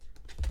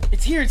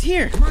It's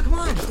here. Come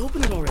on, just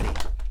open it already.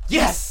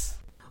 Yes!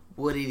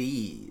 What it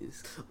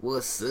is?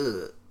 What's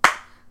up?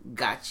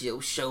 Got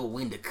your show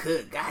in the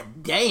cut.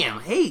 God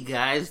damn. Hey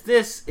guys,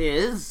 this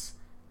is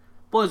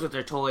Boys with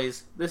Their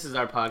Toys. This is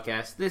our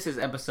podcast. This is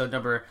episode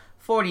number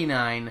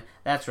 49.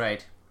 That's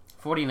right,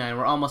 49.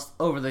 We're almost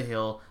over the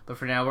hill, but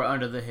for now we're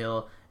under the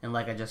hill. And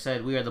like I just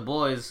said, we are the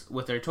Boys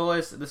with Their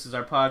Toys. This is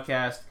our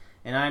podcast,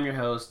 and I'm your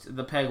host,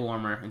 the Peg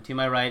Warmer. And to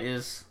my right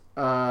is...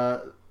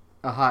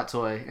 A hot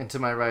toy, and to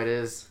my right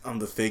is... I'm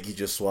the fig you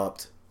just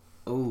swapped.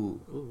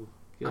 Ooh.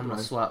 Good I'm one.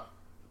 gonna swap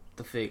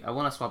the fig. I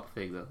want to swap a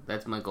fig, though.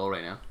 That's my goal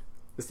right now.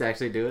 Just to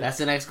actually do it? That's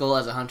the next goal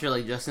as a hunter.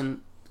 Like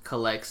Justin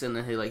collects, and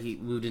then he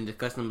moved into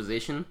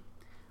customization.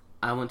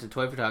 I went to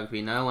toy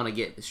photography. Now I want to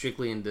get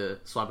strictly into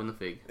swapping the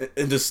fig.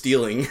 Into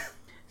stealing.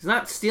 It's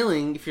not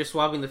stealing if you're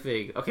swapping the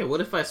fig. Okay,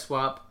 what if I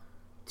swap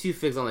two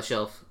figs on the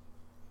shelf?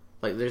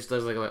 Like there's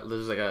like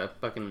a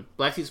fucking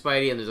Black Suit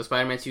Spidey and there's a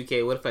Spider-Man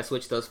 2K. What if I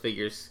switch those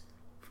figures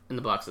in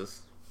the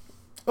boxes?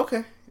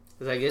 Okay.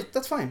 Is that good?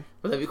 That's fine.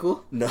 Would that be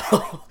cool? No.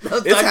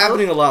 That's It's not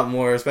happening a lot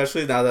more,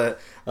 especially now that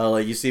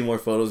you see more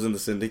photos in the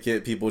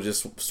syndicate, people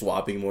just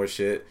swapping more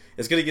shit.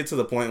 It's going to get to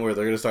the point where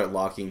they're going to start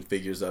locking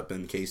figures up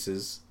in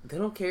cases. They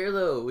don't care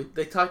though.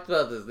 They talked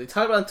about this. They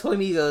talked about Toy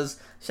Migos.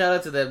 Shout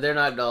out to them. They're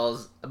not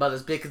dolls. About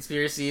this big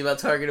conspiracy about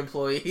Target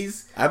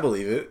employees. I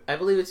believe it. I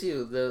believe it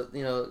too.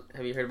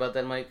 Have you heard about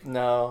that, Mike?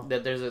 No.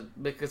 That there's a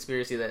big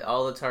conspiracy that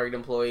all the Target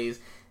employees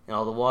and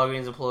all the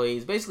Walgreens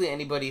employees, basically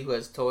anybody who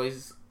has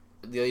toys,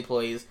 the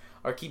employees,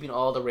 are keeping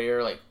all the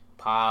rare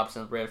pops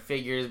and rare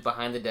figures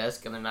behind the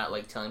desk, and they're not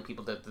telling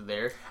people that they're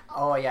there.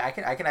 Oh, yeah, I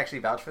can actually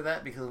vouch for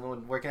that, because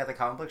when working at the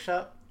comic book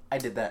shop, I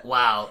did that.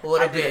 Wow,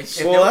 what a I did.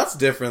 bitch! Well, that's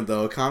different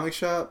though. Comic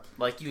shop.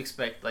 You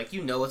expect,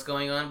 you know what's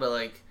going on,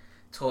 but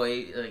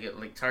toy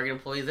Target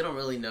employees, they don't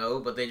really know,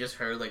 but they just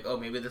heard oh,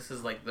 maybe this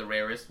is the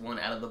rarest one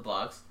out of the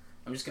box.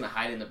 I'm just gonna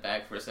hide in the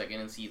back for a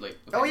second and see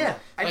Oh yeah,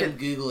 I did.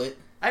 Google it.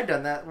 I've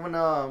done that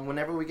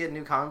whenever we get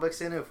new comic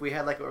books in. If we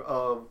had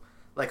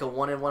a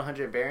 1 in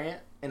 100 variant,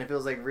 and if it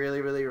was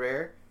really really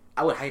rare,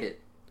 I would hide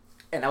it,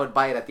 and I would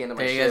buy it at the end of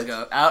my There shift. you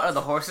guys go, out of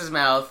the horse's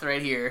mouth,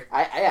 right here.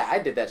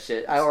 I did that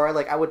shit.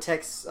 I would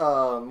text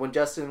when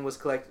Justin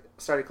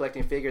started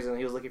collecting figures and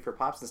he was looking for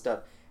pops and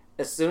stuff.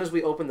 As soon as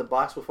we opened the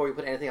box before we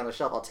put anything on the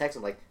shelf, I'll text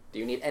him do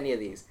you need any of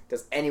these?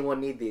 Does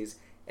anyone need these?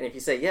 And if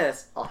you say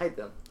yes, I'll hide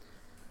them.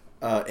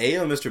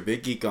 Ayo, Mr.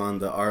 Big Geek on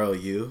the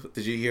ROU.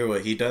 Did you hear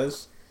what he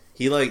does?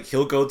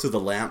 He'll go to the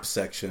lamp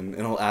section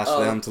and he'll ask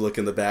them to look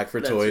in the back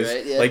for toys.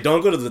 Right, yeah. Don't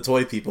go to the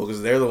toy people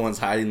because they're the ones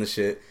hiding the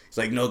shit. It's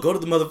no, go to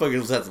the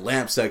motherfuckers at the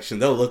lamp section.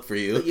 They'll look for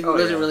you. Who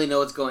doesn't really know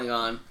what's going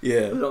on.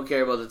 Yeah. Who don't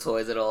care about the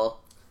toys at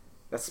all.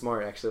 That's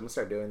smart, actually. I'm gonna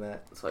start doing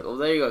that. It's well,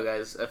 there you go,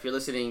 guys. If you're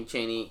listening,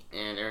 Cheney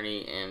and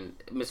Ernie and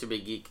Mr.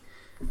 Big Geek,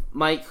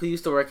 Mike, who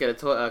used to work at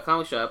a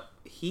comic shop,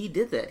 he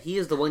did that. He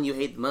is the one you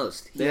hate the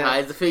most. He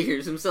hides the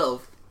figures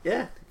himself.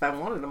 Yeah, if I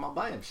wanted them, I'll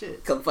buy them.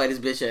 Shit. Come fight his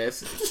bitch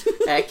ass.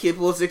 At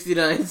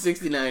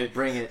Kidpool6969.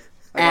 Bring it.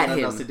 At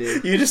nothing him. else to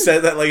do. You just said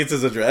that like it's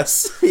his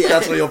address. Yeah.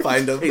 That's where you'll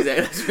find him.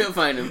 Exactly, that's where you'll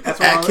find him.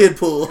 That's At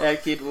Kidpool.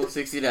 At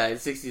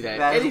Kidpool6969.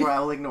 That is where I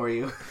will ignore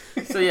you.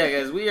 So yeah,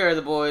 guys, we are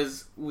the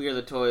Boys, we are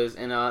the Toys,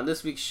 and on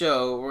this week's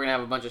show, we're gonna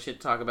have a bunch of shit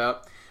to talk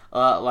about.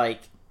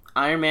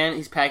 Iron Man,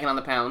 he's packing on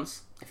the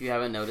pounds, if you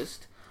haven't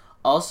noticed.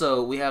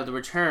 Also, we have the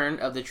return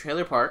of the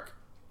trailer park.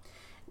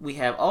 We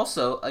have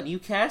also a new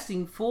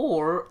casting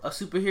for a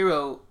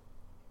superhero,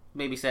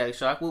 maybe Static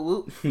Shock, woo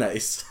woo.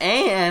 Nice.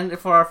 And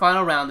for our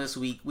final round this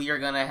week, we are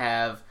gonna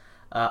have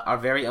our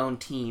very own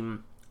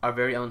team, our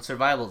very own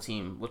survival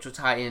team, which will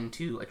tie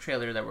into a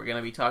trailer that we're going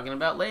to be talking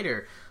about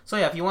later. So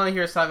yeah, if you want to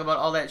hear us talk about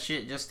all that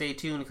shit, just stay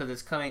tuned because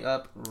it's coming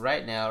up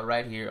right now,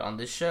 right here on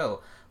this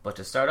show. But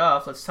to start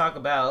off, let's talk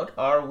about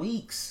our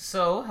weeks.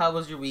 So, how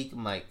was your week,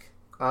 Mike?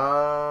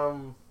 My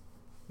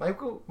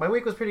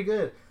week was pretty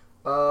good.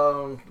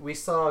 We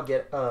saw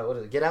Get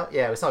Out?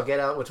 Yeah, we saw Get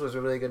Out, which was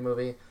a really good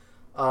movie.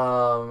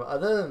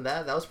 Other than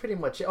that, that was pretty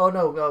much it. Oh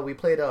no, we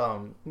played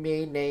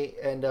me, Nate,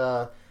 and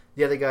the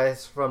other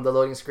guys from the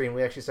loading screen.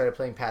 We actually started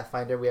playing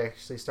Pathfinder. We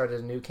actually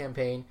started a new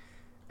campaign,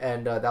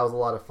 and that was a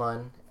lot of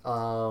fun.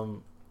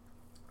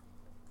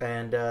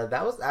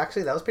 That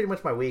was pretty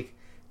much my week.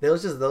 There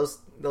was just those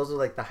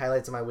were the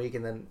highlights of my week,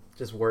 and then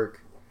just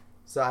work.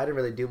 So I didn't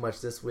really do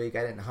much this week.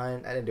 I didn't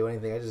hunt. I didn't do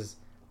anything. I just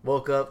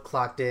woke up,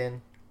 clocked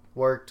in,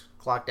 worked,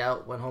 clocked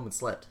out, went home, and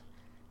slept.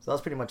 So that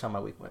was pretty much how my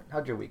week went.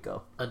 How'd your week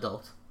go?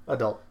 Adult.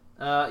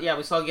 Yeah,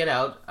 we saw Get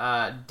Out.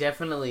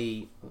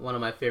 Definitely one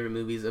of my favorite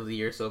movies of the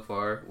year so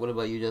far. What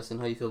about you, Justin?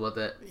 How do you feel about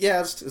that? Yeah,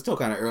 it's still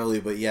kind of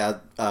early, but yeah,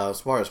 as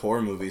far as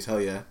horror movies,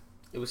 hell yeah.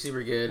 It was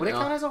super good. Would it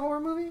count as a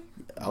horror movie?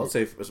 I would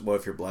say,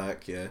 if you're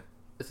black, yeah.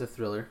 It's a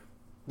thriller.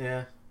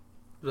 Yeah.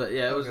 But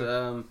yeah, it was,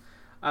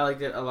 I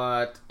liked it a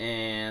lot,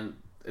 and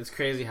it's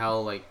crazy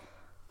how,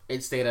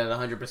 it stayed at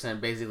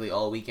 100% basically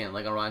all weekend,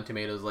 on Rotten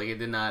Tomatoes. It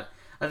did not,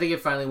 I think it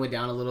finally went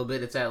down a little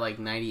bit. It's at,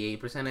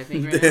 98%, I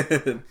think,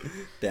 right now.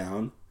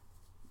 Down.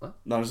 What?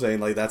 No, I'm saying,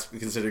 that's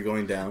considered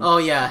going down. Oh,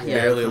 yeah.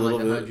 Barely from a little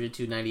bit. 100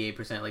 to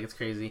 98%, it's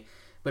crazy.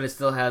 but it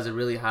still has a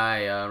really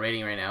high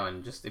rating right now.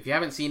 And just if you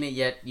haven't seen it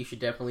yet, you should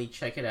definitely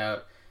check it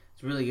out.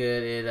 It's really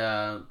good.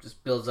 It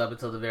just builds up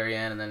until the very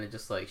end, and then it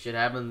just like shit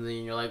happens,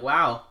 and you're like,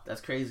 wow,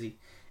 that's crazy.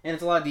 And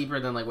it's a lot deeper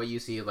than like what you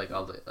see, like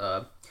all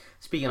the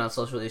speaking on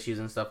social issues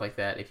and stuff like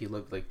that. If you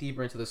look like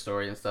deeper into the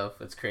story and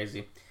stuff, it's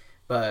crazy.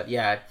 But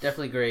yeah,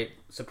 definitely great.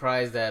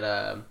 Surprised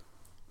that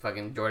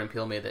fucking Jordan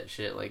Peele made that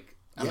shit. Like,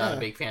 I'm not a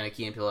big fan of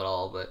Key and Peele at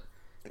all, but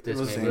this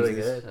was made really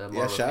me good.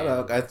 Yeah, shout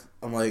out.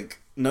 I'm like,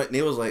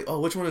 Nate was like, oh,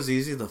 which one is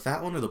easy, the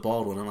fat one or the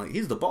bald one? I'm like,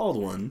 he's the bald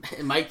one.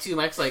 And Mike too.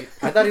 Mike's like,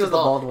 I thought he was the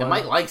bald one. And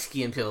Mike likes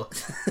Key and Peele.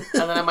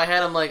 And then in my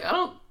head, I'm like, I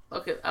don't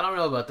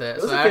know about that.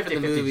 It was So a after the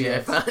 50-50 movie, I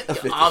chance.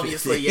 found,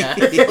 obviously, yeah.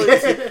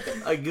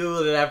 I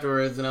googled it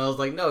afterwards, and I was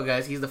like, no,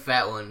 guys, he's the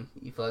fat one.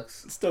 You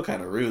fucks. It's still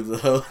kind of rude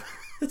though.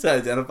 To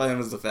identify him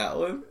as the fat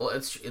one. Well,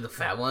 it's the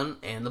fat one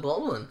and the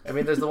bald one. I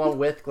mean, there's the one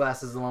with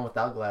glasses, the one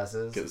without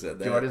glasses. Could've said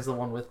that. Jordan's the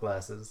one with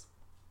glasses.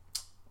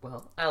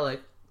 Well, I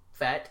like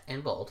fat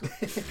and bald.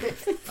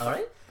 All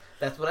right,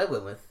 that's what I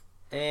went with,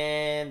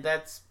 and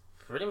that's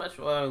pretty much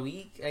my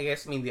week. I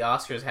guess. I mean, the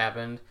Oscars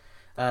happened.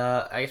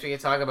 I guess we could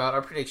talk about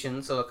our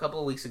predictions. So a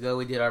couple of weeks ago,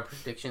 we did our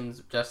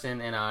predictions,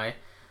 Justin and I,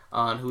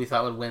 on who we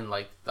thought would win,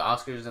 like the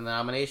Oscars and the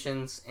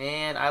nominations,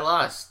 and I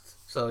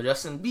lost. So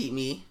Justin beat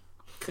me.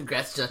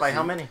 Congrats, Justin. By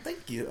how many?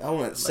 Thank you. I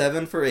went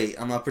 7 for 8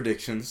 on my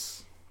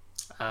predictions.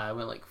 I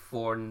went like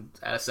 4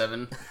 out of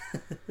 7.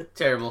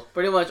 Terrible.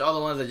 Pretty much all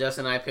the ones that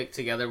Justin and I picked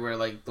together were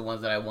like the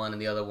ones that I won,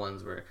 and the other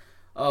ones were.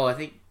 Oh, I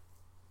think.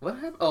 What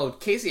happened? Oh,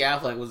 Casey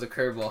Affleck was a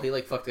curveball. He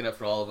like fucked it up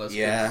for all of us.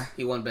 Yeah.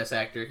 He won Best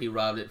Actor. He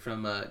robbed it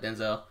from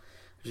Denzel.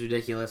 Which is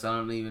ridiculous.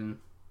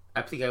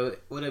 I think I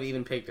would have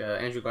even picked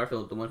Andrew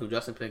Garfield, the one who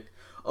Justin picked,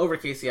 over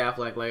Casey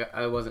Affleck. Like,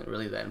 I wasn't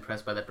really that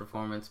impressed by that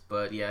performance,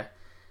 but yeah.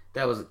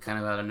 That was kind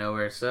of out of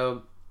nowhere,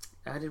 so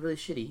I did really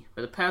shitty.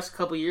 For the past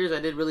couple years, I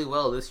did really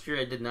well. This year,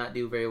 I did not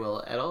do very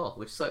well at all,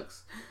 which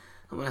sucks.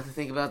 I'm going to have to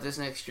think about this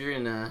next year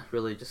and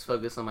really just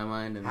focus on my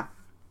mind. And I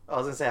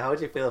was going to say, how would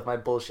you feel if my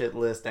bullshit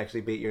list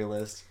actually beat your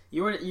list?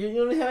 You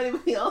don't have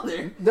anybody out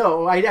there.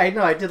 No, I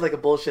know, I did like a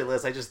bullshit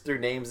list. I just threw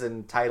names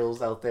and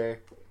titles out there.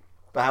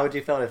 But how would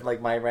you feel if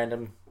like my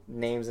random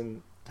names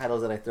and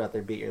titles that I threw out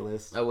there beat your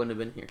list? I wouldn't have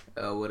been here.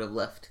 I would have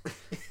left.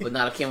 Would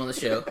not have came on the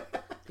show.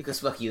 Because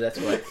fuck you, that's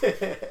why.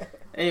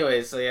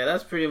 Anyways, so yeah,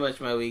 that's pretty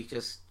much my week.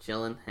 Just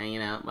chilling,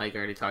 hanging out. Mike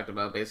already talked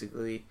about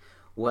basically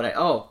what I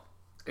got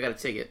a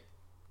ticket.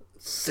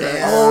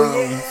 Damn. Oh,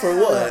 yeah. For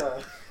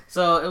what?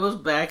 So it was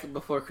back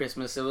before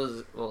Christmas. It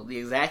was, the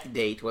exact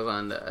date was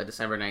on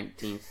December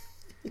 19th.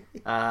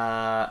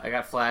 I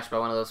got flashed by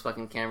one of those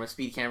fucking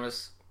speed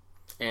cameras.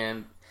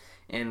 And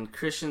in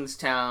Christian's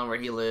town where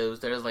he lives,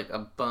 there's like a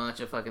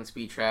bunch of fucking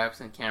speed traps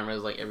and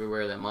cameras like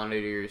everywhere that monitor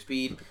your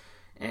speed.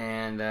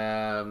 And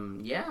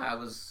I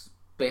was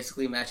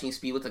basically matching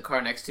speed with the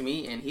car next to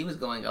me, and he was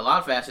going a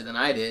lot faster than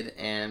I did,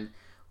 and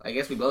I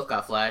guess we both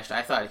got flashed.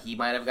 I thought he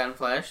might have gotten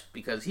flashed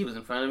because he was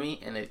in front of me,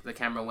 and the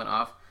camera went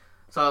off.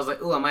 So I was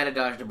like, ooh, I might have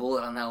dodged a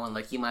bullet on that one.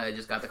 Like, he might have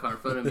just got the car in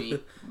front of me.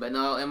 But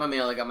no, in my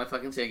mail, I got my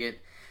fucking ticket.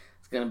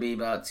 It's going to be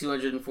about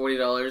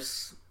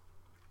 $240.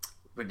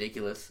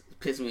 Ridiculous. It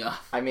pissed me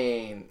off. I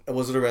mean...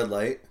 Was it a red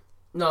light?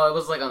 No, it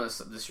was like on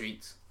the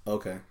streets.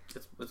 Okay.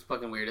 It's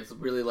fucking weird. It's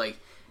really like...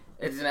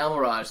 It's in El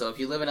Mirage, so if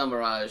you live in El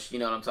Mirage, you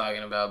know what I'm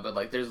talking about. But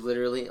like, there's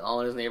literally all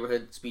in his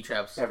neighborhood speed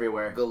traps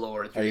everywhere,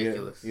 galore. It's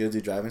ridiculous. You gonna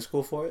do driving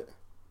school for it?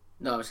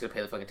 No, I'm just gonna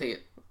pay the fucking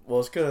ticket. Well,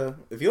 it's gonna.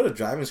 If you go to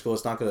driving school,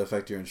 it's not gonna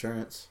affect your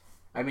insurance.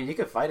 I mean, you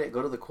could fight it,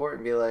 go to the court,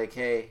 and be like,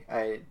 "Hey,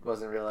 I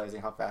wasn't realizing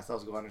how fast I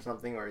was going, or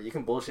something," or you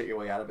can bullshit your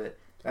way out of it.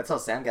 That's how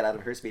Sam got out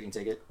of her speeding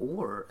ticket.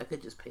 Or I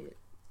could just pay it.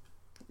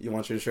 You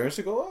want your insurance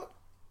to go up?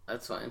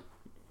 That's fine.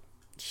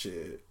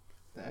 Shit.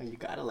 You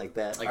got it like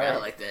that. I got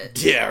it like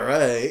that. Yeah,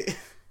 right.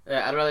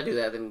 Yeah, I'd rather do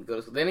that than go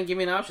to school. They didn't give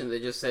me an option. They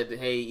just said,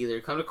 hey,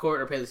 either come to court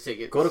or pay this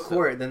ticket. Go to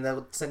court, then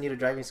they'll send you to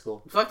driving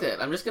school. Fuck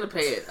that. I'm just going to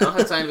pay it. I don't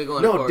have time to be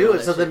going to court. No, do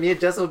it. So then me and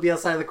Jessica would be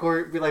outside the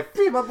court, be like,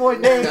 free my boy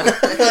Nate.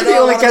 He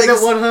only kept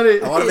it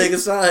 100. I want to make a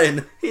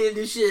sign. He didn't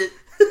do shit.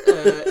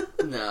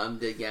 No, I'm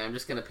dead. Yeah, I'm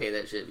just going to pay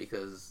that shit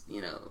because,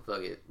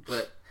 fuck it.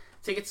 But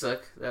tickets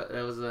suck. That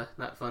was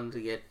not fun to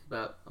get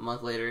about a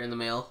month later in the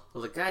mail. I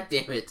was like, God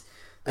damn it.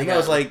 I think I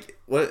was like,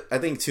 what? I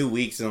think 2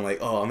 weeks, and I'm like,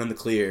 oh, I'm in the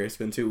clear. It's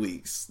been 2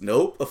 weeks.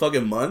 Nope, a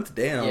fucking month.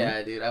 Damn.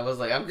 Yeah, dude. I was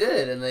like, I'm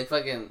good, and they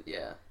fucking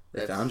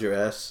They found your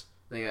ass.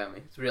 They got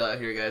me. It's real out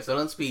here, guys. So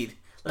don't speed.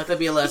 Let that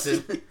be a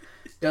lesson.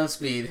 Don't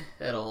speed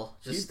at all.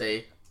 Just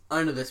stay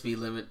under the speed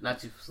limit. Not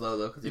too slow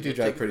though. Cause you do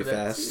drive pretty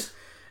fast.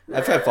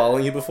 I've tried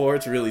following you before.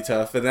 It's really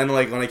tough. And then,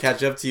 like, when I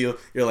catch up to you,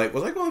 you're like,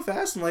 was I going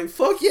fast? I'm like,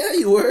 fuck yeah,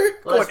 you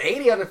were. Going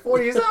 80 under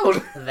 4 years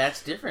old.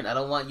 That's different. I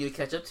don't want you to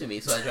catch up to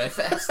me, so I drive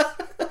fast.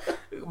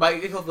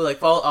 He'll be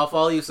like, I'll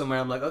follow you somewhere.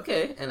 I'm like,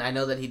 okay. And I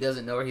know that he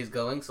doesn't know where he's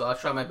going, so I'll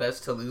try my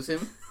best to lose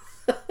him.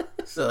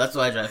 So that's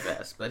why I drive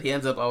fast. But he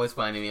ends up always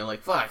finding me. I'm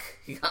like, fuck,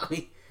 he got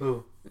me.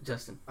 Who?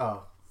 Justin.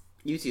 Oh.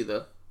 You too,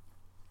 though.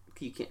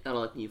 I don't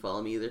like when you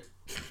follow me either.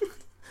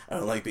 I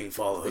don't like being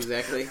followed.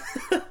 Exactly.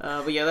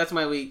 But yeah, that's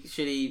my week.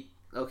 Shitty,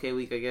 okay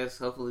week, I guess.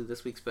 Hopefully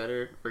this week's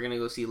better. We're going to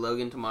go see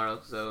Logan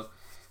tomorrow, so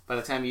by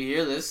the time you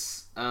hear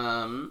this,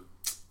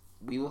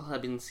 we will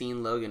have been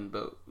seeing Logan,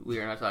 but we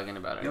are not talking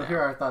about it You'll now.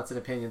 hear our thoughts and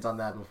opinions on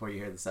that before you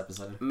hear this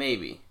episode.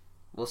 Maybe.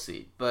 We'll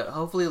see. But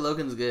hopefully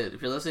Logan's good.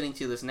 If you're listening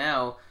to this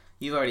now,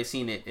 you've already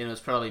seen it, and it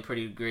was probably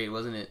pretty great,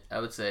 wasn't it? I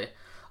would say.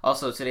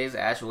 Also, today's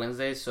Ash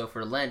Wednesday, so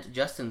for Lent,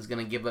 Justin's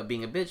gonna give up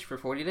being a bitch for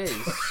 40 days.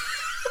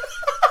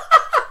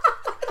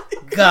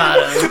 Got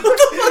him.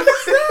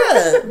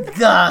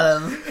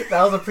 Got him.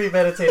 That was a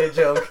premeditated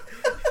joke.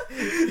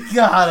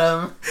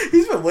 Got him.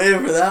 He's been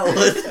waiting for that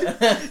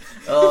one.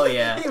 Oh,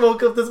 yeah. He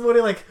woke up this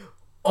morning like,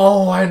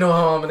 oh, I know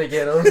how I'm gonna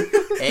get him.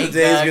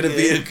 Today's gonna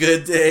be a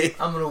good day.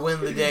 I'm gonna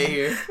win the day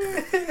here.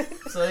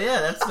 So yeah,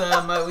 that's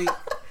my week.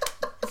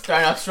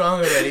 Starting off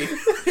strong already.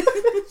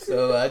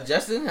 So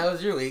Justin, how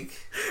was your week?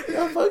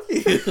 Yeah, fuck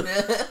you.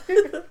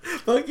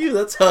 Fuck you.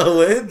 That's how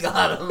it went.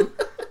 Got him.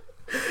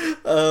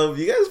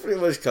 You guys pretty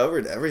much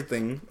covered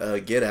everything.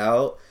 Get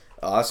Out,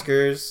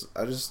 Oscars.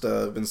 I just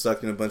been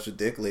sucking a bunch of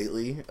dick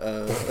lately.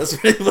 That's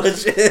pretty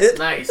much it.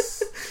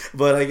 Nice.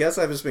 But I guess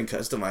I've just been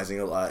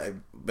customizing a lot.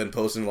 I've been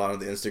posting a lot on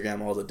the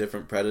Instagram, all the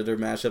different Predator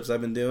mashups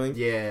I've been doing.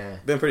 Yeah.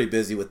 Been pretty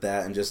busy with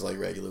that and just like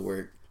regular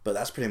work. But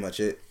that's pretty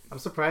much it. I'm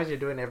surprised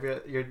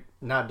you're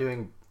not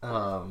doing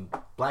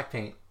black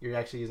paint. You're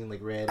actually using like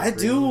red. I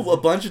do a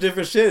bunch of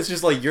different shit. It's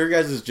just like your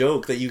guys'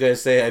 joke that you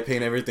guys say I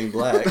paint everything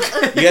black.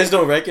 You guys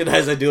don't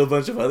recognize I do a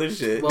bunch of other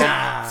shit.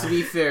 Well, to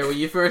be fair, when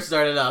you first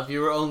started off, you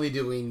were only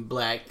doing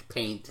black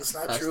paint. That's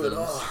not true at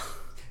all.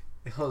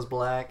 It was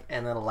black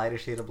and then a lighter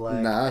shade of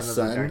black. Nah, and then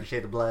son. a darker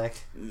shade of black.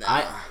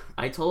 Nah.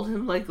 I told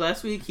him like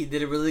last week he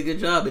did a really good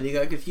job and he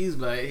got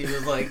confused by it. He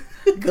was like,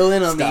 "Go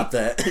in on Stop me,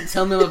 that.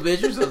 tell me I'm a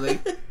bitch or something."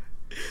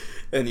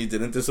 And you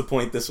didn't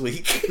disappoint this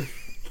week.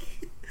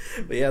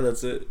 But yeah,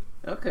 that's it.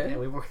 Okay. Yeah,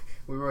 we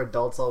were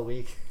adults all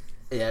week.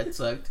 Yeah, it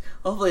sucked.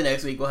 Hopefully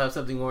next week we'll have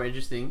something more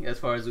interesting as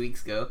far as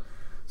weeks go.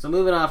 So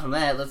moving on from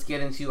that, let's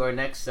get into our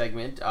next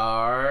segment,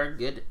 our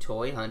good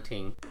toy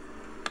hunting.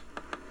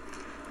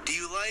 Do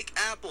you like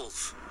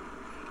apples?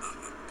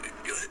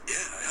 Yeah,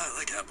 I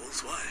like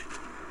apples. Why?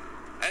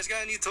 I just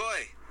got a new toy.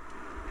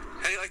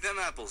 How do you like them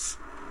apples?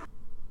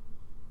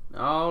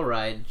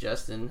 Alright,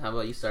 Justin, how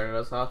about you started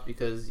us off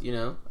because, you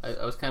know,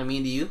 I was kind of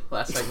mean to you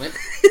last segment.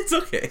 It's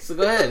okay. So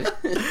go ahead.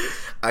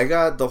 I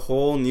got the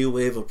whole new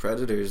wave of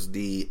Predators.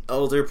 The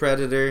Elder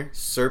Predator,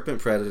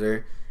 Serpent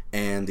Predator,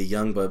 and the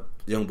Young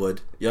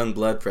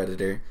Blood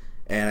Predator.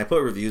 And I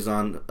put reviews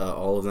on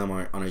all of them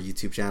on our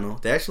YouTube channel.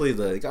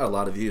 They got a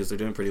lot of views. They're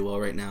doing pretty well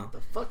right now.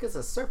 The fuck is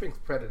a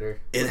serpent predator?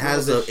 It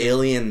has an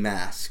alien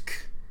mask.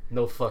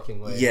 No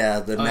fucking way.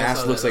 Yeah, the I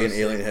mask saw looks that. like an That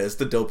was alien sick. head. It's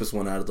the dopest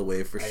one out of the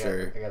way for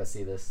sure. I gotta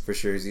see this. For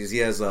sure. He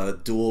has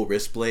dual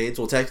wrist blades.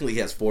 Well, technically he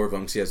has 4 of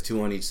them because he has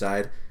 2 on each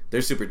side.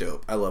 They're super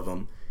dope. I love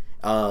them.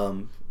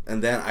 And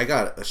then I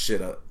got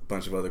a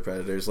bunch of other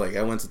Predators. Like,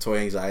 I went to Toy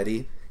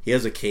Anxiety. He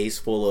has a case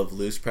full of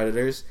loose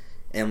Predators.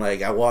 And,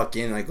 like, I walk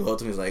in and I go up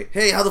to him. He's like,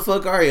 "Hey, how the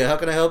fuck are you? How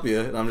can I help you?"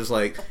 And I'm just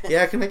like,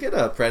 "Yeah, can I get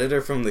a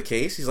Predator from the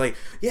case?" He's like,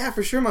 "Yeah,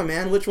 for sure, my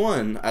man. Which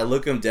one?" I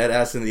look him dead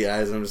ass in the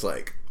eyes and I'm just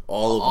like,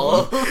 all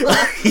of them.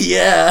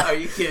 Yeah. Are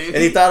you kidding?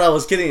 And he thought I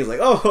was kidding. He's like,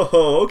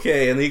 "Oh,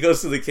 okay." And he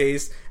goes to the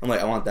case. I'm like,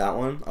 "I want that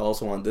one. I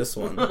also want this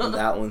one and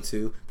that one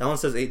too. That one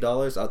says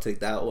 $8. I'll take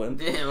that one."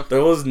 Damn.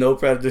 There was no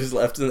Predators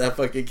left in that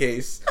fucking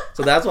case.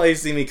 So that's why you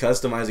see me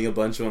customizing a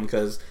bunch of them,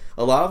 because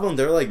a lot of them,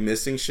 they're like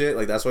missing shit.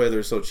 Like, that's why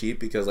they're so cheap,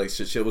 because like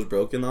shit was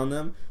broken on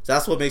them. So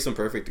that's what makes them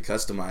perfect to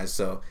customize.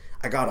 So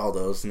I got all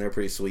those and they're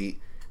pretty sweet.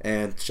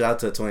 And shout out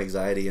to Toy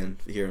Anxiety and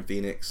here in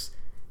Phoenix.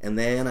 And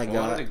then I I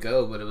wanted to got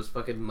go, but it was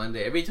fucking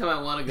Monday. Every time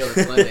I want to go,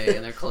 it's Monday,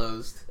 and they're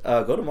closed.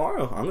 go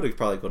tomorrow. I'm gonna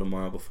probably go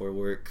tomorrow before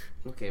work.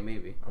 Okay,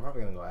 maybe. I'm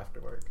probably gonna go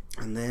after work.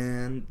 And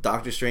then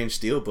Doctor Strange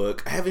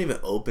Steelbook. I haven't even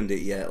opened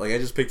it yet. Like, I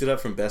just picked it up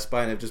from Best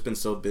Buy and I've just been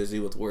so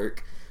busy with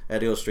work. I had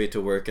to go straight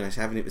to work and I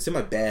haven't even... It's in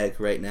my bag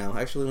right now.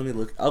 Actually, let me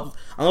look. I'm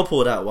gonna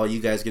pull it out while you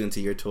guys get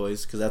into your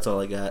toys, because that's all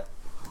I got.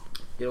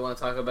 You don't want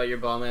to talk about your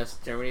bomb-ass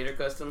Terminator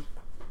custom?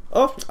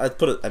 Oh, I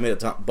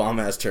made a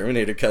bomb-ass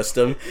Terminator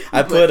custom.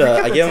 I gave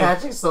him...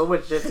 attaching so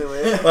much shit to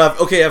it.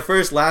 Okay, at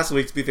first, last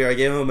week, to be fair, I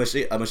gave him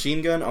a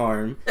machine gun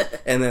arm.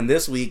 And then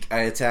this week,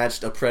 I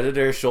attached a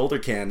Predator shoulder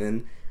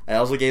cannon. I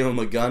also gave him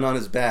a gun on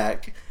his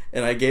back.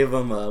 And I gave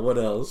him, what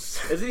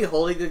else? Isn't he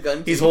holding a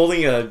gun? He's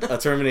holding a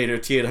Terminator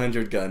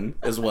T-800 gun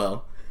as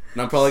well.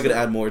 And I'm probably going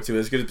to add more to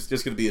it. It's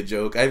just going to be a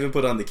joke. I even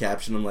put on the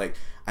caption, I'm like,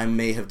 I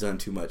may have done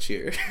too much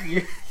here.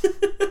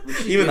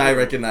 Even I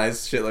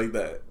recognize shit like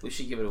that. We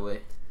should give it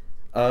away.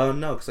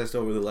 No, because I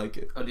still really like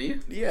it. Oh, do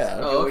you? Yeah.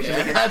 Oh, okay.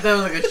 I thought that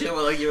was like a shit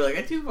one. Like, you were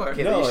like, too far.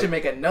 Okay, No, you like- should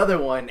make another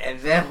one and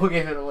then we'll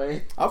give it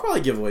away. I'll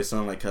probably give away some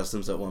of my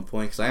customs at one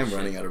point, because I am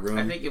running out of room.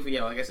 I think if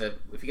like I said,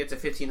 if you get to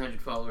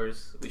 1,500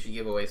 followers, we should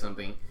give away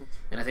something.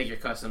 And I think your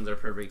customs are a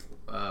perfect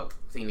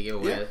thing to give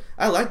away. Yeah,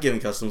 I like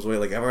giving customs away.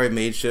 Like, I've already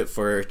made shit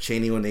for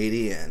Cheney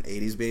 180 and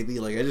 80s Baby.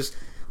 Like, I just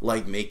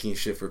like making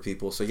shit for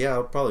people. So yeah,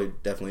 I'll probably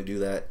definitely do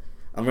that.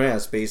 I'm running out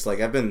of space. Like,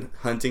 I've been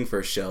hunting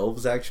for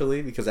shelves,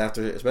 actually, because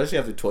especially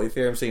after Toy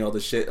Fair, I'm seeing all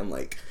this shit. I'm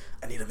like,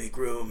 I need to make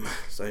room.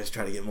 So I just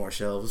try to get more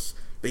shelves.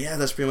 But yeah,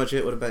 that's pretty much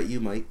it. What about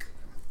you, Mike?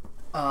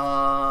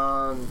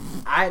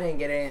 I didn't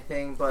get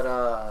anything, but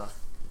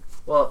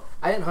well,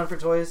 I didn't hunt for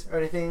toys or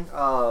anything.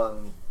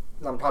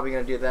 I'm probably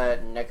gonna do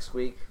that next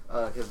week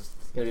because it's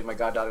gonna be my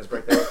goddaughter's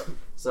birthday,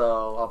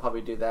 so I'll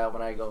probably do that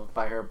when I go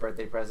buy her a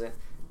birthday present.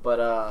 But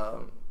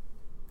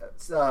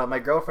my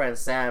girlfriend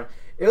Sam,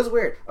 it was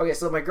weird. Okay,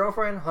 so my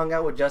girlfriend hung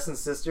out with Justin's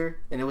sister,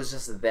 and it was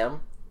just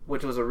them,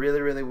 which was a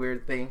really, really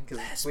weird thing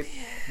because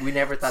we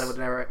never thought it would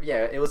never.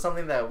 Yeah, it was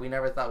something that we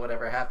never thought would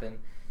ever happen,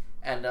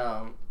 and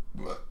oh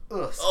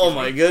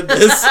my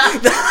goodness.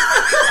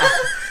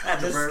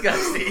 That's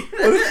disgusting.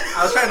 I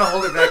was trying to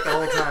hold it back the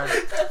whole time.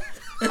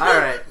 All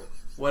right,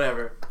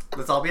 whatever.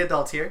 Let's all be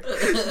adults here.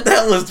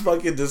 That was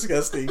fucking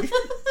disgusting.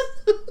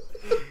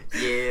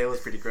 Yeah, it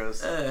was pretty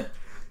gross.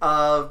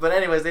 But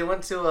anyways, they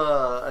went to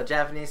a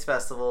Japanese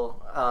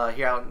festival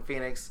here out in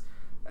Phoenix,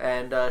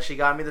 and she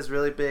got me this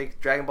really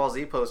big Dragon Ball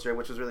Z poster,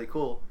 which was really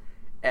cool.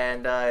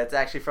 And it's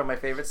actually from my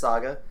favorite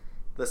saga,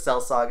 the Cell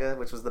Saga,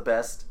 which was the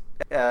best.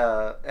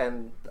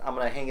 And I'm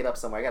gonna hang it up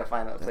somewhere. I gotta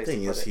find a place to put it. That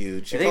thing is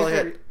huge. She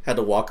probably had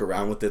to walk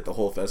around with it the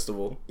whole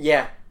festival.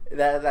 Yeah,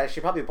 that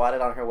she probably bought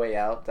it on her way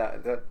out.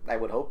 That I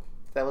would hope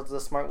that was the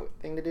smart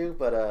thing to do.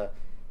 But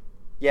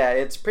yeah,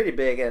 it's pretty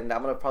big, and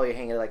I'm gonna probably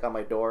hang it like on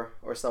my door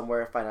or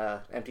somewhere. Find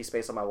a empty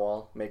space on my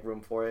wall, make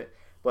room for it.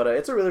 But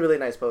it's a really, really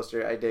nice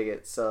poster. I dig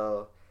it.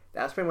 So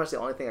that's pretty much the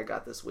only thing I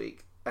got this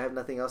week. I have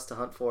nothing else to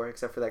hunt for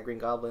except for that Green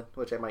Goblin,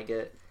 which I might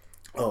get.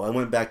 Oh, I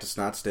went back to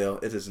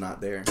Snotsdale. It is not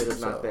there. It is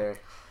not there.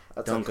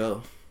 Don't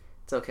go.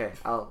 It's okay.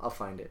 I'll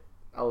find it.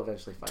 I'll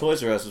eventually find it.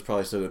 Toys R Us is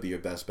probably still gonna be your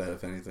best bet,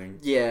 if anything.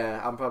 Yeah,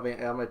 I'm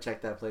gonna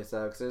check that place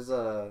out because there's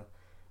a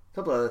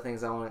couple other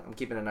things I'm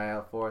keeping an eye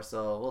out for.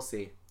 So we'll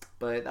see.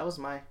 But that was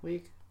my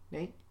week,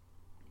 Nate.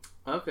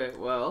 Okay,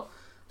 well,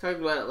 talked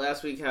about it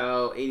last week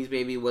how 80s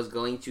Baby was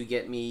going to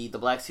get me the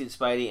Black Suit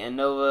Spidey and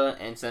Nova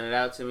and send it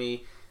out to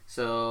me.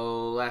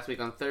 So last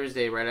week on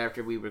Thursday, right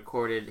after we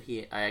recorded,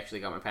 I actually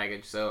got my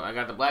package. So I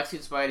got the Black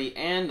Suit Spidey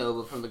and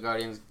Nova from the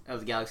Guardians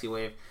of the Galaxy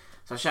Wave.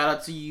 So shout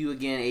out to you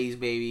again, 80s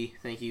Baby.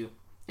 Thank you.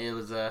 It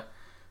was a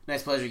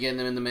nice pleasure getting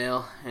them in the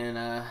mail, and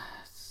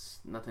it's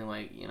nothing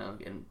like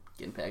getting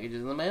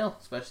packages in the mail,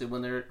 especially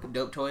when they're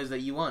dope toys that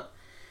you want.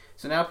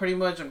 So now pretty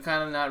much I'm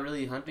kind of not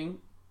really hunting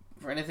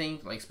for anything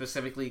like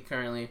specifically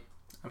currently.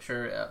 I'm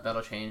sure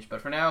that'll change,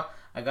 but for now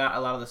I got a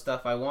lot of the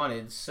stuff I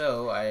wanted.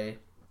 So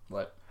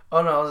what?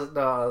 Oh no,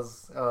 I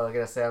was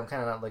gonna say I'm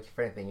kind of not looking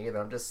for anything either.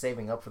 I'm just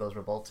saving up for those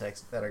Revolt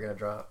techs that are gonna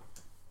drop.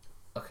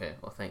 Okay,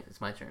 well thanks.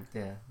 It's my turn.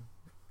 Yeah.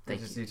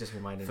 Thank you. You just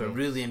reminded for me.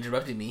 really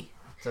interrupting me.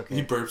 It's okay.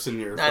 He burps in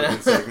your fucking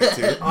segment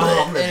too.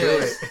 Oh, I'm gonna do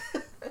it.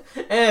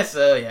 And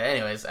so yeah.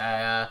 Anyways,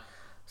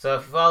 so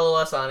if you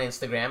follow us on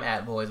Instagram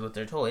at Boys with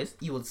Their Toys,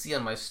 you will see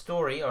on my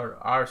story or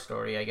our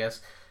story, I guess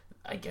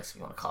if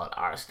you want to call it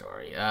our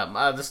story.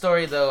 The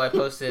story though, I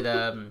posted.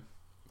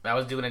 I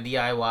was doing a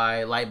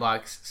DIY light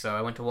box, so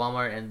I went to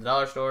Walmart and the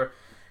dollar store,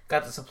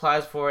 got the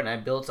supplies for it, and I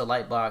built a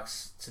light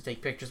box to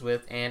take pictures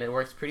with, and it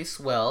works pretty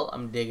swell.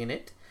 I'm digging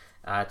it.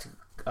 Took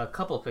a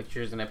couple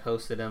pictures, and I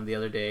posted them the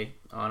other day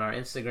on our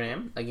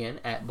Instagram, again,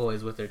 at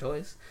Boys with Their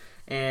Toys,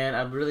 and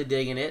I'm really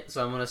digging it,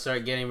 so I'm going to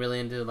start getting really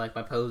into like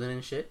my posing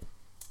and shit,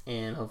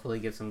 and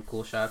hopefully get some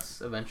cool shots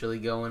eventually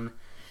going,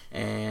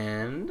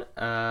 and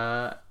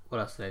what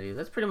else did I do?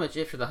 That's pretty much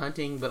it for the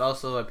hunting, but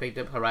also I picked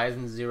up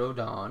Horizon Zero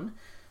Dawn.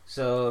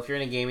 So if you're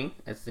into gaming,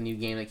 it's the new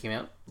game that came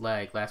out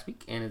like last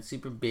week, and it's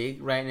super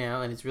big right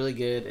now, and it's really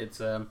good. It's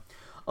a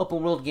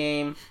open world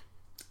game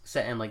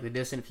set in like the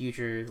distant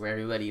future where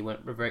everybody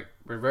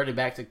reverted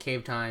back to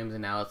cave times,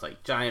 and now it's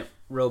like giant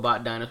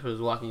robot dinosaurs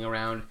walking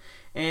around,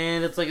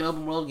 and it's like an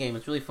open world game.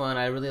 It's really fun.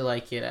 I really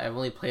like it. I've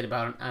only played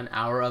about an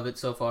hour of it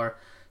so far,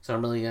 so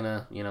I'm really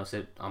gonna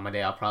sit on my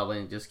day. I'll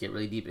probably just get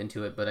really deep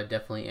into it, but I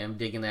definitely am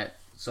digging that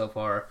so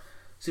far.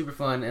 Super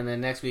fun. And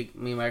then next week,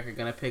 me and Mike are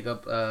gonna pick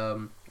up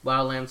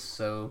Wildlands,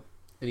 so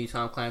the new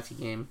Tom Clancy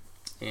game.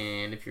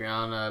 And if you're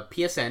on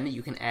PSN,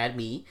 you can add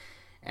me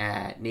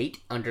at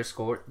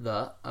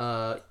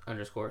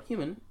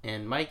Nate_the_human,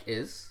 and Mike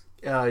is.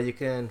 You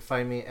can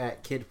find me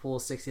at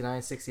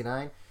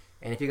Kidpool6969,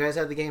 and if you guys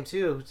have the game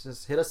too,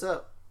 just hit us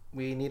up.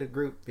 We need a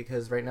group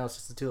because right now it's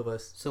just the two of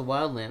us. So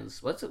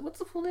Wildlands, what's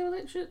the full name of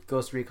that shit?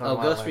 Ghost Recon. Oh,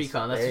 Wildlands. Ghost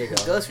Recon. That's there you go.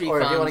 Ghost Recon.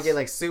 Or if you want to get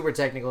like super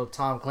technical,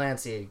 Tom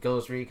Clancy,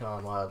 Ghost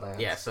Recon Wildlands.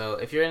 Yeah. So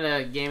if you're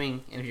into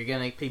gaming and if you're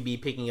gonna be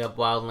picking up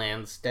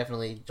Wildlands,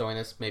 definitely join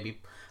us.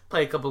 Maybe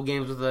play a couple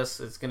games with us.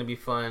 It's gonna be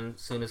fun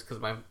soon as because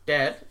my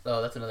dad.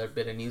 Oh, that's another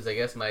bit of news, I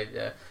guess. My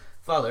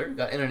father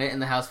got internet in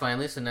the house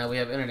finally, so now we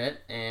have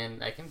internet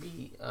and I can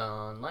be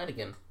online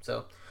again.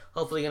 So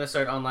hopefully gonna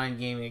start online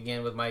gaming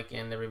again with Mike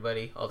and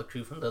everybody, all the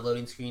crew from the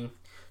loading screen.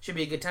 Should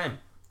be a good time.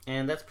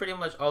 And that's pretty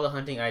much all the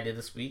hunting I did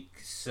this week.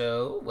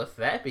 So with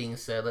that being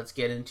said, let's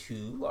get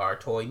into our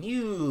toy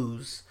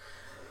news.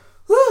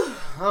 Whew.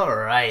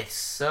 Alright,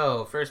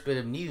 so first bit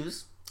of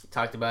news.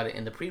 Talked about it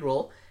in the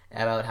pre-roll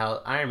about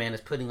how Iron Man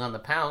is putting on the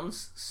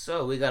pounds.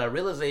 So we got a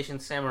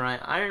Realization Samurai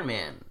Iron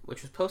Man,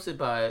 which was posted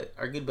by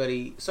our good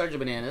buddy Sergeant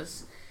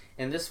Bananas.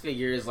 And this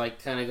figure is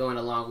like kind of going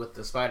along with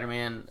the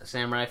Spider-Man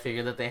Samurai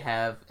figure that they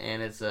have,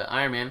 and it's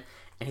Iron Man.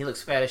 and he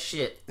looks fat as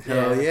shit.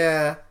 Hell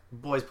yeah.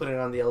 Boys putting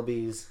on the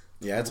LBs.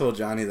 Yeah, I told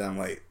Johnny that I'm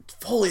like,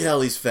 holy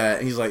hell, he's fat.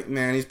 And he's like,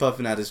 man, he's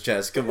puffing out his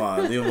chest. Come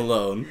on, leave him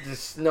alone.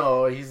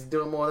 No, he's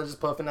doing more than just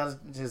puffing out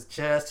his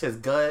chest, his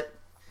gut.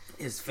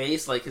 His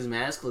face, like his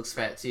mask, looks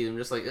fat too. I'm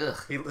just like, ugh.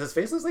 His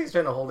face looks like he's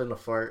trying to hold in a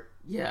fart.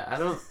 Yeah, I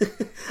don't.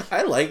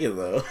 I like it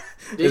though.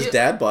 Do His you?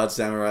 dad bought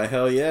Samurai.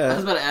 Hell I was yeah.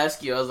 about to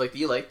ask you. I was like, do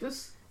you like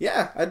this?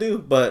 Yeah, I do,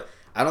 but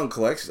I don't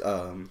collect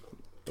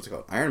what's it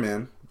called, Iron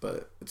Man.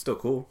 But it's still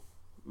cool.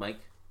 Mike,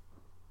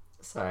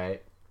 It's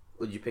alright.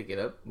 would you pick it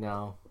up?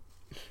 No.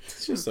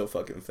 It's just so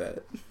fucking fat.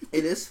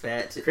 It is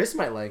fat. Too. Chris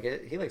might like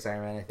it. He likes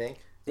Iron Man, I think.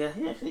 Yeah,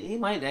 he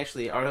might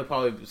actually, or he'll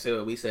probably say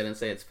what we said and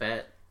say it's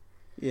fat.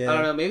 Yeah. I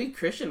don't know. Maybe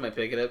Christian might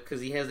pick it up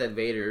because he has that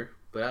Vader,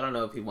 but I don't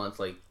know if he wants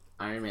like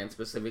Iron Man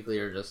specifically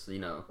or just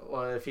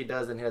Well, if he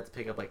does, then he'll have to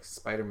pick up like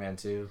Spider-Man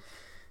too.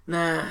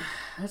 Nah,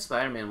 that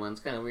Spider-Man one's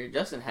kind of weird.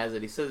 Justin has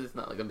it. He says it's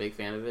not like a big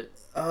fan of it.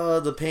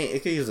 The paint.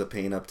 It could use a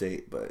paint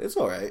update, but it's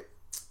all right.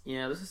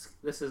 Yeah, this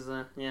is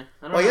yeah.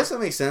 I don't Well, I know. guess that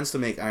makes sense to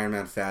make Iron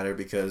Man fatter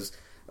because,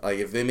 like,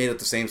 if they made it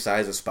the same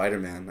size as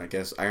Spider-Man, I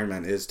guess Iron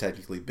Man is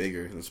technically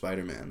bigger than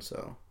Spider-Man,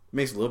 so it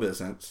makes a little bit of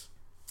sense.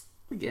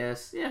 I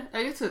guess. Yeah,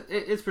 I guess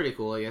it's pretty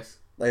cool. I guess.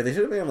 Like, they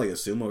should have made him like a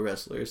sumo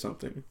wrestler or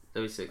something.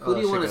 That'd be sick. Oh, Who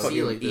do you want to fucking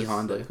see like E this?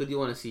 Honda. Like, who do you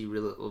want to see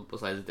really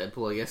besides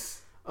Deadpool? I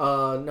guess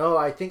No,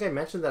 I think I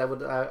mentioned that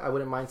I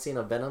wouldn't mind seeing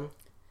a Venom,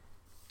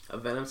 a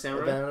Venom a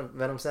Samurai.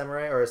 Venom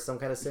Samurai, or some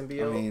kind of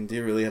symbiote. I mean, do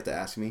you really have to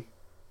ask me?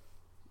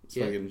 It's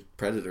Yeah. fucking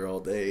Predator all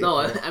day. No,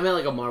 I meant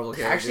like a Marvel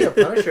character. Actually,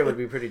 a Punisher would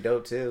be pretty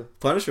dope too,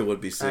 Punisher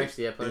would be sick.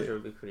 Actually, yeah, Punisher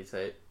would be pretty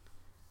tight.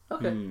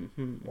 Okay,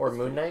 Mhm. or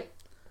Moon Knight.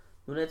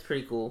 Moon Knight's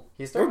pretty cool.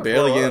 He's We're starting to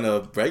barely blow up. getting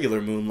a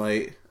regular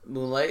Moonlight.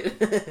 Moonlight.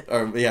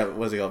 Or, yeah,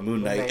 what's it called?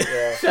 Moon Knight.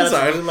 Yeah. Shout out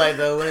Sorry. to Moonlight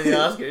though, winning the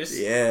Oscars.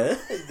 Yeah.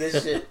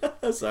 This shit.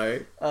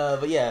 Sorry.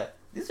 But yeah,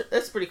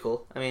 that's pretty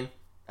cool. I mean,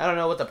 I don't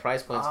know what the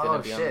price point's Oh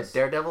gonna be on shit! this.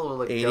 Daredevil will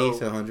look 80 dope.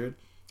 to 100.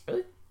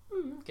 Really?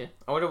 Okay.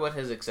 I wonder what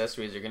his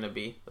accessories are gonna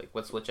be. Like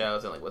what switch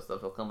outs and like what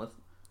stuff he'll come with.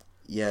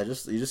 Yeah, you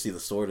just see the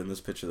sword in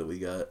this picture that we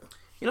got.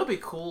 You know, it'd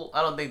be cool.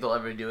 I don't think they'll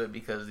ever do it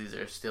because these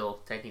are still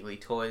technically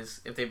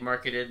toys. If they've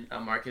not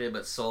marketed,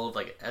 but sold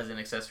like as an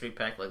accessory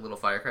pack, like little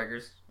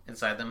firecrackers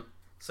inside them,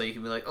 so you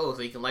can be like, oh,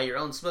 so you can light your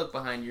own smoke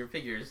behind your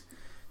figures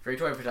for your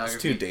toy photography.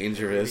 It's too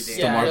dangerous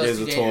Yeah, to I know market it's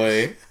as a too toy.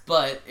 dangerous.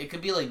 But it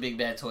could be like Big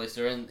Bad Toy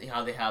Store and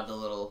how they have the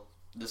little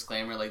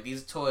disclaimer, like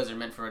these toys are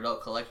meant for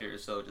adult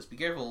collectors, so just be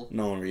careful.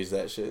 No one reads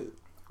that shit.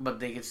 But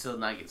they could still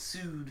not get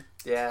sued.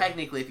 Yeah.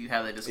 Technically, if you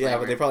have that disclaimer. Yeah,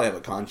 but they probably have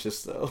a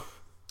conscience though.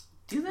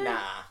 do they? Nah.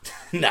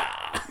 Nah.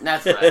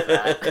 That's what I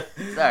thought.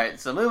 Alright,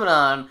 so moving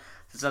on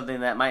to something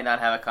that might not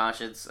have a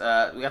conscience.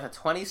 We got the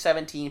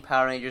 2017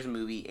 Power Rangers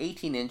movie,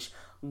 18-inch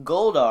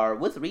Goldar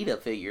with Rita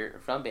figure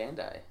from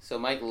Bandai. So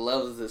Mike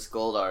loves this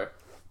Goldar.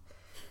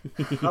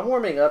 I'm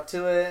warming up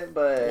to it,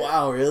 but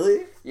Wow,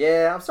 really?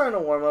 yeah, I'm starting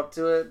to warm up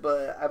to it.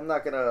 But I'm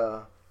not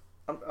gonna.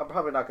 I'm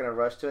probably not gonna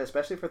rush to it,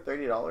 especially for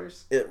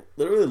 $30. It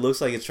literally looks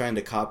like it's trying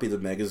to copy the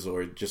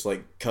Megazord, just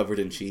like covered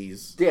in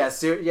cheese. Yeah,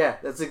 yeah,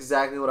 that's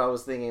exactly what I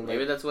was thinking. Maybe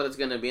Like, that's what it's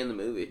going to be in the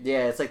movie.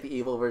 yeah, it's like the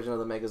evil version of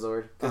the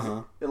Megazord. 'Cause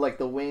Uh-huh. like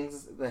the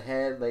wings, the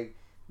head, like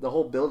the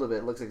whole build of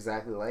it looks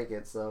exactly like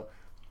it. So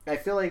I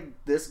feel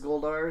like this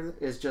Goldar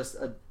is just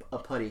a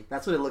putty.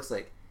 That's what it looks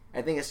like.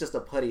 I think it's just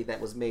a putty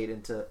that was made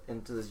into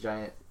this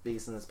giant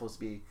beast, and it's supposed to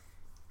be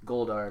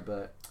Goldar,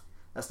 but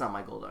that's not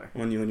my Goldar.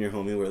 When you and your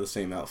homie wear the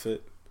same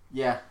outfit.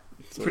 Yeah,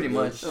 That's what pretty it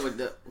much. is. So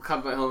with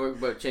copy my homework,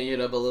 but change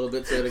it up a little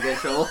bit so to get in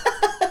trouble.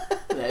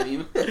 That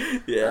even.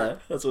 Yeah,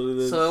 that's what it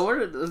is.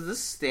 So does this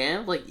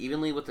stand like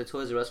evenly with the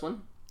Toys R Us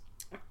one?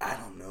 I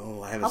don't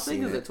know. I haven't How seen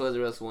big is the it. Toys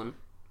R Us one?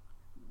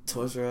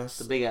 Toys R Us.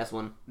 The big ass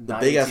one. The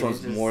big ass 19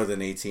 one's inches. more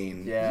than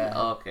 18. Yeah.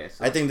 Oh, okay.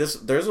 So I think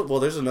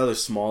there's another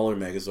smaller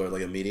Megazord,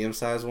 like a medium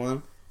sized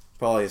one.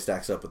 Probably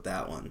stacks up with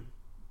that one.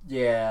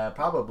 Yeah,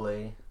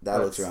 probably. That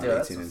But looks around still,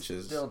 18 that's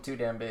inches. Still too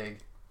damn big.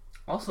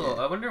 Also,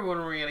 Yeah. I wonder when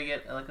we're gonna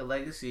get like a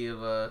legacy of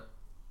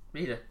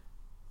Rita.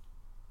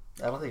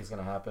 I don't think it's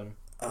gonna happen.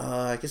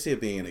 I can see it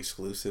being an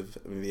exclusive,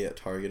 maybe at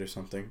Target or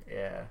something.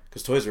 Yeah.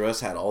 Because Toys R Us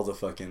had all the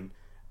fucking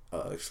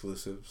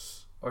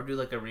exclusives. Or do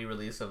like a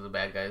re-release of the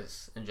bad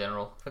guys in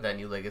general for that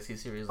new Legacy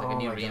series, like Oh a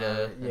new my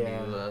Rita, God, a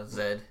yeah. new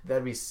Zed.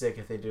 That'd be sick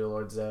if they do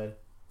Lord Zed.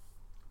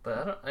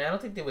 But I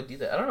don't think they would do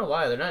that. I don't know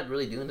why. They're not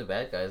really doing the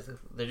bad guys.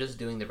 They're just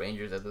doing the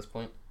Rangers at this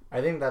point.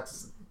 I think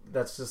that's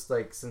just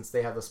like, since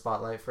they have the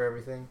spotlight for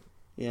everything,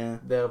 Yeah.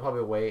 they'll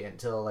probably wait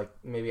until like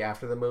maybe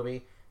after the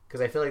movie,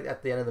 because I feel like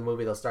at the end of the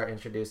movie they'll start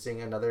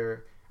introducing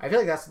another. I feel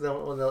like that's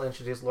when they'll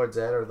introduce Lord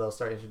Zed, or they'll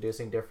start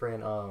introducing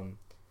different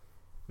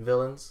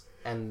villains,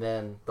 and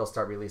then they'll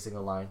start releasing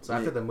a line. So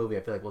after Yeah. the movie,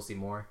 I feel like we'll see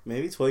more.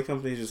 Maybe toy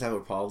companies just have a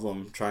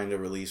problem trying to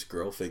release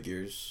girl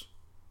figures.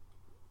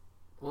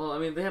 Well, I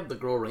mean, they have the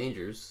Girl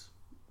Rangers.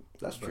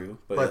 That's true.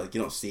 But, but- like, you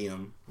don't see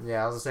them.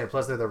 Yeah, I was gonna say.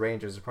 Plus, they're the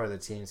Rangers, they're part of the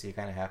team, so you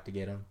kind of have to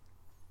get them.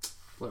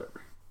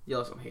 Whatever.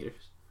 Y'all some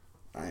haters.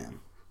 I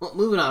am. Well,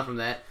 moving on from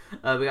that,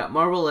 we got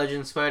Marvel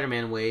Legends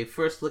Spider-Man Wave.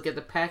 First look at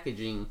the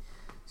packaging.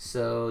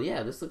 So,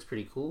 yeah, this looks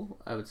pretty cool,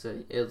 I would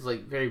say. It's,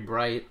 like, very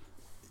bright.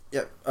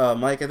 Yeah,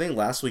 Mike. I think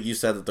last week you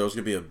said that there was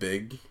gonna be a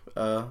big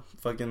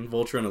fucking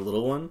vulture and a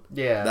little one.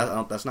 Yeah,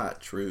 That's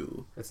not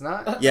true. it's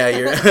not. Yeah,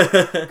 you're.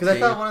 Because I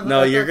thought one of the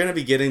No, you're gonna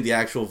be getting the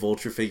actual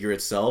vulture figure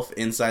itself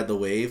inside the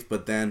wave,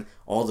 but then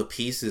all the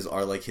pieces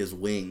are like his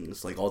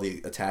wings, like all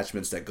the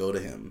attachments that go to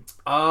him.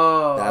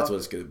 Oh, That's what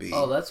it's gonna be.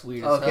 Oh, that's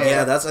weird. Okay.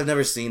 Yeah, I've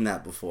never seen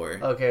that before.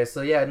 Okay,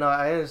 so yeah, no,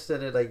 I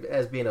understood it like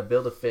as being a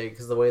Build-A-Fig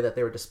because the way that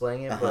they were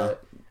displaying it,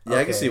 but Yeah,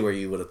 I can okay. see where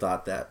you would have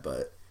thought that,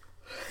 but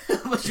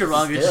But you're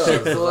wrong as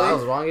Still, shit, I boy.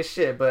 was wrong as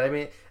shit, but I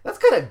mean that's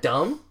kind of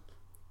dumb.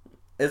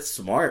 it's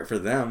smart for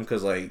them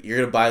because like you're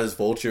gonna buy this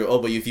vulture. Oh,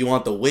 but if you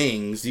want the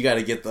wings, you got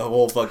to get the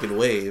whole fucking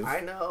wave. I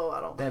know, I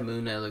don't. That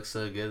Moon Knight looks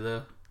so good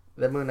though.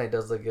 That Moon Knight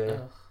does look good.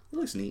 Ugh. It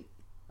looks neat.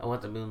 I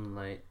want the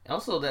Moonlight.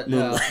 Also, that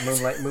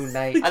Moonlight. Moon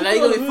Knight. I know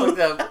you're gonna be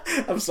fucked up.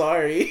 I'm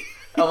sorry.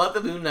 I want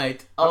the Moon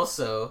Knight.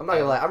 Also, I'm not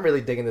gonna lie, I'm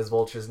really digging this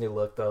Vulture's new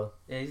look though.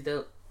 Yeah, he's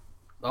dope.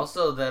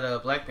 Also,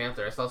 that Black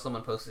Panther. I saw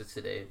someone post it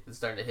today. It's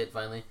starting to hit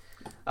finally.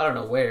 I don't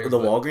know where. The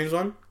but- Walgreens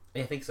one?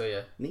 I think so.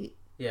 Yeah. Neat.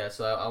 Yeah.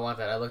 So I want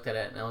that. I looked at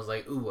it and I was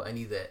like, ooh, I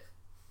need that.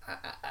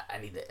 I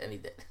need that. I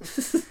need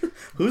that.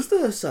 Who's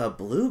this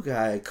blue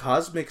guy?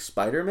 Cosmic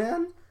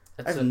Spider-Man?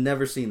 That's I've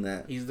never seen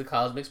that. He's the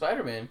Cosmic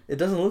Spider-Man. It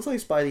doesn't look like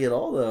Spidey at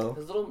all, though.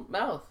 His little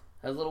mouth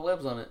has little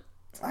webs on it.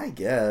 I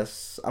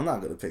guess. I'm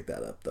not going to pick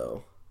that up,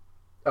 though.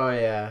 Oh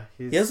yeah,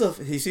 He has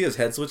you see his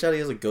head switch out? He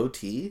has a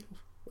goatee?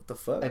 What the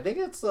fuck? I think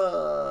it's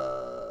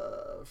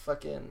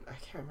fucking. I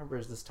can't remember.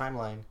 Is this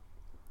timeline?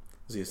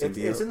 Is he a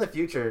symbiote? It's in the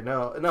future.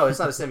 No, it's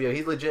not a symbiote.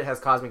 He legit has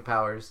cosmic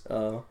powers.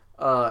 Oh.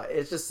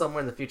 It's just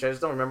somewhere in the future. I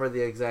just don't remember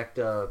the exact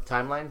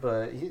timeline,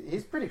 but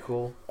he's pretty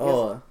cool.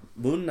 Oh,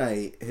 Moon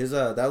Knight, his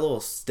that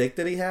little stick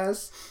that he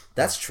has,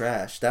 that's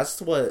trash.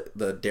 That's what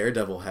the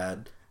Daredevil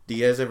had. Do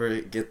you guys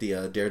ever get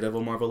the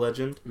Daredevil Marvel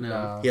Legend?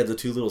 No. He had the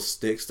two little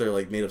sticks. They're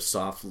like made of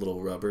soft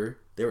little rubber.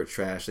 They were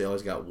trash. They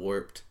always got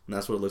warped, and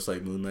that's what it looks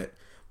like.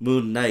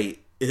 Moon Knight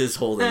is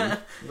holding.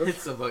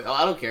 It's so fucking. Oh,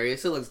 I don't care. It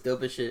still looks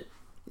dope as shit.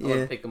 I want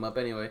Yeah. to pick him up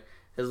anyway.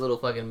 His little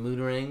fucking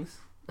moon rings.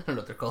 I don't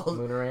know what they're called.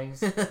 Moonerangs,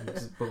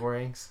 just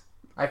boomerangs.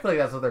 I feel like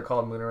that's what they're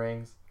called,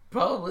 moonerangs.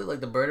 Probably like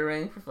the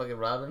Birdarang for fucking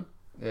Robin.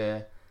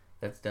 Yeah.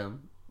 That's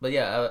dumb. But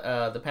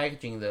yeah, the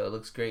packaging though, it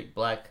looks great,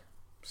 black.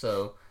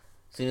 So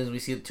as soon as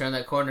we turn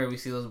that corner, we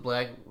see those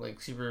black,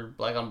 like super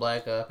black on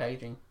black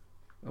packaging.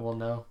 Well,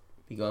 no.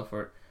 Be going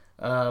for it.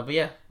 But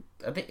yeah,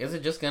 I think is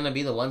it just gonna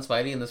be the one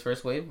Spidey in this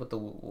first wave with the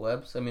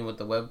webs? I mean, with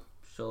the web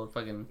shoulder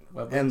fucking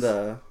web. And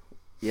and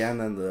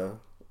then the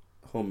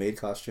homemade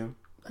costume.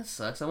 That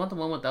sucks. I want the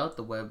one without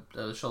the web,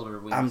 the shoulder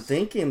wings. I'm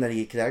thinking that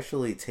he could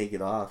actually take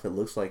it off. It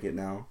looks like it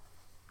now.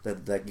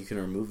 That you can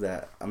remove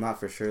that. I'm not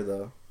for sure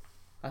though.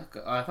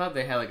 I thought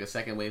they had like a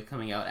second wave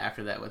coming out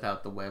after that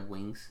without the web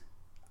wings.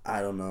 I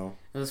don't know.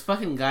 And this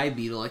fucking guy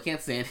beetle, I can't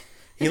stand.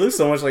 He looks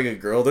so much like a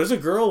girl. There's a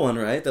girl one,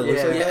 right? That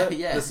looks like Yeah, that.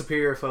 yeah. The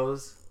superior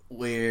foes.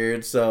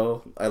 Weird.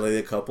 So I like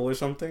a couple or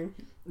something.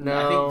 No.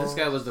 I think this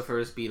guy was the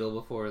first beetle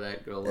before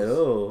that girl was.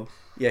 Oh,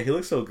 yeah. He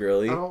looks so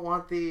girly. I don't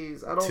want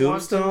these. I don't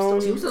Tombstone?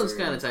 want Tombstone's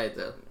kind of tight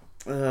though.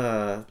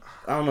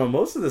 I don't know.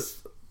 Most of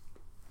this,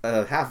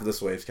 half of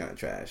this wave's kind of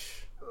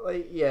trash.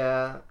 Like,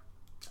 yeah.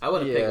 I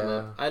wouldn't pick him Yeah.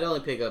 up. I'd only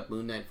pick up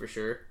Moon Knight for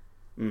sure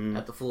Mm-hmm.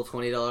 at the full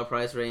 $20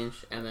 price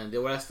range, and then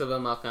the rest of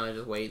them I'll kind of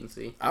just wait and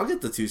see. I'll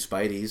get the two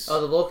Spideys. Oh,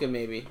 the Vulcan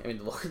maybe. I mean,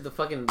 the Vulcan, the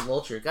fucking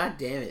Vulture. God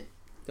damn it!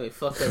 Got me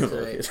fucked up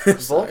today.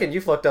 Vulcan,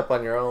 you fucked up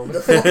on your own.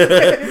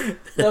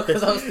 No,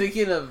 because I was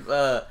thinking of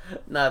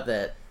not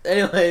that.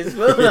 Anyways,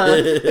 moving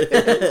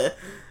on.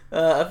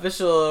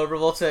 Official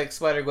Revoltech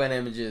Spider-Gwen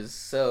images.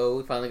 So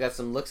we finally got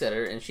some looks at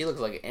her, and she looks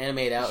like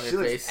animate out She her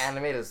looks face.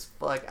 animated as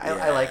fuck.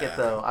 I like it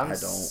though. I don't.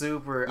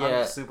 Yeah.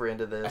 I'm super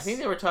into this. I think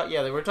they were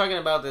they were talking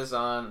about this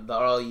on the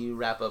RLU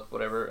wrap up,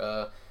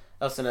 whatever,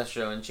 LCNS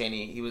show, and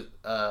Cheney, he was,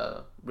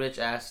 Rich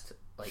asked,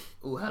 like,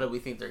 ooh, how do we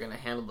think they're gonna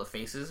handle the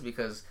faces?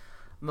 Because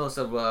most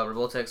of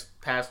Revoltech's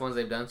past ones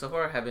they've done so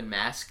far have been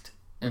masked,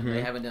 and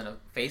they haven't done a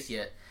face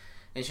yet.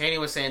 And Cheney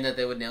was saying that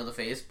they would nail the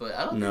face, but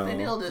I don't No, think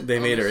they nailed it. they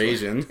on made her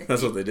this one. Asian.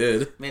 That's what they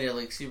did. Made it,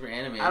 like, super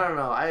animated. I don't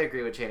know. I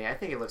agree with Cheney. I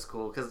think it looks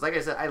cool because, like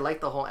I said, I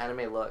like the whole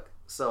anime look,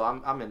 so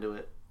I'm into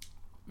it.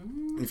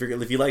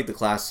 If you like the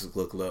classic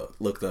look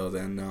though,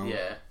 then no.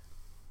 Yeah.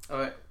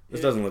 Alright.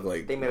 This doesn't look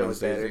like They made it look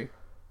Gwen better. Stacy.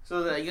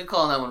 So you could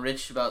call on that one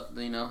Rich about,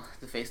 the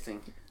face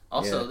thing.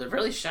 Also, Yeah. they're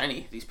really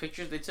shiny. These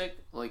pictures they took,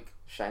 like,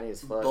 Shiny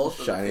as fuck. both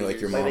of the Shiny like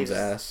your figures. Like they mom's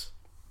just-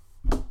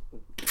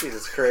 ass.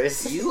 Jesus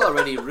Christ. You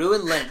already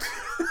ruined Lent.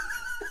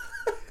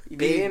 You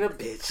Being need a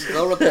bitch.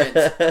 go repent.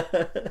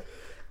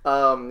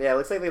 Yeah, it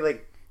looks like they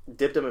like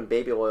dipped him in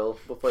baby oil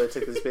before they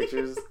took these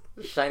pictures.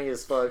 Shiny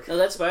as fuck. No,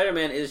 that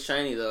Spider-Man is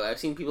shiny though. I've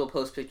seen people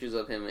post pictures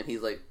of him, and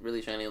he's like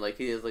really shiny. Like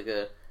he has like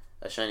a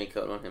shiny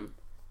coat on him.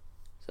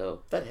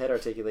 So That head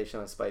articulation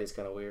on Spidey's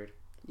kind of weird.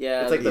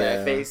 yeah, It's like Yeah.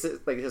 the face,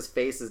 like his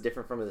face is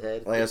different from his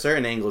head. Like at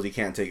certain angles, you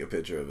can't take a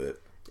picture of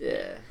it.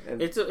 Yeah,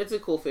 and it's a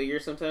cool figure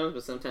sometimes,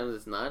 but sometimes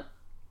it's not.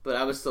 But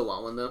I would still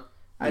want one though.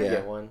 I'd Yeah.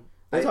 get one.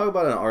 They talk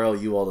about it in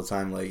RLU all the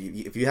time. Like,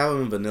 if you have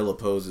him in vanilla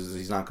poses,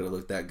 he's not going to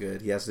look that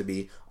good. He has to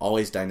be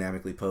always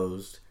dynamically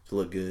posed to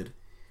look good.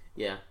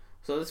 Yeah.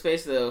 So this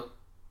face though,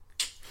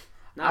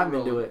 not I'm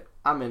into rolling. it.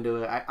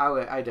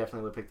 I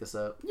definitely would pick this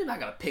up. You're not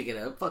gonna pick it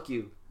up. Fuck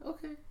you.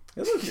 Okay.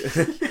 It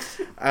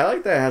looks, I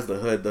like that it has the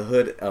hood. The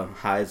hood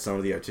hides some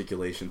of the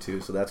articulation too,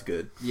 so that's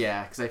good.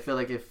 Yeah, because I feel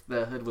like if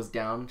the hood was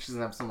down, she's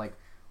gonna have some like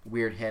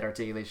weird head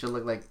articulation. She'll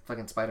look like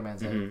fucking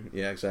Spider-Man's head. Mhm.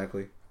 Yeah,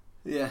 exactly.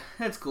 Yeah,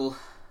 that's cool.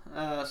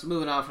 So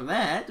moving on from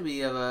that, we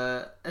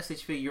have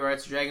SH Figure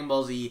Arts Dragon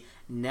Ball Z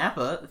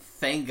Nappa,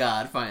 thank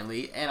God,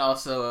 finally, and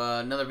also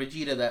another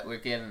Vegeta that we're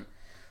getting.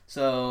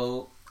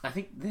 So I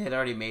think they had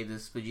already made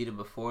this Vegeta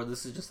before.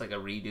 This is just like a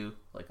redo,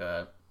 like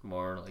a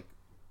more like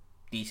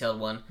detailed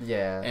one.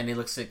 Yeah. And he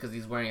looks sick because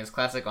he's wearing his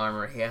classic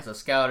armor. He has a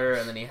scouter,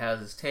 and then he has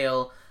his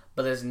tail.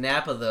 But there's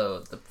Nappa though.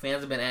 The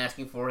fans have been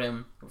asking for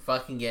him. We're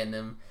fucking getting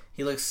him.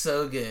 He looks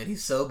so good.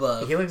 He's so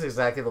buff. He looks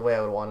exactly the way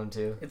I would want him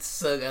to. It's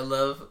so. I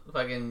love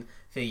fucking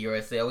figure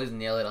arts. They always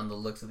nail it on the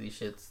looks of these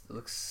shits. It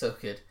looks so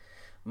good.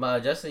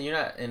 Justin, you're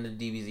not into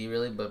DBZ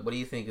really, but what do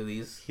you think of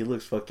these? He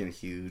looks fucking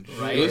huge.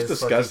 Right? He looks He is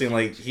disgusting.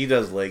 fucking Like he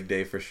does leg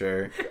day for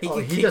sure. He Oh,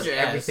 can he kick does your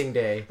everything ass.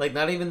 day. Like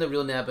not even the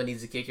real Nappa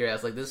needs to kick your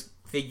ass. Like this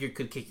figure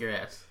could kick your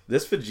ass.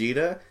 This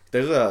Vegeta,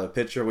 there's a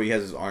picture where he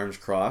has his arms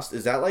crossed.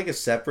 Is that like a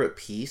separate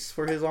piece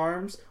for his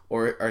arms,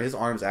 or are his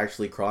arms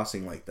actually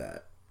crossing like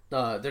that?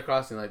 They're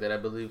crossing like that, I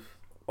believe.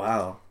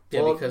 Wow.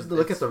 Yeah, Well, because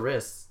look it's- at the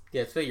wrists.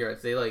 Yeah, it's figure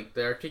arts. They like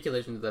the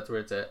articulations. That's where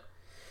it's at.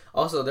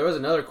 Also, there was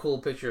another cool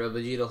picture of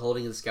Vegeta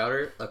holding his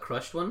scouter, a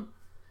crushed one.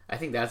 I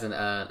think that's an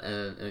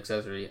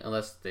accessory,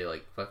 unless they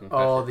like fucking.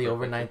 crush Oh, it the for a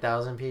over picture.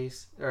 9,000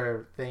 piece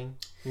or thing.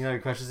 You know, he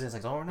crushes it. It's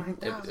like over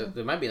 9,000.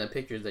 There might be in the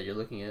pictures that you're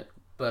looking at,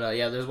 but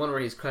yeah, there's one where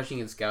he's crushing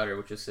his scouter,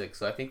 which is sick.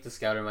 So I think the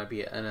scouter might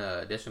be an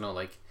additional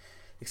like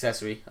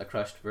accessory, a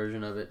crushed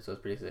version of it. So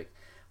it's pretty sick.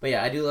 But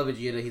yeah, I do love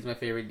Vegeta. He's my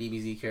favorite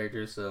DBZ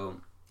character.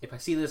 So if I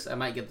see this, I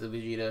might get the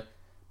Vegeta.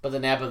 But the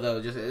Nappa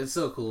though, just it's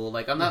so cool.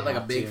 Like I'm not like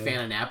a big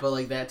fan of Nappa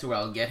like that to where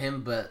I'll get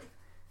him, but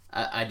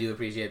I do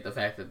appreciate the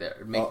fact that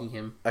they're making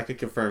him. I could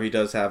confirm he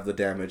does have the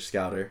damaged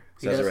scouter.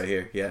 He Says it does? right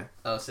here. Yeah.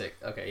 Oh, sick.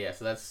 Okay, yeah,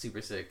 so that's super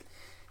sick.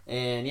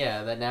 And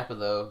yeah, that Nappa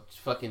though, is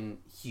fucking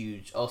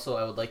huge. Also,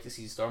 I would like to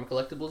see Storm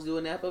Collectibles do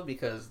a Nappa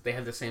because they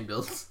have the same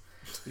builds.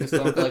 Because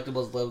Storm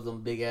Collectibles love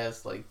them big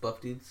ass like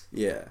buff dudes.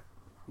 Yeah.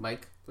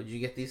 Mike, would you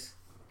get these?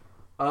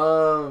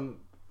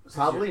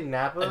 Probably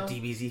Nappa. A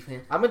DBZ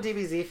fan? I'm a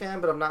DBZ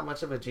fan, but I'm not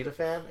much of a Vegeta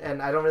fan,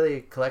 and I don't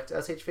really collect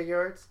SH figure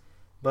arts.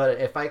 But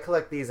if I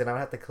collect these, then I would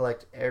have to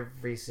collect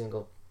every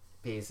single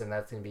piece, and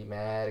that's gonna be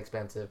mad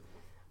expensive.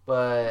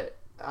 But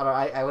I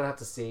don't. I would have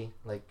to see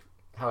like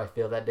how I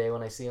feel that day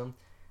when I see them.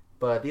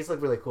 But these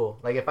look really cool.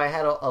 Like if I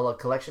had a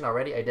collection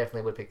already, I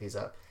definitely would pick these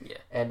up. Yeah.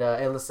 And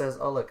it says,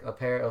 "Oh look, a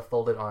pair of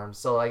folded arms."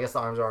 So I guess the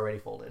arms are already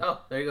folded.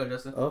 Oh, there you go,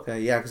 Justin. Okay.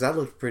 Yeah, because that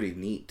looked pretty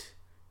neat.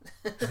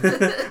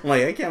 I'm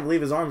like, I can't believe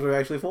his arms are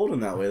actually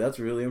folding that way. That's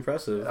really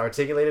impressive.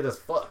 Articulated as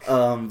fuck.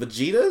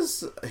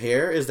 Vegeta's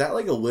hair, is that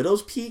like a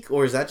widow's peak,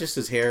 or is that just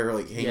his hair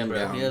like hanging Yeah, bro,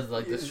 down? he has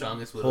like the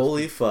strongest Widow's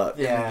Holy Peak fuck.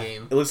 in Yeah. the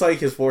game. It looks like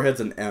his forehead's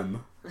an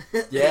M.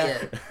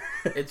 Yeah.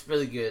 It's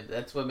really good.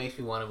 That's what makes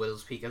me want a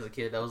Widow's Peak as a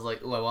kid. I was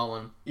like, oh, I want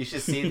one. You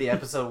should see the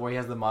episode where he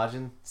has the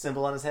Majin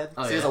symbol on his head.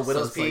 Oh, so he has yeah, a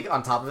widow's so it's peak like-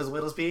 on top of his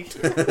widow's peak.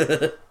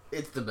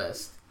 It's the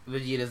best.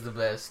 Vegeta's the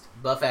best.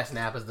 Buff ass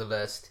Nappa's the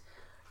best.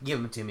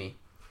 Give them to me.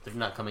 They're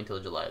not coming till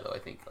July though, I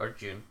think, or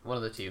June. One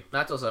of the two.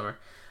 Not till summer.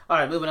 All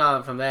right, moving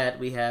on from that,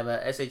 we have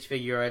SH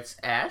Figure Arts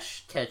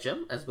Ash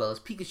Ketchum, as well as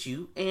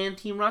Pikachu and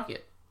Team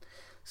Rocket.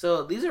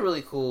 So these are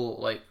really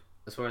cool. Like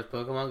as far as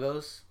Pokemon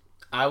goes,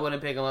 I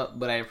wouldn't pick them up,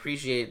 but I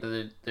appreciate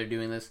that they're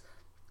doing this.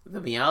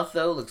 The Meowth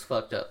though looks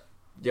fucked up.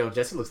 Yo,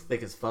 Jesse looks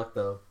thick as fuck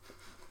though.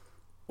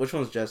 Which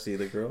one's Jessie?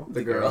 The girl?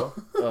 The girl.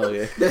 Oh,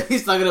 yeah.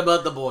 He's talking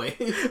about the boy.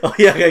 Oh,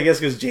 yeah, I guess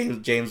because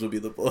James would be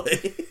the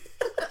boy.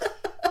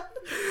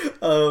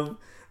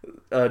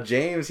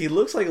 James, he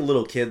looks like a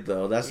little kid,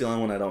 though. That's the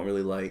only one I don't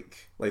really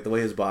like. Like, the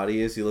way his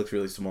body is, he looks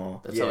really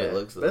small. That's how he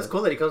looks. But it's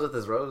cool that he comes with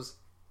his rose.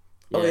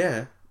 Oh,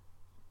 yeah.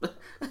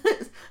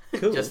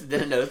 Cool. Just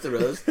didn't notice the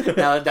rose.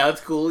 Now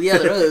it's cool. Yeah,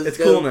 the rose. It's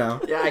Go. cool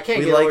now. Yeah, I can't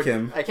We get like over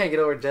him. I can't get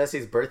over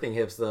Jesse's birthing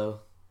hips though.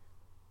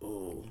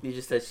 Ooh. You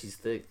just said she's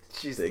thick.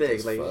 She's Thick thick,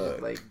 as like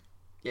fuck.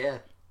 yeah.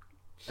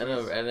 I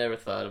never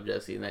thought of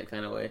Jessie in that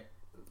kind of way.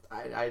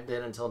 I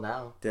did until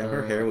now. Damn,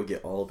 her hair would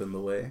get all up in the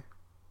way.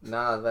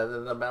 Nah,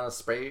 the amount of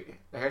spray,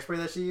 the hairspray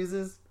that she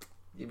uses,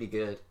 you'd be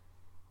good.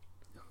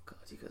 Oh god,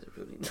 you guys are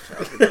ruining the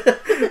childhood.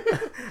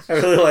 I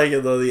really like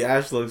it, though. The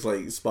Ash looks,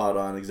 like, spot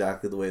on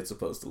exactly the way it's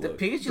supposed to The look.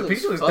 Pikachu The looks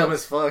Pikachu looks fucked. dumb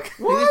as fuck.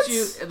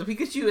 The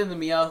Pikachu and the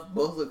Meowth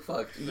both look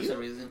fucked for some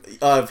reason.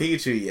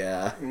 Pikachu,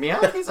 yeah.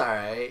 Meowth, he's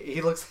alright.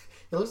 He looks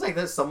like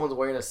that someone's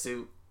wearing a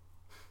suit.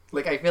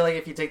 Like I feel like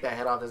if you take that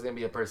head off, there's gonna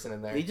be a person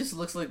in there. He just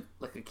looks like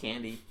a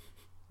candy.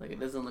 Like it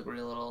doesn't look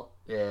real at all.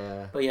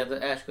 Yeah. But yeah,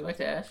 the Ash. Go back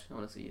to Ash. I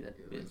want to see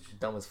that bitch.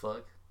 Dumb as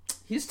fuck.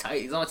 He's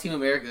tight. He's on Team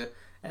America.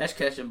 Ash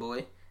Ketchum,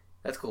 boy.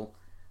 That's cool.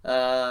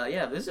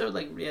 Yeah, these are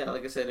like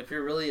I said, if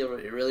you're really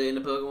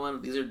into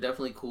Pokemon, these are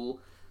definitely cool.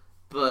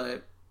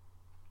 But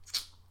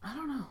I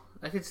don't know.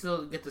 I could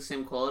still get the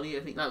same quality.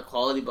 I think not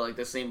quality, but like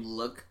the same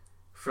look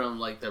from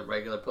like the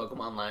regular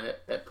Pokemon line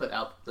that put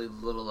out the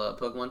little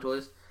Pokemon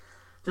toys.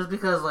 Just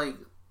because, like,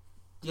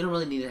 you don't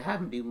really need to have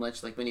them do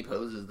much, like, many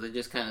poses. They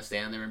just kind of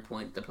stand there and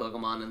point the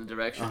Pokemon in the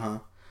direction. Uh-huh.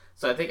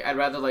 So I think I'd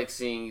rather, like,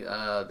 seeing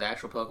the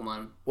actual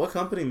Pokemon. What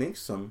company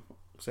makes them?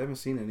 Because I haven't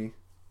seen any.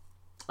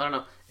 I don't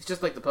know. It's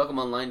just like the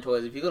Pokemon line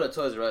toys. If you go to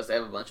Toys R Us, they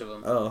have a bunch of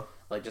them. Oh.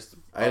 Like, just...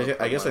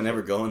 I guess I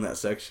never go in that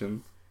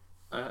section.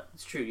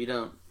 It's true, you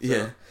don't. So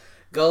Yeah.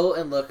 go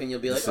and look, and you'll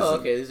be like, This oh, isn't-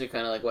 okay, these are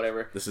kind of like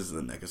whatever. This is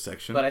the NECA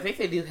section. But I think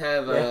they do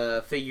have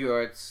Yeah. figure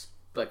arts.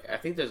 Like, I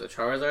think there's a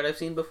Charizard I've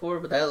seen before,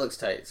 but that looks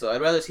tight. So I'd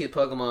rather see a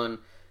Pokemon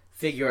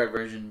figure art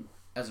version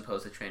as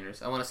opposed to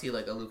trainers. I want to see,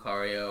 like, a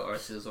Lucario or a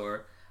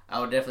Scizor. I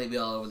would definitely be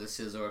all over the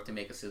Scizor if they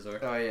make a Scizor.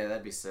 Oh yeah,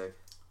 that'd be sick.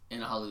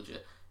 And a Hawlucha.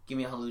 Give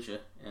me a Hawlucha,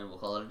 and we'll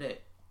call it a day.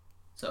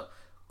 So,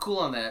 cool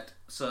on that.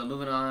 So,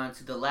 moving on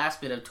to the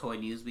last bit of toy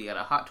news, we got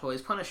a Hot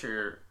Toys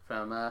Punisher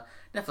from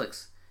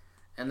Netflix.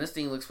 And this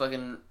thing looks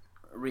fucking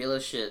real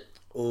as shit.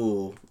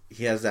 Ooh,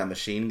 he has that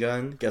machine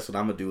gun. Guess what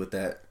I'm gonna do with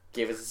that?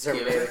 Give us a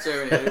Give Terminator. it a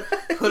Terminator.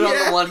 Put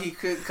on the one he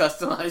could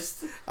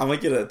customize. I'm gonna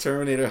get a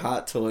Terminator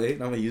hot toy,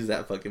 and I'm gonna use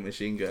that fucking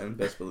machine gun.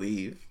 Best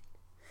believe.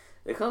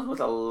 It comes with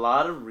a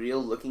lot of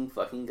real looking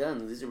fucking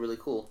guns. These are really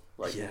cool.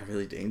 Like, Yeah,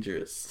 really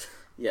dangerous.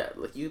 yeah,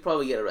 like you'd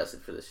probably get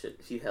arrested for this shit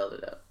if you held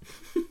it out.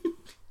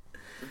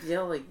 But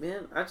yeah, like,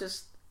 man,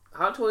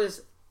 Hot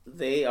Toys,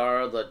 they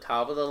are the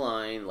top of the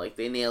line. Like,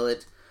 they nail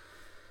it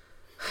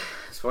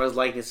as far as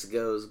likeness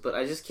goes. But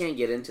I just can't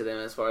get into them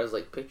as far as,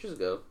 like, pictures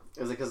go.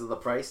 Is it because of the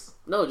price?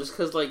 No, just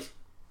because, like,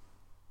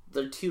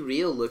 they're too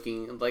real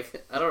looking.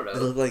 Like, I don't They know.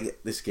 look like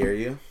they scare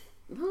you.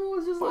 No,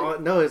 it's just like...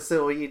 No,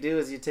 so what you do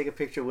is you take a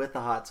picture with the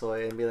hot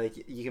toy and be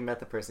like, you can met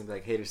the person and be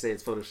like, haters say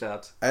it's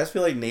photoshopped. I just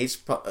feel like Nate's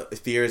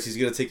fear is he's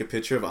gonna take a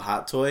picture of a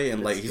hot toy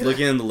and like he's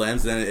looking in the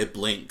lens, and then it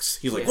blinks.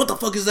 He's like, Yeah. "What the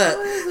fuck is that?"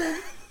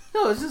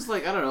 No, it's just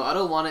like, I don't know. I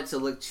don't want it to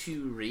look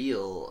too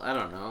real. I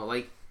don't know.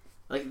 Like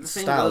the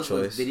same Style goes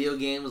with choice. video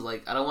games.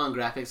 Like, I don't want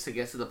graphics to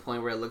get to the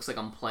point where it looks like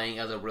I'm playing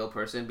as a real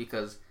person,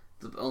 because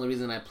the only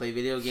reason I play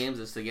video games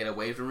is to get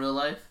away from real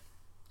life.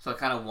 So I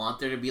kind of want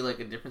there to be, like,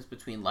 a difference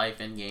between life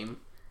and game.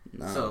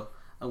 No, So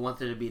I want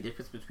there to be a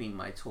difference between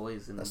my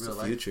toys and that's real the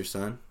life. future,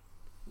 son.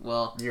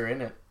 Well, You're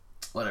in it.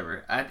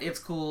 whatever. It's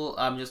cool.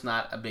 I'm just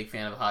not a big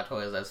fan of Hot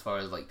Toys as far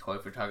as, like, toy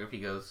photography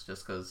goes,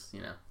 just because,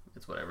 you know,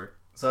 it's whatever.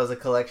 So as a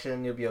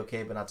collection, you'll be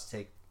okay, but not to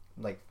take,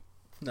 like...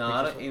 No,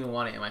 I don't even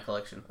want it in my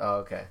collection. Oh,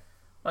 okay.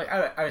 Like,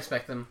 I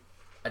respect them.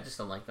 I just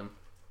don't like them.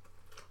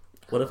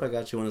 What if I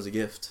got you one as a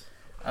gift?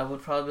 I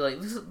would probably be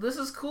like, this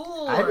is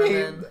cool. I mean-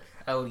 and then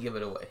I would give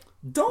it away.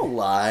 Don't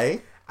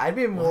lie. I'd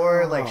be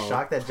more, Wow. like,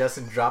 shocked that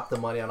Justin dropped the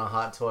money on a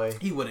hot toy.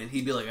 He wouldn't.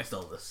 He'd be like, I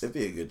stole this. It'd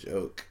be a good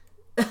joke.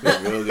 It'd be a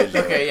real good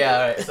joke. Okay, yeah,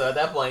 alright. So at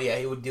that point, yeah,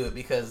 he would do it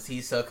because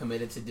he's so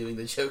committed to doing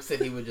the jokes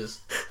that he would just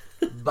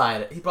buy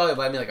it. He'd probably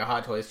buy me like a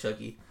Hot Toys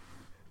Chucky.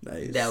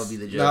 Nice. That would be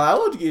the joke. No, I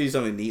would give you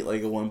something neat,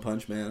 like a One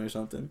Punch Man or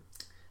something.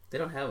 They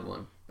don't have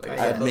one. Like,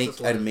 I'd the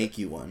closest one I'd is- make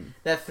you one.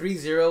 That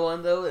 3-0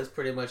 one, though, is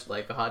pretty much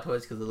like a Hot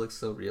Toys because it looks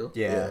so real.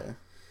 Yeah.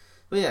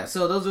 But yeah,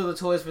 so those are the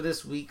toys for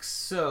this week.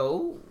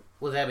 So,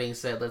 with that being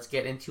said, let's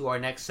get into our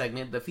next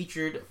segment, the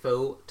featured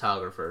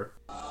photographer.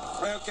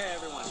 Okay,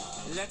 everyone,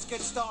 let's get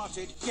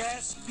started.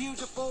 Yes,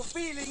 beautiful,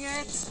 feeling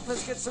it.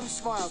 Let's get some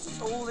smiles.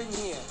 It's all in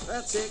here.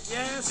 That's it,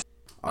 yes.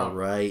 All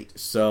right.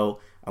 So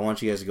I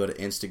want you guys to go to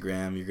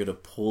Instagram. You're gonna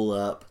pull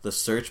up the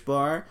search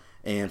bar,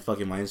 and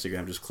fucking my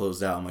Instagram just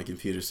closed out on my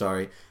computer.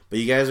 Sorry, but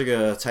you guys are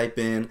gonna type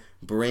in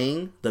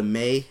 "Bring the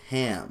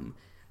Mayhem,"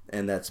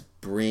 and that's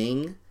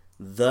 "Bring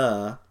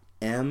the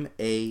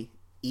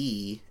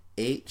MAEHAM."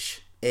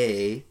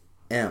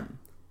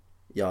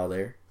 Y'all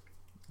there?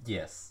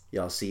 Yes.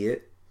 Y'all see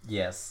it?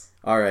 Yes.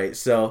 All right,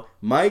 so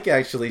Mike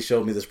actually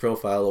showed me this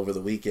profile over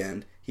the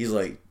weekend. He's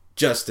like,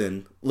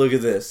 Justin, look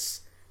at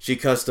this. She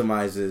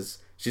customizes.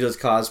 She does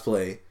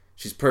cosplay.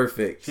 She's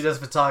perfect. She does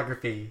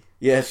photography.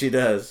 Yeah, she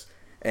does.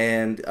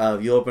 And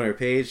you open her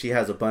page, she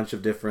has a bunch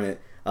of different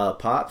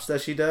pops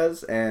that she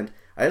does. And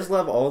I just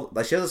love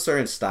like, she has a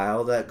certain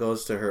style that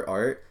goes to her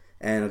art.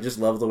 And I just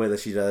love the way that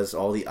she does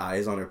all the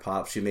eyes on her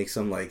pops. She makes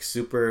them, like,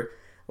 super...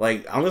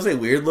 Like, I'm gonna say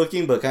weird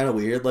looking, but kind of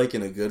weird, like,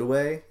 in a good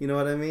way. You know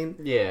what I mean?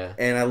 Yeah.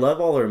 And I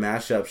love all her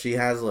mashups. She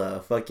has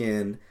a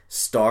fucking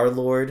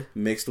Star-Lord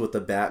mixed with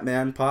the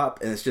Batman pop,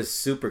 and it's just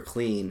super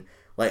clean.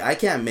 Like, I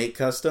can't make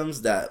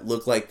customs that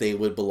look like they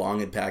would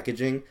belong in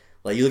packaging.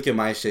 Like, you look at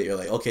my shit, you're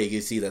like, okay,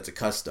 you see that's a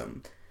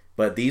custom.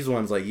 But these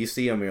ones, like, you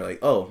see them, you're like,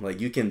 oh, like,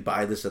 you can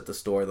buy this at the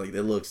store. Like,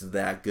 it looks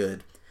that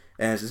good.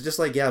 And it's just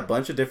like, yeah, a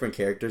bunch of different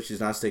characters. She's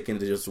not sticking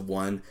to just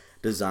one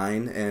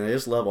design. And I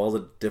just love all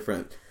the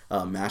different...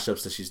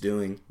 mashups that she's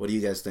doing. What do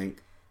you guys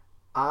think?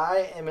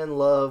 I am in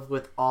love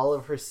with all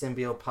of her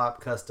symbiote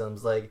pop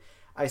customs. Like,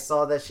 I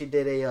saw that she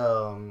did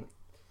a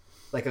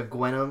like a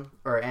Gwenum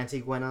or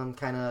anti-Gwenum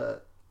kind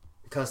of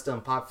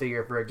custom pop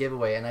figure for a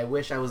giveaway, and I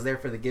wish I was there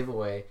for the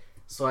giveaway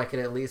so I could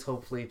at least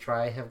hopefully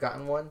have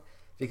gotten one,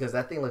 because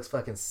that thing looks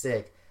fucking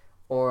sick.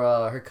 Or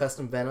her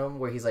custom Venom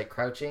where he's like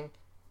crouching.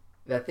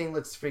 That thing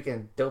looks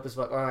freaking dope as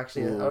fuck. Oh,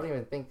 actually, Ooh. I don't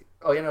even think.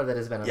 Oh, you know that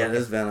is Venom. Yeah, Okay.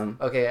 this Venom.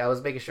 Okay, I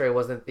was making sure it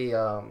wasn't the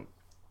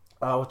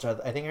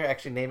I think her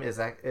actually name is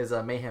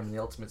Mayhem in the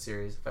Ultimate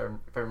Series,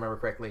 if I remember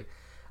correctly.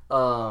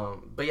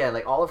 But yeah,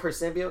 like all of her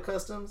symbiote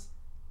customs,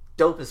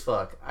 dope as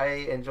fuck. I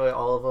enjoy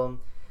all of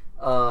them.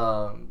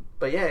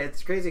 But yeah,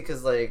 it's crazy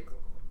because like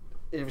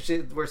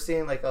we're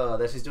seeing like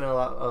that she's doing a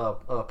lot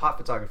of pop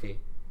photography,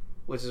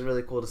 which is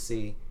really cool to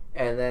see.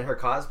 And then her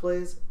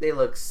cosplays, they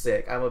look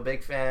sick. I'm a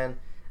big fan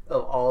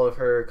of all of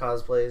her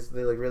cosplays.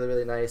 They look really,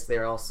 really nice. They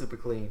are all super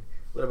clean.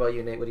 What about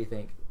you, Nate? What do you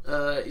think?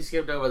 You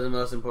skipped over the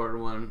most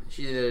important one.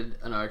 She did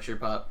an Archer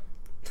pop.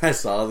 I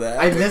saw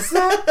that. I missed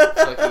that?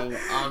 Fucking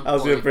on I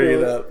was going to bring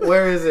it up.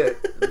 Where is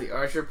it? The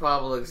Archer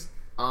pop looks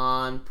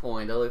on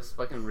point. That looks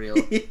fucking real.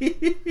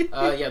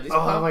 Yeah, these pop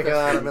Oh my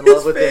god, I'm in His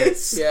love with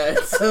face. this. Yeah,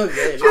 it's so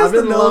good. Just I'm the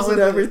in nose love and with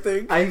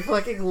everything. I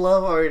fucking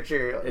love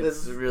Archer.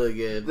 It's really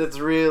good. That's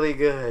really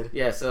good.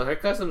 Yeah, so her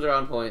customs are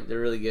on point. They're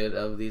really good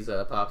of these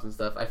pops and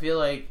stuff. I feel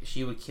like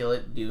she would kill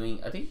it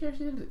doing... I think she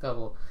actually did a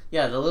couple.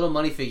 Yeah, the little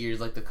money figures,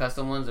 like the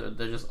custom ones,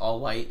 they're just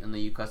all white, and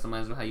then you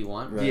customize them how you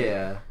want. Right.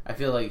 Yeah. I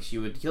feel like she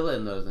would kill it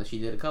in those, and she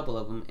did a couple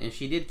of them, and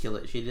she did kill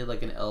it. She did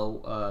like an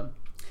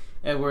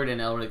Edward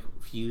and Elric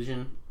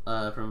fusion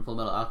from Full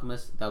Metal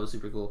Alchemist. That was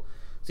super cool.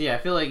 So yeah, I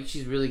feel like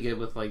she's really good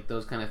with like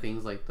those kind of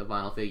things, like the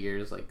vinyl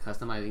figures, like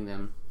customizing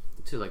them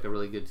to like a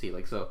really good T.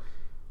 Like, so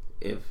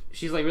if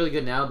she's like really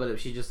good now, but if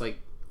she just like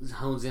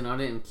hones in on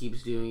it and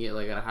keeps doing it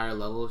like at a higher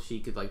level, she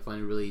could like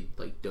find a really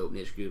like dope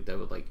niche group that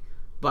would like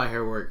buy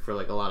her work for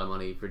like a lot of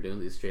money for doing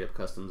these straight up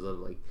customs of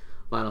like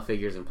vinyl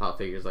figures and pop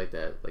figures like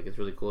that. Like, it's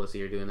really cool to see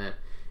her doing that.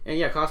 And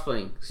yeah,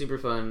 cosplaying, super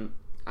fun.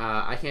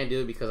 I can't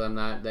do it because I'm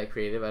not that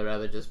creative. I'd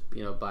rather just,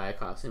 buy a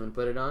costume and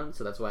put it on,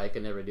 so that's why I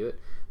could never do it.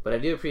 But I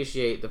do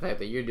appreciate the fact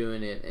that you're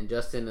doing it, and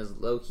Justin is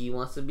low-key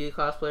wants to be a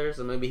cosplayer,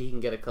 so maybe he can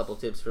get a couple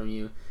tips from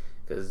you,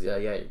 because, yeah,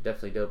 you're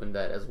definitely dope in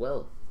that as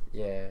well.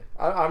 Yeah.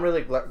 I'm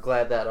really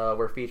glad that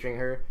we're featuring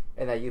her,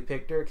 and that you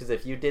picked her, because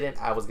if you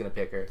didn't, I was going to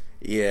pick her.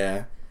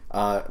 Yeah.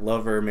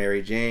 Love her,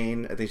 Mary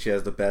Jane. I think she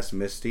has the best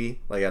Misty,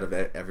 like, out of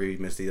every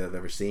Misty that I've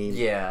ever seen.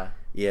 Yeah.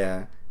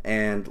 Yeah.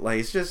 And, like,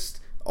 it's just...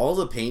 all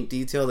the paint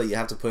detail that you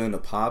have to put in a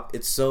pop,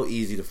 it's so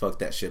easy to fuck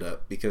that shit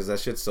up because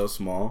that shit's so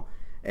small,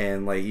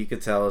 and like you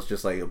could tell it's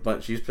just like a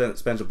bunch. She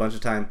spends a bunch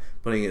of time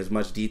putting as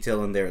much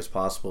detail in there as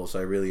possible, so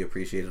I really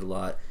appreciate it a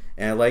lot.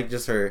 And I like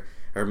just her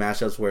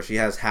mashups where she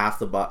has half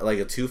the like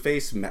a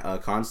Two-Face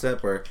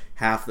concept where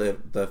half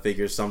the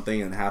figure's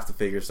something and half the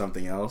figure's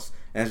something else,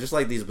 and it's just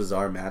like these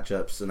bizarre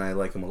matchups, and I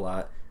like them a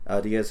lot.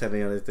 Do you guys have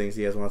any other things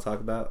you guys want to talk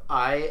about?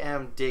 I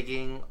am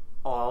digging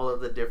all of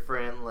the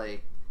different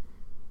like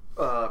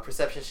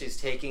perception she's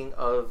taking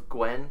of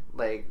Gwen.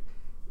 Like,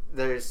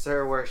 there's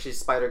her where she's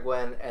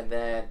Spider-Gwen, and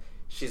then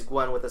she's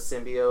Gwen with a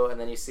symbiote,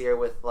 and then you see her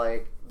with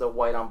like the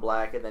white on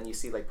black, and then you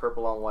see like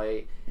purple on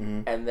white.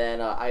 Mm-hmm. And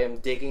then I am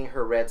digging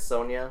her Red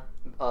Sonja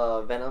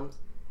Venoms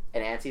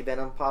and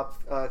Anti-Venom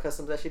pop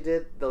customs that she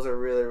did. Those are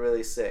really,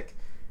 really sick.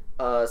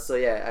 So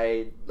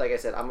yeah, like I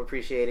said, I'm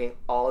appreciating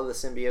all of the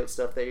symbiote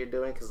stuff that you're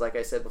doing, because like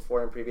I said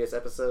before in previous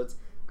episodes,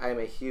 I am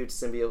a huge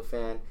symbiote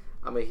fan.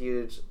 I'm a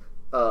huge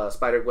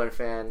Spider-Gwen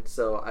fan,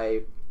 so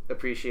I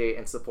appreciate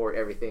and support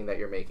everything that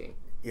you're making.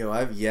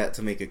 I've yet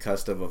to make a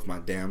custom of my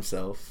damn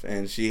self,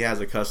 and she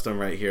has a custom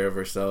right here of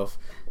herself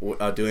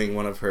doing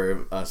one of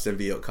her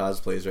symbiote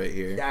cosplays right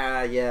here.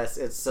 Ah, yes,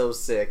 it's so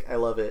sick. I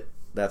love it.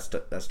 That's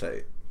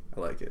tight. I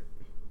like it.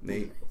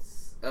 Nate?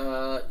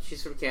 Nice.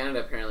 She's from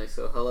Canada apparently,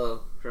 so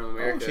hello from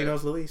America. Oh, she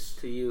knows Luis.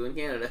 To you in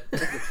Canada.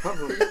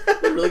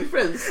 We're really good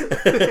friends.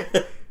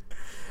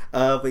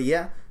 But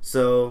yeah,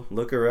 so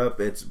look her up.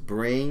 It's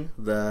Bring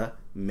the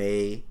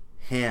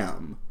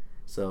Mayhem.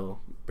 So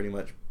pretty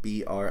much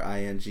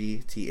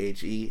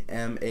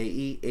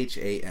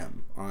BringTheMaham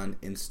on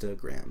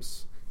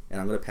Instagrams. And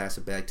I'm gonna pass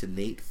it back to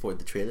Nate for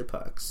the trailer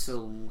parks.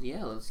 So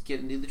yeah, let's get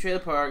into the trailer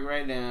park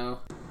right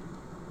now.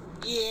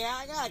 Yeah,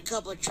 I got a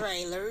couple of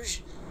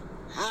trailers.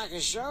 I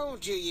can show them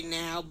to you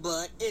now,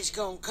 but it's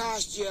gonna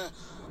cost you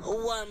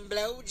one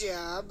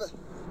blowjob.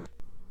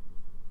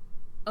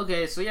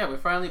 Okay, so yeah, we're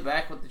finally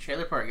back with the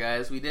trailer park,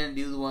 guys. We didn't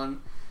do the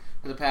one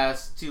for the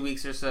past 2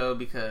 weeks or so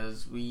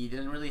because we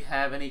didn't really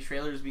have any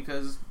trailers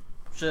because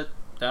shit,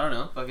 I don't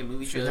know, fucking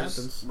movie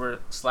trailers were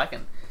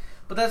slacking.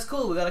 But that's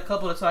cool. We got a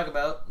couple to talk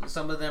about.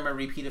 Some of them are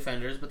repeat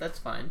offenders, but that's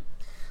fine.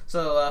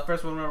 So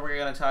first one we're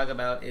going to talk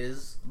about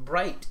is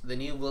Bright, the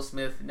new Will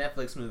Smith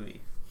Netflix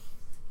movie.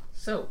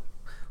 So,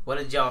 what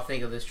did y'all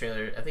think of this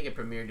trailer? I think it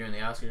premiered during the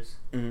Oscars.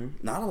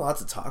 Mm-hmm. Not a lot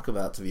to talk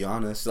about, to be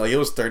honest. Like, it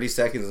was 30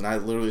 seconds, and I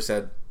literally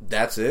said,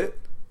 "That's it."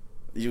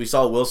 We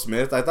saw Will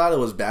Smith. I thought it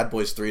was Bad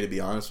Boys 3, to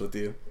be honest with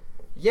you.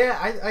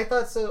 Yeah, I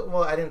thought so.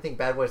 Well, I didn't think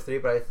Bad Boys 3,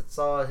 but I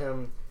saw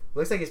him.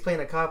 Looks like he's playing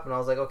a cop, and I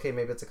was like, okay,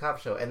 maybe it's a cop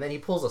show. And then he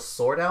pulls a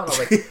sword out, and I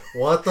was like,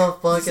 what the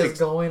fuck is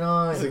going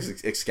on? It's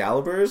like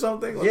Excalibur or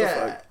something? What yeah,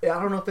 the fuck?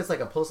 I don't know if it's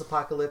like a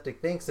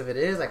post-apocalyptic thing. So if it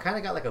is, I kind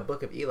of got like a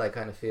Book of Eli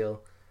kind of feel.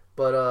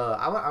 But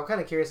I'm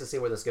kind of curious to see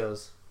where this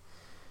goes.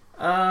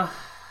 I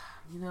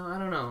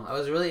don't know. I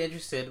was really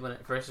interested when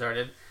it first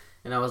started,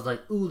 and I was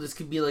like, ooh, this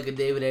could be like a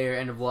David Ayer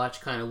End of Watch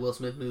kind of Will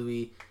Smith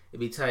movie. It'd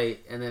be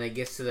tight. And then it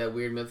gets to that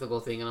weird mythical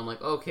thing, and I'm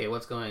like, okay,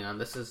 what's going on?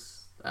 This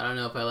is I don't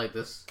know if I like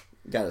this.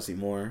 Gotta see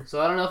more. So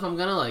I don't know if I'm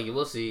gonna like it.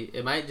 We'll see.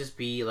 It might just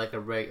be like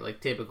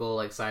typical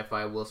like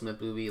sci-fi Will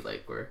Smith movie,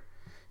 like where,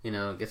 you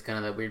know, it gets kind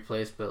of that weird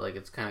place, but like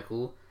it's kind of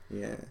cool.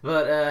 Yeah.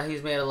 But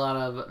he's made not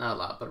a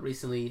lot, but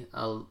recently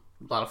a lot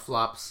of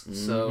flops. Mm-hmm.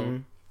 So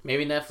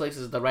maybe Netflix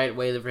is the right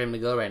way for him to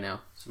go right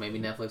now. So maybe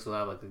Netflix will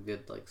have like a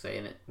good like say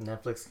in it.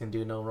 Netflix can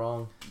do no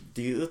wrong.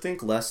 Do you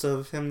think less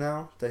of him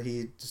now that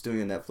he's just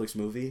doing a Netflix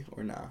movie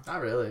or not?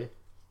 Not really.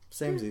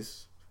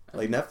 Samesies.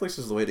 Like, Netflix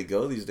is the way to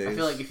go these days. I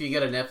feel like if you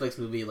get a Netflix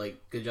movie, like,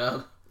 good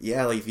job.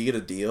 Yeah, like, if you get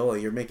a deal,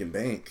 like, you're making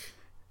bank.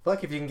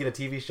 Fuck if you can get a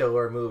TV show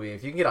or a movie.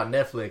 If you can get on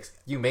Netflix,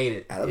 you made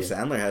it. Adam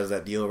Sandler has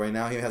that deal right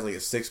now. He has, like, a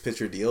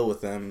 6-picture deal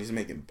with them, and he's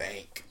making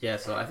bank. Yeah,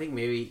 so I think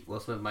maybe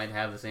Will Smith might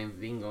have the same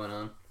thing going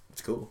on.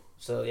 It's cool.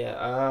 So,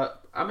 yeah,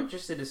 I'm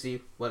interested to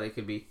see what it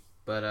could be.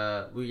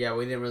 But, we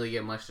didn't really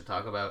get much to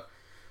talk about.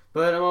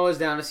 But I'm always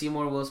down to see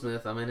more Will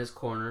Smith. I'm in his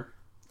corner,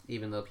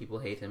 even though people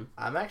hate him.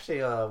 I'm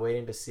actually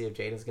waiting to see if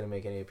Jaden's going to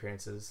make any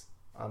appearances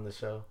on the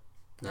show.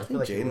 I think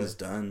Jaden's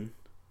done.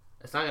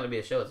 It's not going to be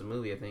a show. It's a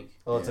movie, I think.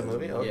 Oh, it's a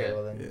movie? Okay, Yeah.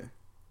 well then. Yeah.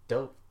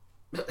 Dope.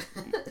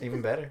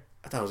 Even better.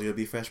 I thought it was going to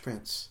be Fresh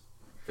Prince.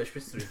 Fresh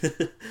Prince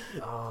 3.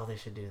 Oh, they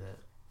should do that.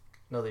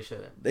 No, they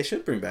shouldn't. They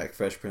should bring back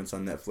Fresh Prince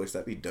on Netflix.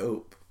 That'd be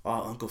dope.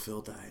 Oh, Uncle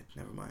Phil died.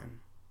 Never mind.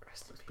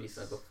 Rest in Peace,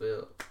 Uncle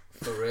Phil.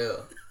 For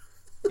real.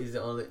 He's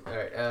the only...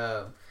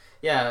 Alright,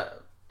 yeah,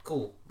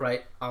 cool.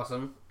 Bright.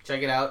 Awesome.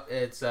 Check it out.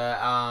 It's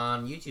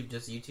on YouTube.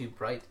 Just YouTube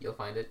Bright. You'll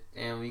find it.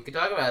 And we can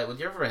talk about it with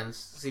your friends.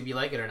 See if you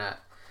like it or not.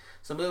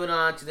 So moving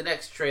on to the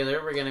next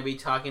trailer. We're going to be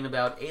talking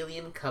about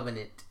Alien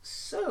Covenant.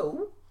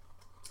 So,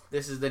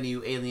 this is the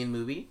new Alien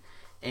movie.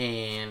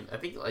 And I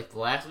think like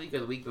last week or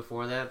the week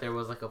before that, there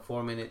was like a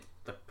 4-minute,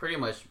 pretty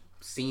much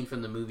scene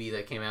from the movie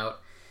that came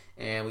out.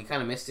 And we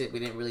kind of missed it. We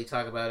didn't really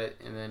talk about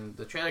it. And then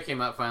the trailer came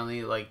out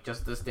finally, like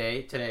just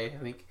today,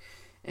 I think.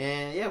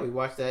 And yeah, we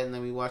watched that, and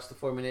then we watched the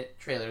 4-minute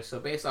trailer. So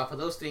based off of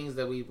those things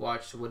that we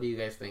watched, what do you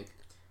guys think?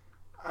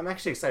 I'm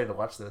actually excited to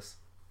watch this.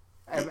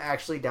 I'm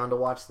actually down to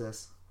watch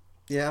this.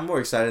 Yeah, I'm more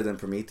excited than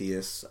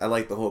Prometheus. I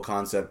like the whole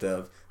concept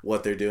of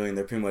what they're doing.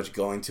 They're pretty much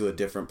going to a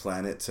different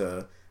planet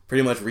to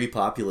pretty much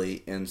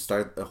repopulate and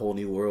start a whole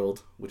new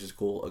world, which is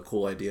cool. A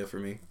cool idea for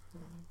me.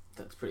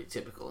 That's pretty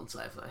typical in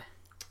sci-fi.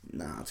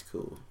 Nah, it's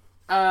cool.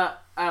 I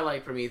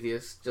like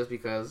Prometheus just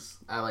because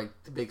I like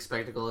the big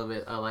spectacle of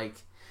it. I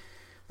like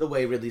the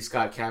way Ridley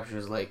Scott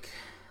captures like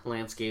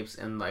landscapes,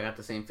 and I got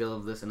the same feel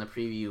of this in the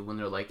preview when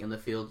they're like in the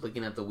field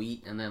looking at the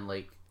wheat, and then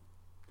like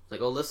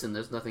oh listen,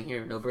 there's nothing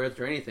here, no birds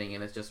or anything,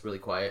 and it's just really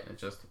quiet.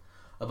 It's just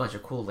a bunch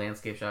of cool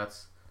landscape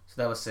shots.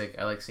 So that was sick.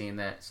 I like seeing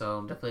that. So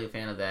I'm definitely a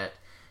fan of that.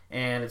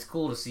 And it's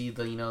cool to see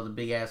the the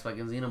big ass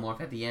fucking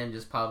xenomorph at the end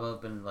just pop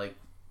up and like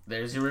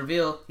there's your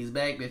reveal. He's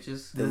back,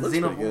 bitches. The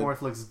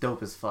xenomorph looks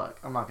dope as fuck.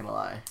 I'm not gonna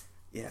lie.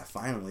 Yeah,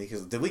 finally,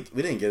 because we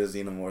didn't get a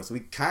xenomorph. We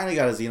kind of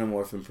got a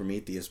xenomorph in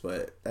Prometheus,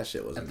 but that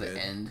shit wasn't good. At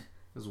the end.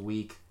 It was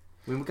weak.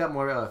 We got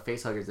more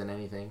face huggers than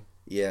anything.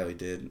 Yeah, we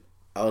did.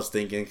 I was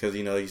thinking because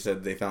you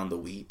said they found the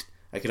wheat.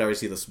 I could already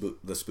see the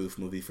spoof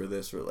movie for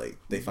this, where like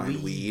they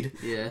find weed.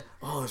 Yeah.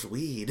 Oh, it's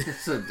weed.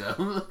 So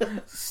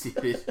dumb.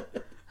 Stupid.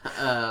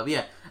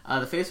 The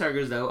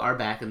facehuggers though are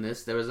back in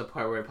this. There was a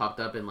part where it popped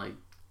up and like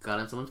got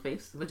in someone's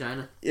face,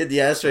 vagina.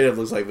 It straight up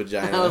looks like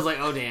vagina. I was like,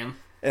 oh damn.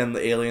 And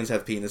the aliens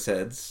have penis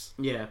heads.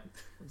 Yeah.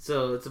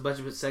 So it's a bunch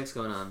of sex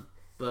going on,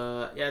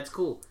 but yeah, it's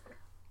cool.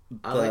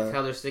 I like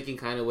how they're sticking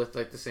kind of with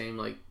like the same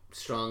like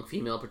strong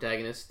female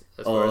protagonist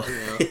as far as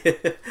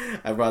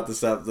I brought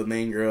this up. The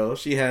main girl,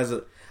 she has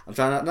a. I'm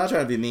not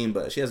trying to be mean,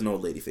 but she has an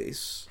old lady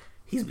face.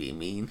 He's being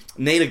mean.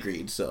 Nate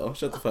agreed, so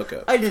shut the fuck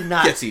up. I did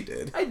not. Yes, he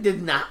did. I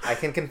did not. I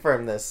can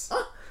confirm this.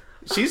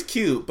 She's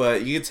cute,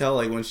 but you can tell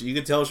what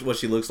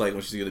she looks like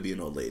when she's gonna be an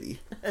old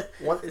lady.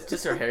 It's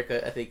just her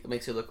haircut. I think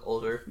makes her look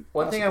older.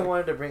 One thing I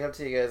wanted to bring up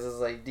to you guys is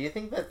like, do you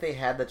think that they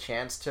had the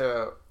chance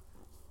to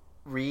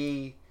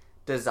redesign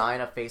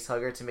a face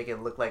hugger to make it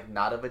look like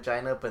not a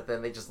vagina, but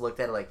then they just looked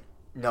at it like,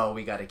 no,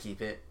 we got to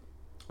keep it?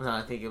 No,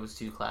 I think it was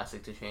too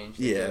classic to change.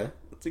 Yeah,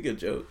 it's a good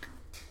joke.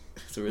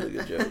 It's a really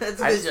good joke.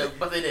 It's a good joke,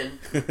 but they didn't.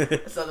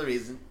 That's not the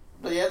reason.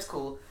 But yeah, it's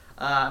cool.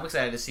 I'm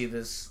excited to see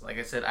this. Like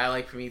I said, I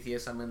like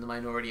Prometheus. I'm in the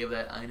minority of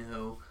that, I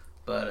know.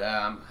 But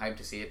I'm hyped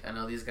to see it. I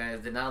know these guys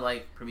did not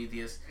like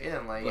Prometheus. They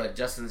didn't like but it.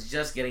 Justin's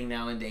just getting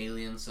now into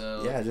Alien,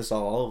 so... Yeah, I just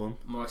saw all of them.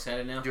 I'm more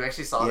excited now. You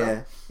actually saw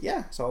them?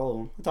 Yeah, I saw all of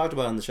them. I talked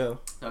about it on the show.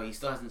 No, he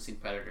still hasn't seen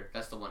Predator.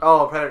 That's the one.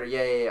 Oh, Predator.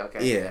 Yeah.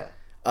 Okay. Yeah.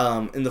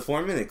 In the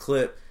 4-minute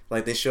clip,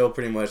 like they show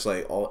pretty much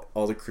like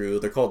all the crew.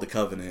 They're called the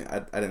Covenant.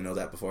 I didn't know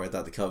that before. I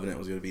thought the Covenant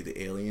was going to be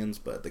the aliens,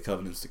 but the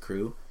Covenant's the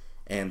crew.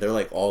 And they're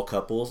like all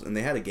couples, and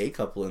they had a gay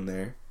couple in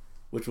there,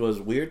 which was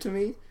weird to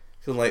me.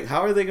 Cause like,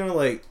 how are they going to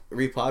like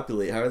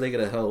repopulate? How are they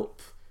going to help?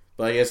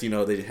 But I guess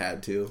they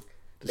had to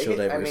show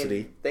diversity.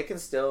 I mean, they can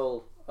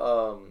still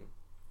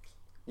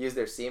use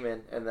their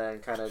semen and then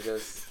kind of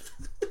just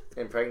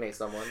impregnate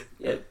someone.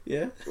 Yeah.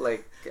 Yeah.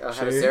 Like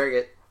have a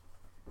surrogate.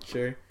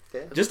 Sure.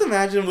 Okay. Just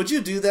imagine, would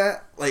you do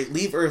that? Like,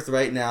 leave Earth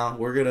right now.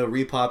 We're gonna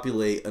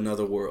repopulate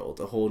another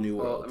world, a whole new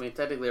world. Well, I mean,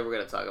 technically, we're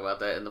gonna talk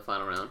about that in the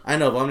final round. I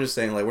know, but I'm just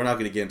saying, like, we're not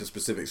gonna get into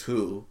specifics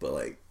who, but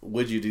like,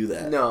 would you do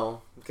that?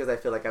 No, because I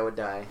feel like I would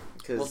die.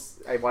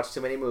 Because I watched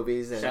too many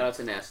movies. And Shout out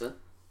to NASA.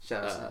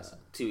 Shout out to NASA.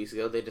 2 weeks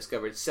ago, they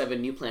discovered 7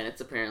 new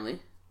planets, apparently.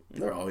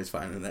 They're always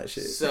finding that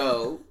shit.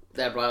 So,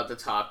 that brought up the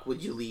talk,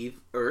 would you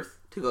leave Earth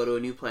to go to a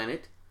new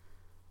planet?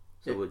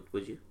 So,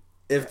 would you?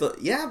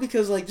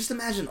 Because like, just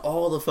imagine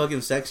all the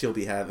fucking sex you'll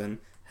be having.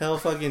 Hell,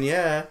 fucking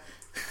yeah.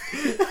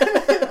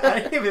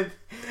 I didn't even.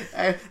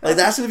 Like,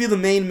 that's gonna be the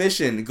main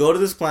mission. Go to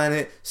this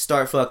planet,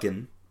 start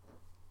fucking.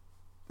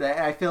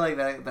 I feel like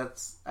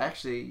that's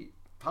actually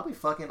probably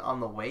fucking on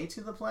the way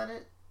to the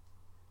planet.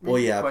 Well,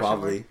 yeah, Question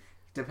probably. mark.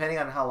 Depending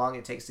on how long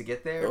it takes to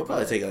get there. It'll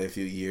probably take like a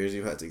few years.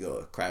 You have to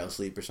go cryo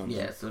sleep or something.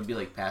 Yeah, so it'd be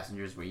like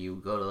Passengers where you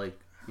go to, like,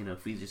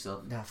 freeze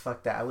yourself. Nah,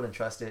 fuck that. I wouldn't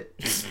trust it.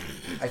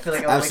 I feel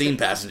like I've seen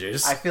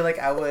Passengers. I feel like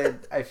I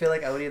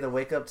would either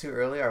wake up too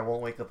early or I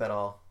won't wake up at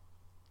all.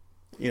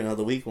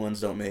 The weak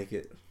ones don't make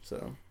it.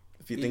 So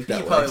if you think that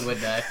you way, probably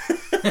would die.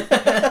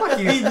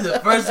 You'd be the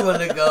first one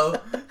to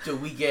go to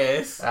weak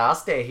ass. I'll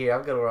stay here.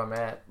 I'm good where I'm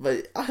at.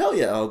 But hell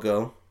yeah, I'll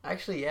go.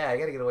 Actually, yeah, I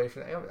gotta get away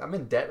from it. I'm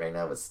in debt right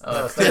now with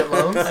student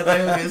loans. I thought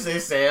you were gonna say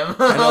Sam.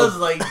 I was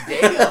like,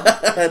 damn.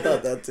 I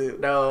thought that too.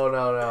 No. I'm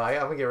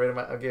gonna get rid of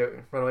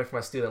run away from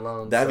my student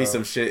loans. That'd be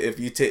some shit if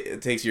you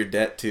it takes your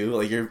debt too.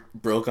 Like, you're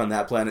broke on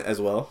that planet as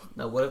well.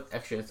 Now, what if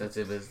extra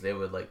incentive is they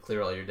would, like,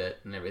 clear all your debt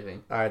and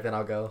everything? All right, then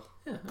I'll go.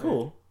 Yeah,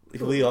 Cool.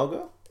 Can we all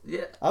go?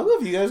 Yeah. I'll go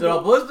if you guys So,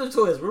 go. boys with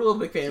their toys, we're real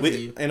big fans of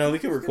you. We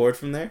could record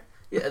from there.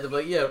 Yeah, they're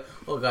like, yeah.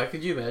 Oh god,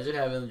 could you imagine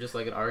having just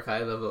like an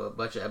archive of a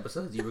bunch of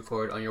episodes you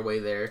record on your way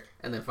there,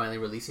 and then finally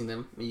releasing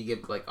them when you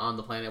get like on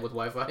the planet with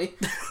Wi-Fi?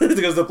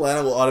 Because the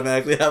planet will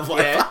automatically have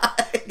Wi-Fi.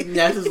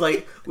 NASA's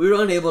like, we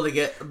were unable to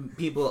get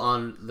people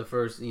on the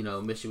first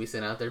mission we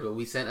sent out there, but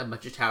we sent a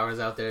bunch of towers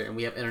out there, and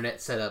we have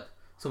internet set up.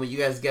 So when you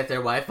guys get there,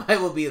 Wi-Fi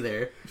will be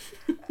there.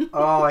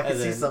 Oh, I can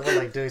see someone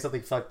like doing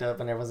something fucked up,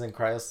 and everyone's in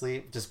cryo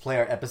sleep. Just play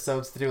our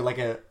episodes through like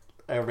a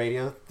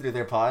radio through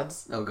their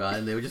pods. Oh god,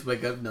 and they would just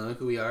wake up knowing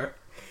who we are.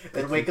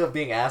 And wake up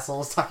being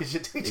assholes talking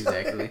shit to each other.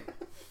 Exactly.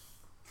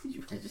 Could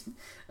you imagine?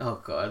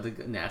 Oh god, the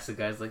NASA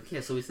guy's like,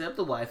 yeah, so we set up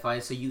the Wi-Fi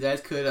so you guys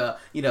could,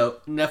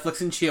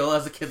 Netflix and chill,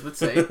 as the kids would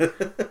say.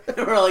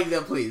 We're like,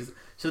 no, please,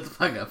 shut the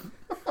fuck up.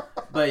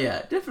 But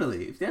yeah,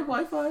 definitely, if they have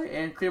Wi-Fi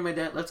and clear my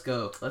debt, let's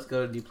go. Let's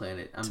go to a new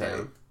planet. I'm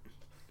down.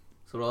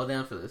 So we're all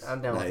down for this.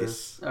 I'm down with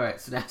this. All right,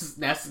 so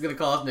NASA's gonna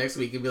call us next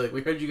week and be like,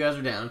 we heard you guys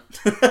were down.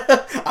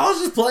 I was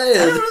just playing.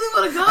 I didn't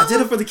really want to go. I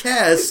did it for the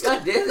cast.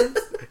 God damn it.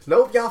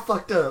 Nope, y'all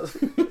fucked up.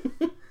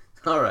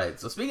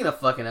 Alright, so speaking of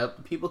fucking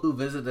up, people who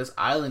visit this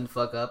island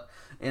fuck up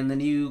in the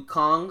new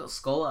Kong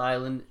Skull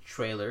Island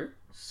trailer.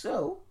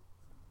 So,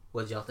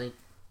 what'd y'all think?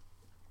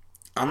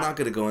 I'm not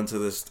gonna go into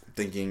this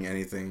thinking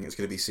anything is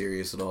gonna be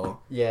serious at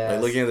all. Yeah.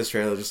 Like, looking at this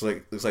trailer, just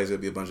like looks like it's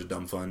gonna be a bunch of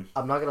dumb fun.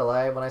 I'm not gonna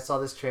lie, when I saw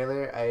this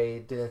trailer,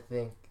 I didn't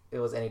think it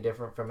was any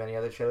different from any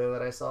other trailer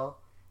that I saw.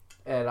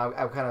 And I'm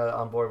kind of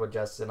on board with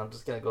Justin. I'm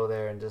just gonna go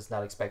there and just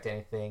not expect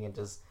anything and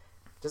just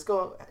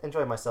go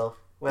enjoy myself,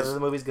 whether the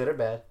movie's good or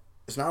bad.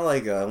 It's not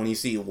like when you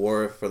see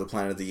War for the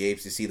Planet of the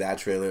Apes, you see that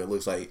trailer, it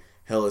looks like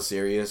hella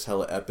serious,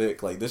 hella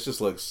epic. Like, this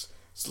just looks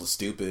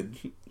stupid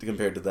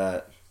compared to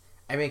that.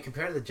 I mean,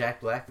 compared to the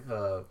Jack Black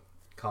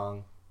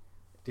Kong,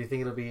 do you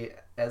think it'll be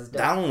as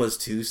dumb? That one was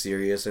too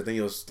serious. I think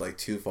it was like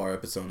too far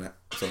up its own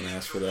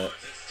ass for that.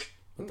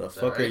 What the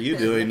fuck are you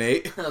doing,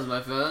 Nate? That was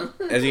my phone.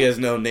 As you guys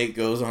know, Nate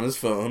goes on his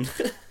phone.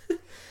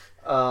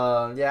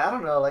 Yeah, I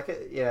don't know.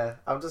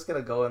 I'm just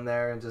gonna go in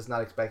there and just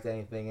not expect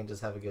anything and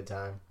just have a good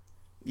time.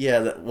 Yeah,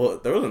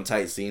 there wasn't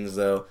tight scenes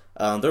though.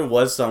 There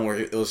was some where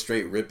it was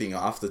straight ripping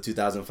off the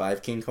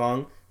 2005 King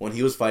Kong when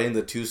he was fighting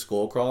the two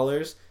skull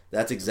crawlers.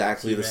 That's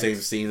exactly the same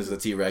scene as the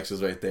T-Rex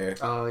was right there.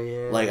 Oh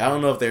yeah. Like, I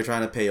don't know if they're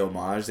trying to pay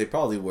homage. They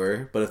probably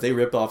were, but if they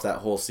rip off that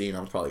whole scene,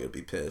 I'm probably gonna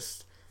be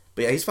pissed.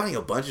 But yeah, he's fighting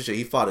a bunch of shit.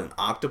 He fought an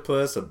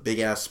octopus, a big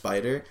ass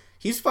spider.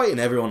 He's fighting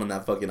everyone on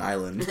that fucking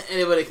island.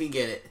 Anybody can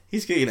get it.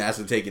 He's kicking ass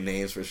and taking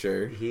names for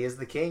sure. He is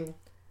the king.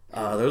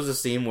 There was a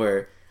scene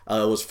where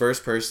it was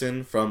first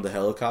person from the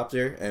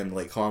helicopter and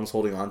like Kong's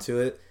holding onto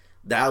it.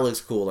 That looks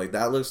cool. Like,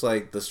 that looks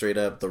like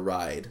the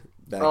ride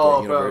back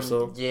at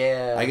Universal.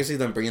 Yeah. I can see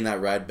them bringing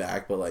that ride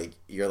back, but like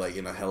you're like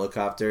in a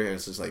helicopter and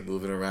it's just like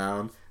moving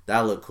around.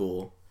 That looked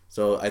cool.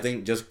 So I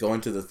think just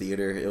going to the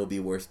theater, it'll be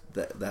worth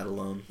that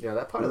alone. Yeah,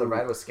 that part of the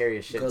ride was scary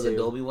as shit Go too. the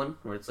Dolby one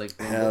where it's like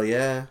Hell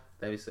yeah.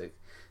 That'd be sick.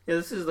 Yeah,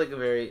 this is like a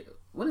very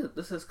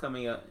this is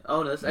coming out.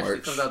 Oh no, this actually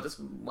March. comes out this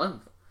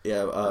month.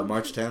 Yeah,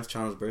 March 10th,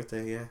 Chana's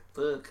birthday, yeah.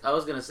 Look, I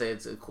was gonna say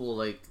it's a cool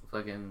like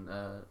fucking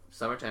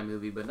summertime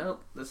movie, but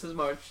nope. This is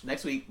March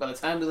next week. By the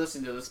time you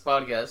listen to this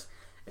podcast,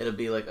 it'll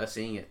be like us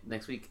seeing it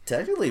next week.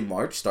 Technically,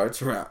 March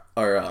starts around,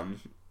 or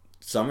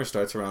summer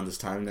starts around this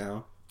time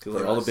now. Because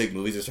like, all the big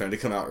movies are starting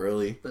to come out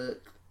early.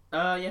 But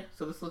yeah,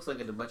 so this looks like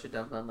a bunch of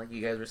dumb fun, like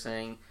you guys were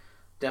saying.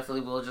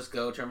 definitely will just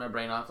go turn my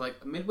brain off.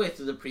 Like midway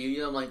through the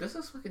preview, I'm like, this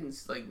is fucking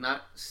like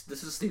not.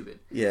 This is stupid.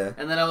 Yeah.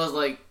 And then I was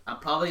like, I'm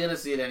probably gonna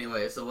see it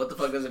anyway, so what the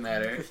fuck does it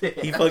matter?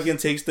 He fucking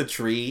takes the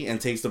tree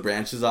and takes the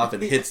branches off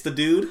and hits the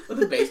dude.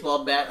 With a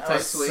baseball bat That type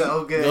was swing.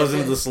 so good. Goes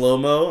into the slow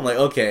mo. I'm like,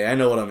 okay, I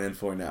know what I'm in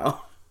for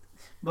now.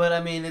 But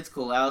I mean, it's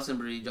cool. Allison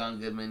Brie, John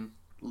Goodman,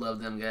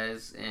 love them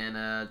guys,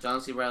 and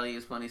John C. Reilly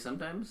is funny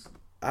sometimes.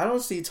 I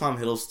don't see Tom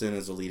Hiddleston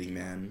as a leading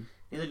man.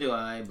 Neither do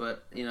I,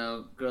 but you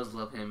know, girls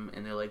love him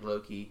and they like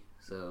Loki,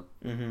 so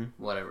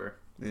whatever.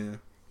 Yeah,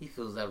 He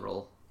fills that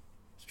role.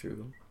 it's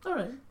true. All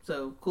right,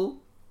 so cool.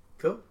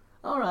 Cool.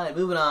 All right,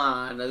 moving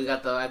on. We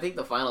got I think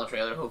the final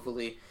trailer,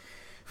 hopefully,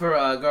 for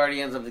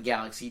Guardians of the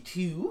Galaxy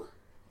 2.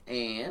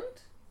 And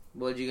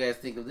what did you guys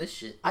think of this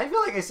shit? I feel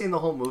like I've seen the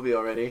whole movie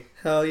already.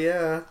 Hell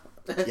yeah.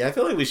 Yeah, I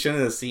feel like we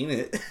shouldn't have seen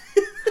it.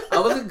 I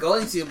wasn't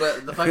going to,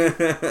 but the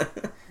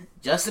fucking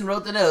Justin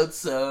wrote the notes,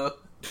 so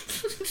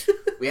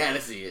we had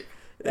to see it.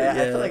 Yeah, I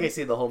feel like I've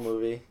seen the whole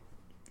movie.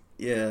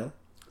 Yeah,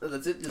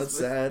 That's it. that's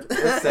sad.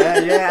 It's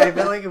sad. Yeah, I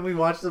feel like if we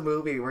watch the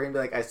movie, we're gonna be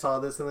like, I saw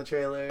this in the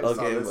trailer. I saw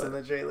Okay, this but- in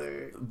the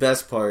trailer.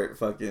 Best part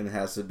fucking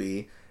has to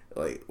be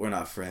like, we're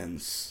not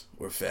friends,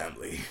 we're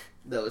family.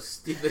 That was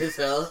stupid as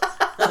hell.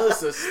 That was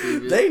so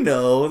stupid. They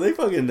know. They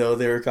fucking know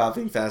they were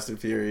copying Fast and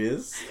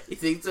Furious. You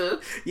think so?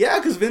 Yeah,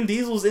 because Vin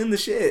Diesel's in the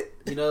shit.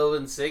 You know, it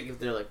would sick if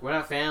they're like, we're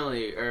not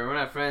family, or we're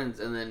not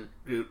friends, and then,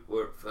 dude,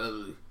 we're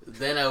family.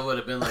 Then I would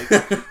have been like,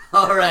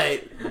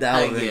 alright, That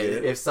I would've get been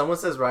it. If someone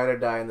says ride or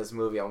die in this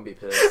movie, I'm gonna be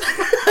pissed.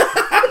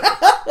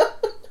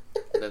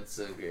 That's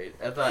so great.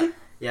 I thought,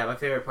 yeah, my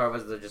favorite part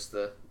was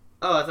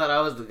I thought I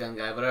was the gun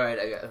guy, but alright,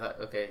 I thought,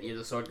 okay, you're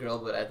the sword girl,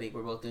 but I think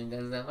we're both doing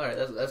guns now. Alright,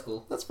 that's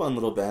cool. That's fun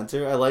little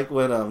banter. I like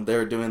when they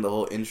were doing the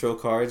whole intro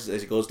cards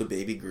as it goes to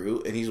Baby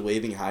Groot and he's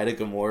waving hi to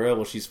Gamora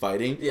while she's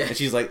fighting. Yeah. And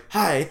she's like,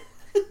 hi.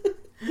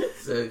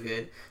 So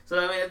good. So,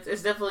 I mean,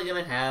 it's definitely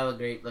gonna have a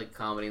great, like,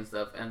 comedy and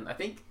stuff, and I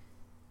think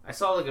I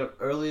saw, like, an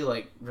early,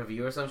 like,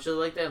 review or some shit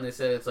like that, and they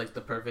said it's, like,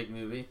 the perfect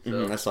movie,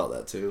 so I saw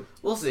that too.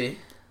 we'll see.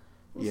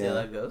 We'll see how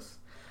that goes.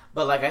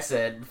 But like I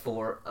said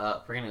before,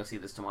 we're gonna go see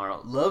this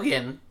tomorrow.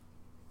 Logan,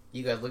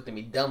 you guys looked at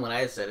me dumb when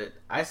I said it.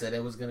 I said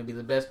it was gonna be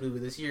the best movie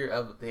this year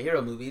of the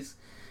hero movies,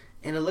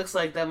 and it looks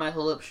like that might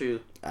hold up true.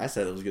 I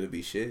said it was going to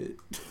be shit.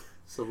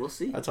 So we'll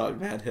see. I talked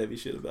mad heavy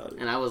shit about it.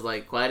 And I was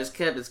like, quiet as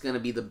kept, it's gonna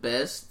be the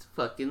best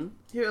fucking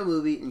hero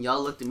movie, and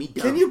y'all looked at me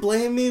dumb. Can you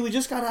blame me? We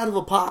just got out of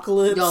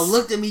Apocalypse. Y'all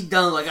looked at me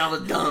dumb like I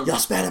was dumb. Y'all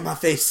spat in my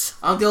face.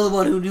 I'm the only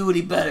one who knew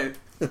any better.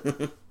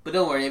 But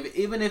don't worry,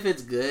 even if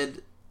it's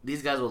good,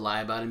 these guys will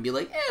lie about it and be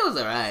like, it was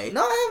alright.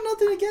 No, I have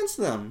nothing against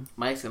them.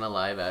 Mike's gonna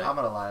lie about it. I'm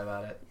gonna lie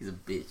about it. He's a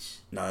bitch.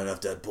 Not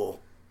enough Deadpool.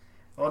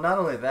 Well, not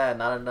only that,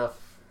 not enough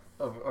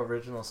of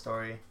original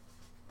story.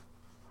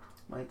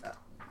 Mike,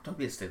 don't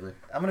be a stickler.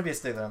 I'm gonna be a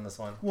stickler on this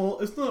one. Well,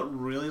 it's not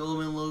really Old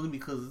Man Logan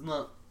because it's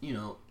not, you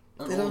know,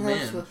 an They old don't,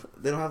 man.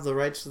 they don't have the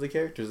rights to the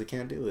characters. They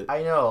can't do it.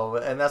 I know,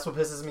 and that's what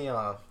pisses me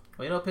off.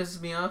 Well, you know what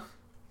pisses me off?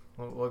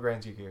 What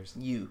grinds your gears?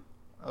 You.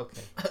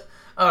 Okay.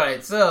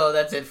 Alright, so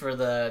that's it for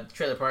the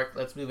trailer park.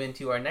 Let's move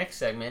into our next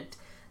segment,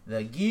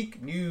 the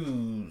Geek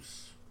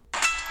News.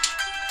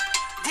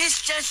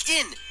 This just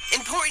in.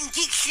 Important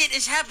geek shit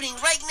is happening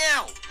right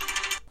now.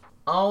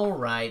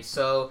 Alright,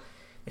 so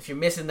if you're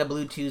missing the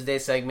Blue Tuesday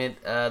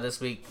segment this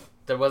week,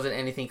 there wasn't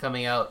anything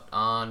coming out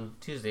on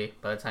Tuesday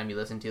by the time you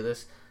listen to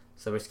this.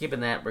 So we're skipping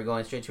that. We're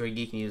going straight to our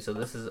Geek News. So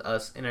this is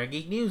us in our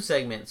Geek News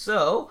segment.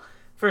 So,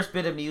 first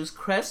bit of news,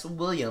 Cress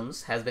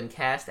Williams has been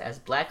cast as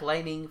Black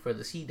Lightning for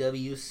the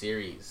CW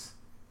series.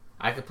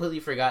 I completely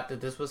forgot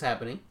that this was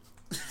happening.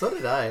 So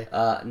did I.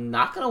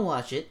 Not gonna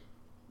watch it,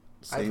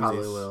 I probably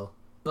will.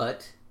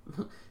 but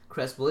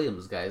Cress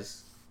Williams,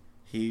 guys.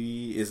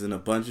 He is in a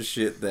bunch of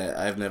shit that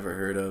I've never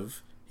heard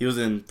of. He was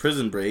in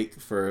Prison Break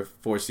for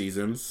 4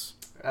 seasons.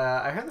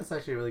 I heard that's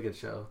actually a really good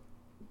show.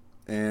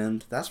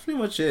 And that's pretty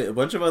much it. A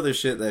bunch of other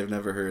shit that I've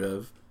never heard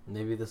of.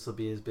 Maybe this will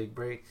be his big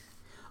break.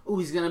 Oh,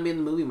 he's gonna be in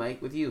the movie,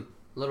 Mike, with you.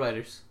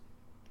 Lowriders.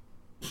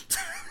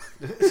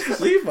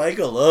 Leave Mike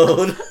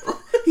alone.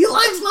 He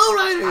likes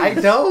lowriders! I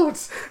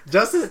don't!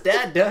 Justin's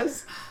dad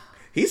does.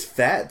 He's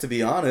fat, to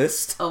be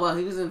honest. Oh, well,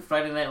 he was in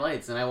Friday Night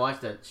Lights, and I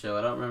watched that show.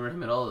 I don't remember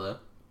him at all, though.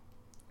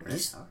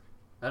 He's,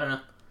 I don't know.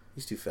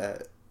 he's too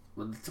fat.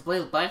 To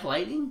play Black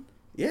Lightning?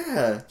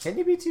 Yeah. Can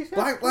you be too fat?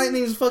 Black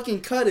Lightning's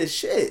fucking cut as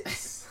shit.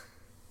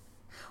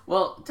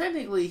 Well,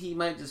 technically, he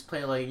might just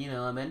play, like, you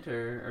know, a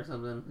mentor or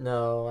something.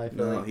 No, I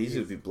feel No, like he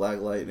should be Black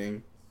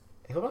Lightning.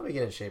 he'll probably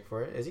get in shape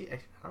for it. Is he? I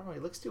don't know. He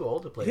looks too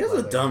old to play. He has a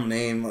Black dumb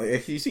name.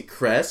 Like, you see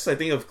Crest? I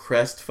think of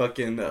Crest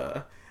fucking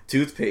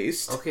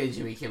toothpaste. Okay,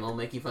 Jimmy Kimmel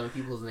making fun of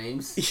people's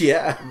names.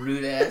 Yeah.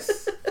 Rude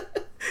ass.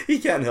 He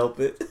can't help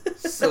it.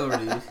 So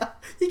rude.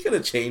 He could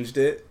have changed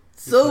it.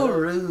 So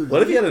rude.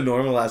 What if he had a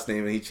normal last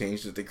name and he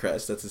changed it to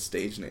Crest? That's his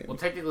stage name. Well,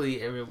 technically,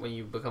 when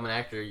you become an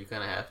actor, you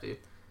kind of have to.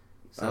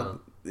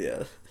 So,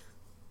 Yeah.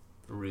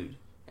 rude.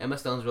 Emma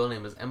Stone's real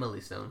name is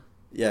Emily Stone.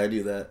 Yeah, I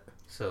do that.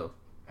 So,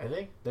 I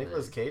think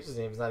Nicolas Cage's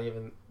name is not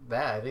even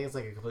that. I think it's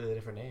like a completely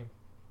different name.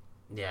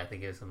 Yeah, I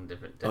think it's something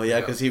different. Oh yeah,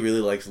 because he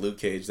really likes Luke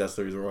Cage. That's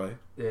the reason why.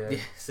 Yeah. Yeah,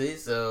 see,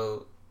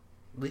 so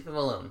leave him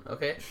alone,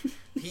 okay?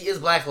 He is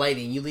Black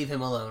Lightning. You leave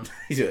him alone.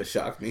 He's gonna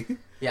shock me.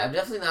 Yeah, I'm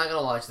definitely not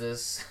gonna watch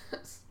this,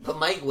 but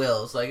Mike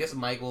will. So I guess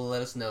Mike will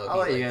let us know. If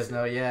I'll he let you likes guys it.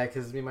 know, yeah,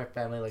 because me and my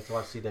family like to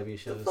watch CW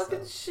shows. The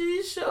fucking so.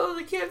 shitty shows.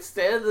 I can't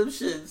stand them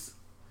shits.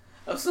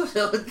 I'm so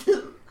done with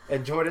them.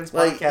 And Jordan's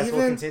Like, podcast will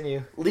even-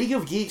 continue. League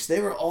of Geeks,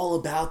 they were all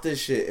about this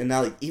shit, and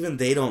now like even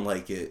they don't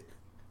like it.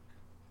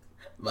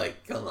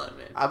 Mike, come on,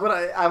 man.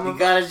 I'm You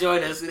gotta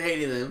join us in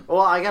hating them.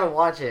 well, I gotta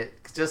watch it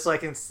just so I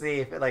can see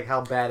if, like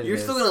how bad it is. You're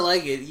still gonna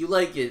like it. You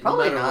like it,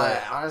 probably no not. matter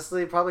what.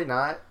 Honestly, probably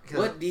not. 'Cause,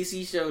 What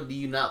DC show do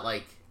you not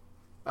like?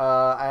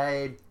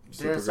 I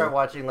didn't Supergirl. start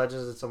watching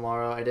Legends of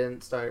Tomorrow. I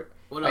didn't start.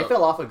 Well, I no,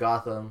 fell off of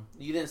Gotham.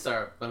 you didn't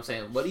start. But I'm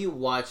saying, what do you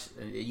watch?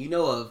 You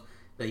know of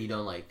that you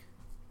don't like?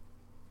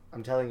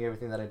 I'm telling you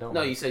everything that I don't.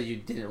 No, like. you said you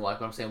didn't watch.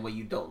 But I'm saying what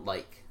you don't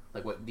like.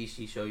 Like what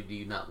DC show do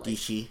you not like?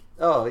 Gishi.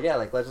 Oh yeah,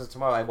 like Legends of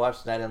Tomorrow. I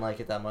watched and I didn't like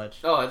it that much.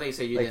 Oh, I think you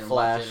said you like didn't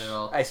Flash. watch it at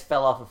all. I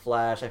fell off of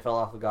Flash. I fell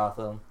off of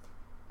Gotham.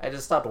 I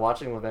just stopped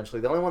watching them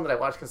eventually. The only one that I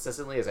watch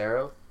consistently is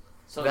Arrow.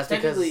 So That's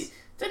technically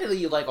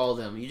you like all of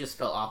them. You just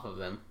fell off of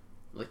them.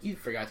 Like you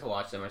forgot to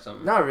watch them or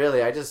something. Not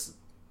really. I just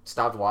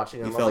stopped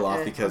watching them. He I was fell like,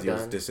 off eh, because I'm he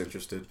was done.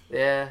 disinterested.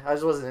 Yeah, I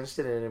just wasn't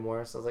interested in it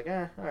anymore. So I was like,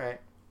 all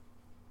right.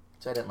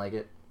 So I didn't like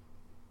it.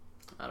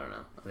 I don't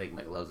know. I think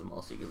Mike loves them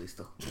all secretly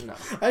still. No.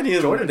 I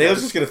knew Jordan they was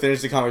does. just gonna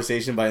finish the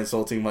conversation by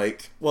insulting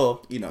Mike.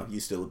 Well, you know,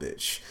 you still a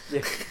bitch.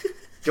 Yeah.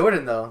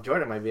 Jordan though.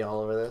 Jordan might be all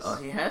over this. Oh,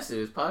 he has to.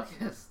 His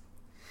podcast.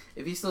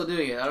 If he's still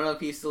doing it, I don't know if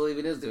he still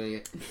even is doing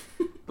it.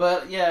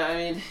 But yeah, I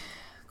mean,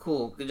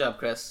 cool. Good job,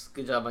 Chris.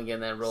 Good job on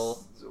getting that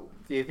role.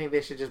 Do you think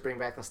they should just bring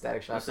back the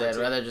Static I Shock? said I'd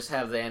rather just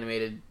have the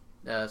animated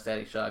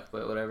Static Shock,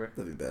 but whatever.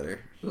 That'd be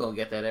better. We won't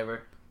get that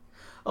ever.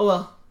 Oh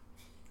well.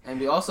 And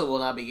we also will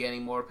not be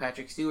getting more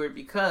Patrick Stewart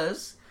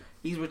because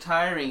he's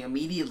retiring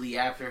immediately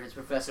after his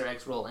Professor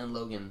X role in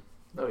Logan.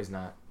 No, he's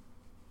not.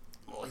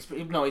 Well, he's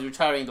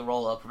retiring the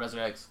role of Professor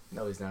X.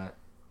 No, he's not.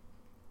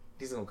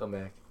 He's gonna come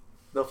back.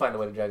 They'll find a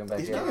way to drag him back.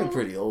 He's in. getting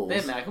pretty old. They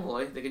have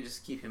McAvoy. They could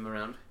just keep him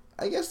around.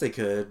 I guess they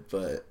could,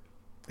 but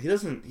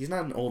he's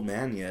not an old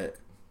man yet.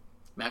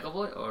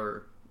 McAvoy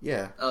or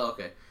Yeah. oh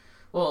okay.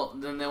 Well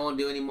then they won't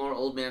do any more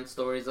old man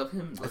stories of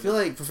him. I feel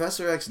like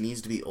Professor X needs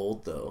to be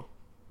old though.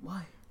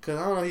 Why? Cause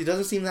I don't know, he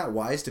doesn't seem that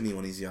wise to me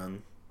when he's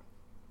young.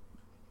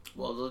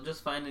 Well they'll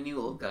just find a new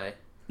old guy.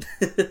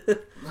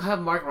 They'll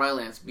have Mark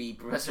Rylance be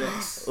Professor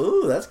X.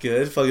 Ooh, that's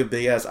good. Fucking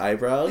big ass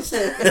eyebrows.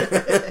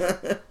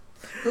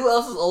 Who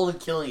else is old and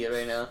killing it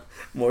right now?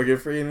 Morgan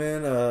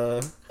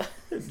Freeman,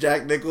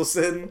 Jack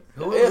Nicholson.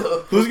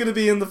 Ew. Who's gonna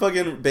be in the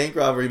fucking bank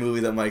robbery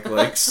movie that Mike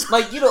likes?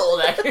 Mike, you know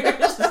old actors.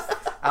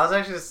 I was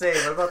actually saying,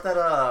 what about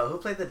that? Who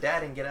played the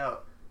dad in Get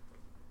Out?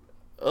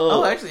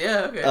 Oh, actually,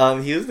 yeah,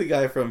 okay. He was the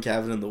guy from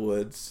Cabin in the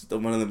Woods,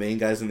 one of the main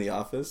guys in The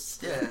Office.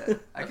 Yeah,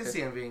 I can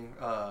see him being.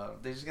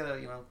 They just gotta,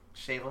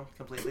 shave him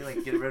completely,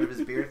 like get rid of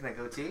his beard and that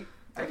goatee.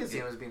 I can see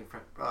him as being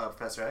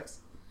Professor X.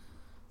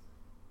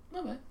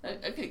 No man,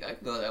 I can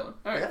go with that one.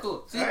 All right, Yeah?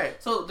 cool. See, All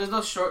right. so there's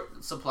no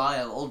short supply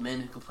of old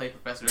men who can play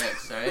Professor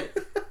X. All right.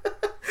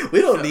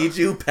 We don't need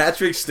you,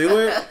 Patrick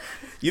Stewart.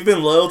 You've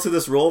been loyal to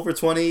this role for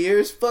 20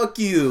 years. Fuck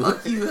you.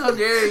 Fuck you! How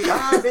dare you?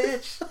 Ah,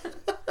 bitch.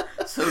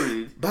 So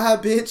rude. Bye,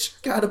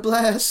 bitch. Got a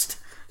blast.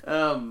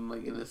 Oh my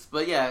goodness.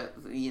 But yeah,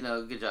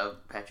 good job,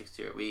 Patrick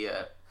Stewart. We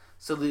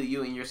salute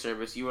you in your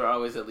service. You were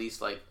always at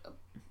least like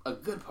a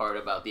good part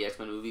about the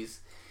X-Men movies.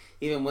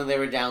 Even when they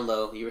were down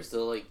low, you were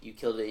still like, you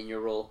killed it in your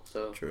role.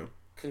 So True.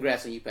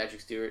 congrats on you, Patrick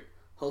Stewart.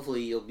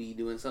 Hopefully you'll be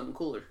doing something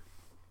cooler.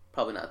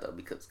 Probably not though,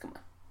 because come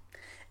on.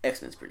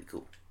 X-Men's pretty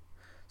cool.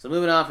 So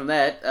moving on from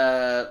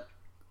that,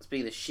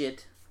 speaking of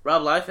shit,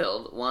 Rob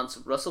Liefeld wants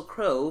Russell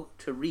Crowe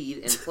to read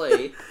and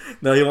play.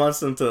 No, he wants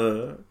them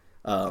to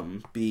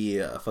be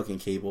a fucking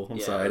Cable. I'm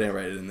Yeah. sorry, I didn't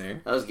write it in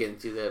there. I was getting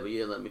to that, but you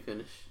didn't let me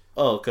finish.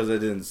 Oh, because I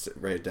didn't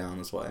write it down.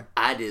 That's why.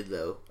 I did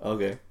though.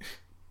 Okay.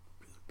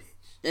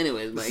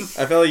 Anyways, Mike.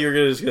 I felt like you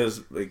were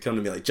gonna come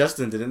to me like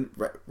Justin didn't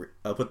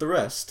put the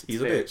rest.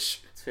 He's a Fair. bitch.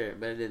 It's fair,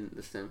 but I didn't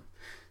this time.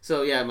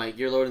 So yeah, Mike,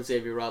 your Lord and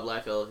Savior Rob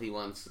Liefeld, he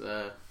wants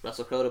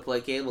Russell Crowe to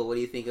play Cable. What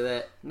do you think of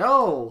that?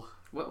 No,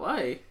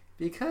 Why?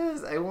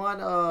 because I want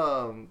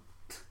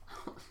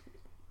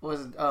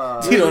was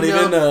it You don't know.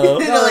 even know. no,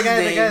 You know the his guy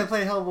name. that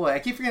played Hellboy. I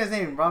keep forgetting his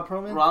name. Ron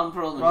Perlman. Ron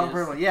Perlman. Ron yes.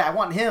 Perlman. Yeah, I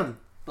want him.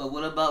 But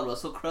what about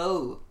Russell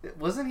Crowe?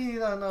 Wasn't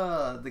he on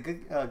the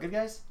Good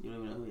Guys? You don't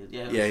even know who he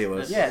is. Yeah, he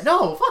was. Yeah.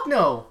 No. Fuck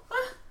no.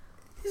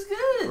 He's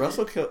good.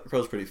 Russell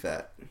Crowe's pretty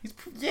fat.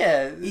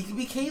 Yeah. He could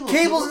be Cable.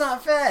 Cable's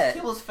not fat.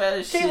 Cable's fat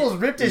as shit. Cable's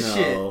ripped as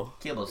shit. No.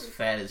 Cable's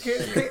fat as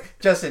shit.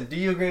 Justin, do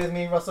you agree with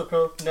me, Russell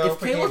Crowe? No. If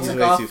for Cable Cable? He's took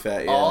way off too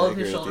fat, yeah, all I of his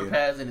agree with shoulder you.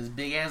 pads and his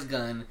big ass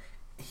gun,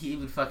 he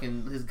would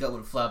his gut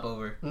would flap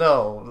over.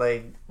 No.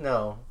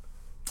 No.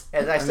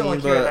 And I still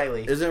want Keira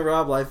Knightley. Isn't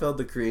Rob Liefeld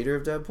the creator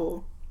of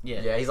Deadpool?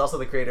 Yeah. Yeah, he's also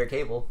the creator of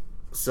Cable.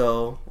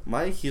 So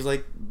Mike, he's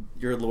like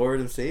your Lord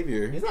and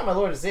Savior. He's not my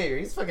Lord and Savior.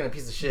 He's fucking a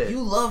piece of shit.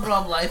 You love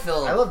Rob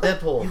Liefeld. I love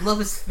Deadpool. You love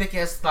his thick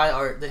ass thigh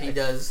art that he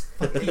does.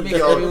 He makes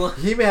Yo,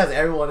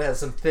 everyone has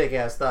some thick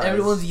ass thighs.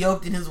 everyone's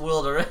yoked in his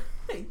world, alright?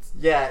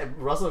 Yeah,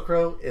 Russell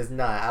Crowe is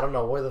not. I don't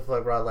know where the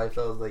fuck Rob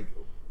Liefeld is. Like,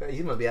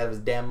 he must be out of his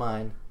damn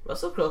mind.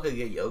 Russell Crowe could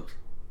get yoked.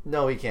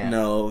 No, he can't.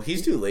 No,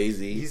 he's too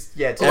lazy.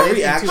 Too Every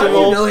lazy, action too How do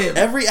role, you know him?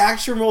 every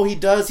action role he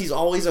does, he's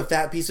always a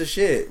fat piece of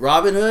shit.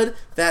 Robin Hood,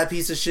 fat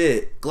piece of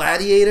shit.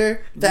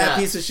 Gladiator, fat Nah,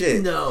 piece of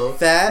shit. no.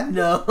 Fat,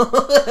 No.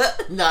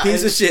 Nah,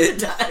 piece of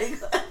shit.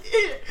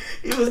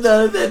 He was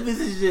not a fat piece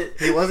of shit.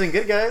 He wasn't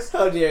good, guys.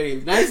 How dare you?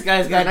 Nice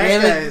guys, Nice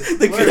goddammit. guys.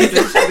 The What good is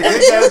this shit? The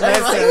good guys,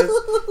 nice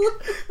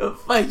guys.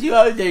 Fuck you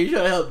out there. You're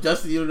trying to help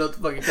Justin. You don't know what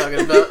the fuck you're talking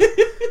about.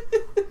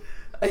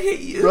 I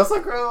hate you. Russell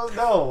Crowe,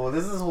 no,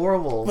 this is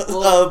horrible.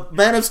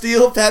 Man of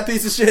Steel, fat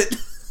piece of shit.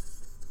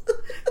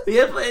 He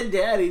had playing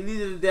dad. He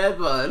needed a dad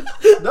bod.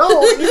 No,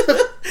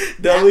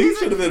 No, he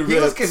should have been he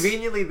was ripped.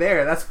 conveniently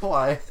there. That's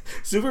why.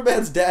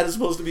 Superman's dad is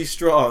supposed to be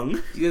strong. You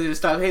guys need to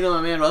stop hating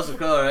on my man Russell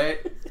Crowe, right?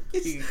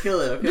 He can kill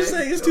it, okay? I'm just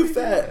saying he's too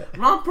fat.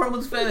 Ron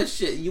Perlman's fat as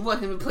shit. You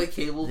want him to play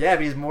Cable? Yeah,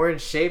 but he's more in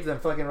shape than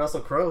fucking Russell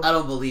Crowe. I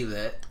don't believe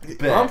that.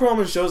 Ron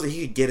Perlman shows that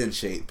he could get in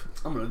shape.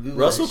 I'm gonna Google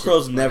Russell that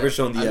Crowe's shit. never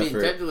shown the I mean,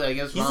 effort. technically, I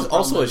guess He's Ron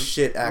also a Perlman-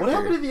 shit actor. What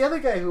happened to the other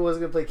guy who was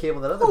gonna play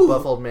Cable? That other Ooh.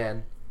 buff old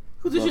man.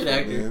 Who's a shit Buffalo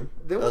actor? Man.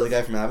 There Oh, the was-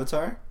 guy from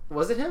Avatar?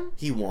 Was it him?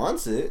 He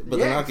wants it, but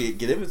Yeah. they're not going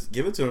to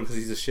give it to him because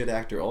he's a shit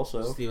actor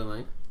also. Stephen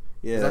Lang.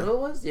 Yeah. Is that who it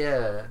was?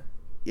 Yeah.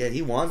 Yeah,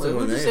 he wants Wait, it what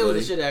more did than you say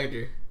was a anybody.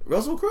 shit actor?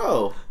 Russell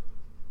Crowe.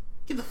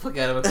 Get the fuck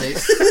out of my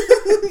face.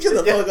 Get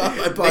the fuck off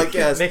my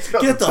podcast. Nick's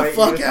gonna Get the bite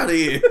fuck you. out of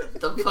here.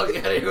 Get the fuck out of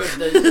here with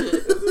that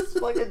shit. This is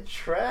fucking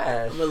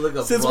trash. I'm gonna look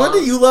up Since Ron.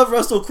 when do you love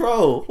Russell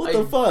Crowe? What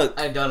the I- fuck?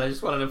 I don't. I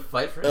just wanted to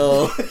fight for him.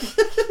 Oh.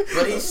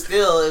 But he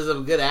still is a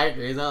good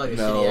actor. He's not like a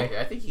No. shitty actor.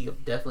 I think he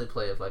could definitely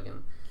play a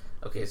fucking...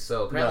 Okay,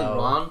 so apparently No.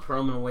 Ron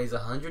Perlman weighs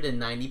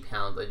 190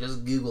 pounds. I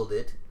just Googled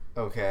it.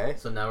 Okay.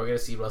 So now we're going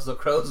to see Russell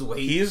Crowe's weight.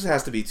 He just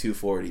has to be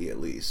 240 at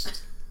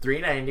least.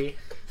 390.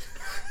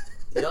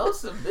 Y'all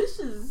some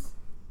bitches.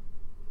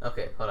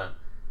 Okay, hold on.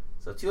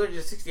 So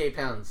 268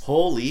 pounds.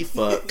 Holy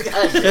fuck.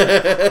 God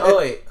damn. Oh,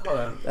 wait. Hold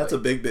on. That's a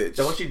big bitch.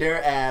 Don't you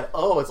dare add,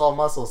 oh, it's all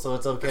muscle, so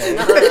it's okay.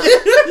 No.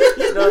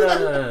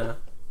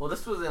 Well,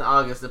 this was in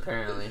August,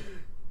 apparently.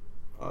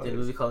 Did a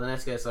movie called The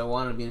Nice Guy, so I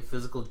wanted to be in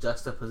physical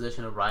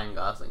juxtaposition of Ryan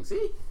Gosling.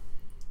 See?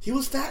 He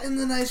was fat in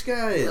The Nice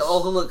Guys.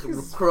 Oh, look.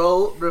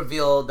 Crow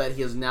revealed that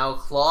he is now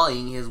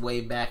clawing his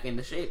way back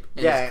into shape.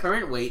 And Yeah. his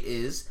current weight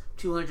is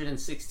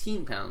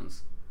 216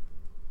 pounds.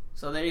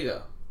 So there you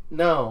go.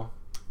 No.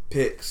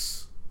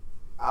 Pics.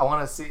 I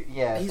want to see,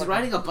 yeah. He's fucking-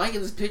 riding a bike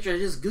in this picture I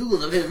just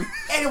Googled of him.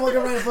 Anyone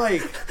can ride a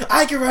bike.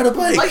 I can ride a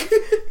bike. Like,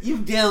 you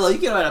damn well, you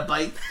can ride a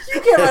bike.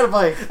 You can't ride a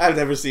bike. I've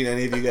never seen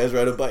any of you guys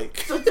ride a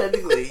bike. So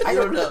technically, I I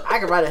don't know.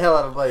 can ride a hell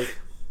out of a bike.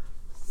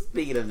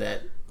 Speaking of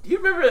that, do you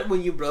remember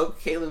when you broke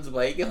Caitlin's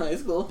bike in high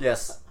school?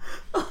 Yes.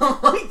 Oh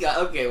my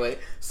god, okay, wait.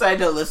 Side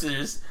note,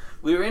 listeners.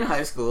 We were in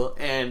high school,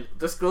 and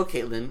this girl,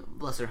 Caitlin,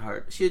 bless her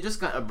heart, she had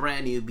just got a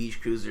brand new beach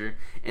cruiser,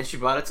 and she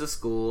brought it to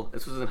school.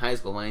 This was in high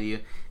school, mind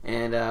you.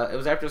 And it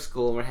was after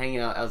school, and we're hanging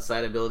out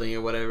outside a building or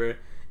whatever.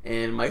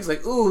 And Mike's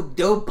like, ooh,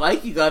 dope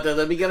bike you got there.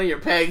 Let me get on your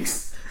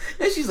pegs.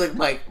 And she's like,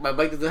 Mike, my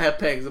bike doesn't have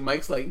pegs. And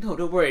Mike's like, no,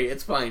 don't worry,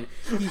 it's fine.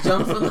 He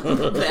jumps on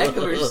the back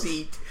of her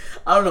seat.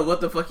 I don't know what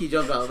the fuck he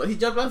jumped on, but he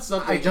jumped on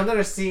something. I jumped on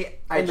her seat.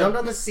 I And jumped the-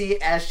 on the seat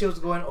as she was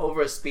going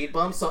over a speed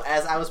bump. So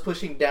as I was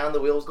pushing down,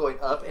 the wheel was going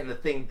up, and the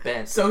thing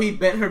bent. So he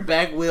bent her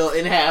back wheel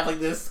in half like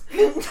this.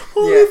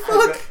 Holy Yeah,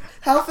 fuck.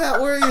 How fat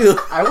were you?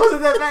 I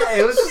wasn't that bad.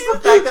 It was just the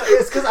fact that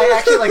it's because I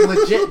actually like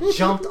legit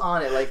jumped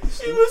on it. Like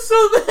She was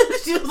so mad.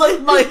 She was like,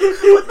 Mike,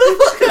 what the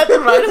fuck? I have to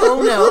ride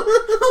home now.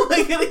 How am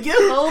I gonna get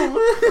home?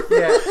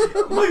 Yeah.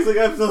 Mike's like,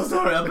 I'm so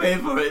sorry, I'll pay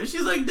for it.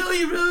 She's like, no,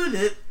 you ruined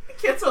it. I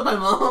can't tell my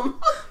mom.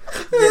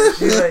 Yeah,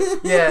 she's like,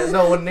 yeah,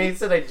 no. When Nate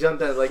said I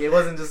jumped on it, like it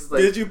wasn't just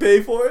like Did you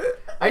pay for it?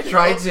 I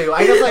tried to.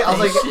 I was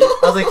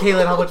like,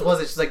 Caitlin, how much was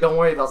it? She's like, don't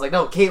worry about it. I was like,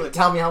 no, Caitlin,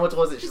 tell me how much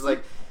was it? She's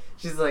like,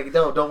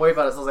 no, don't worry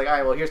about it. So I was like, all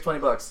right, well, here's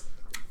 $20.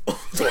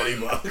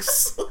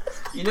 $20.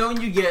 You know when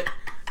you get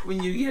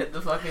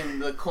the fucking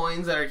the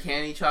coins that are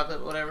candy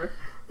chocolate whatever,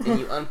 and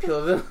you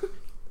unpeel them.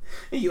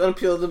 And you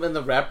unpeel them and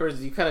the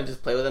wrappers, you kind of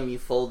just play with them, you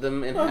fold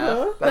them in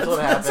half. That's what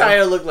happened. The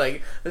tire looked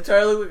like. The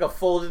tire looked like a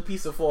folded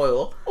piece of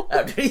foil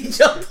after he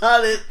jumped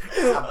on it.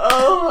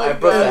 Oh my I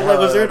broke the god. hell Like,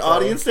 was out there of an that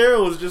audience there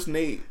or was it just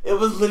Nate? It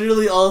was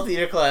literally all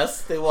theater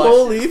class. They watched.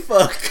 Holy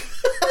fuck.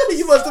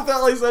 You must have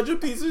felt like such a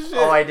piece of shit.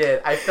 Oh, I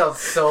did. I felt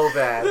so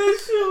bad. That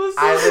shit was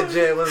so I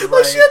legit was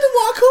Like, she had like, to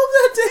walk home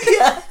that day.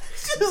 Yeah.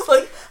 She was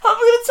like, how am I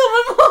gonna tell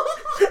my mom?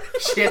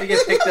 she had to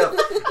get picked up.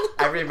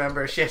 I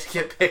remember she had to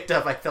get picked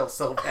up. I felt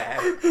so bad.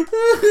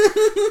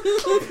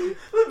 The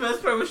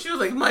best part was she was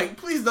like, Mike,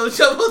 please don't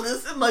jump on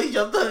this. And Mike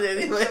jumped on it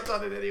anyway.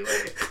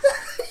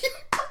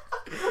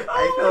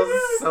 I felt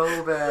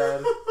so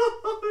bad.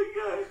 Oh my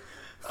god.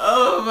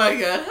 Oh my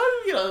god. How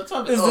did we get on the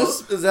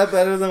topic. Is that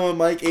better than when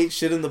Mike ate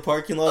shit in the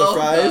parking lot of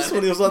Fry's God.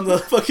 when he was on the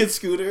fucking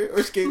scooter or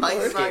skateboard?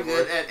 Mike's not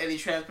good at any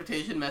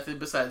transportation method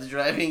besides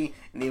driving,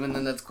 and even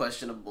then that's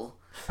questionable.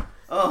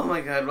 Oh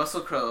my god,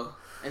 Russell Crowe.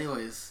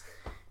 Anyways,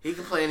 he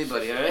can play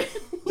anybody, alright?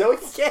 No,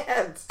 he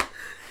can't.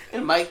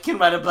 And Mike can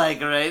ride a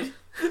bike, alright?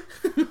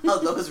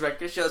 Although his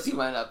record shows he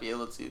might not be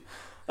able to.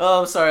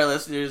 Oh, I'm sorry,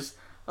 listeners.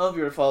 I hope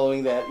you were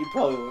following that. You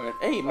probably weren't.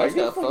 Hey, Mike's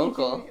got a phone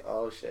call.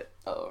 Oh shit.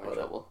 Oh, we're in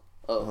trouble.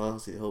 Oh,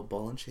 see the whole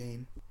ball and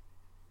chain.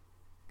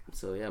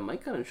 So yeah,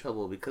 Mike got in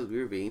trouble because we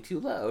were being too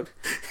loud.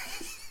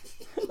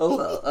 Oh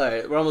well.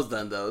 Alright, we're almost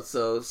done though.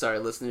 So sorry,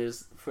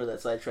 listeners, for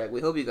that sidetrack.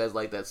 We hope you guys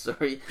liked that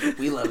story.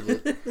 We loved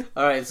it.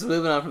 Alright, so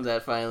moving on from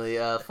that finally.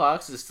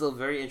 Fox is still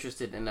very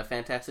interested in a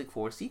Fantastic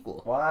Four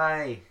sequel.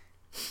 Why?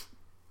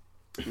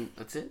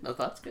 That's it? No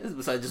thoughts, guys?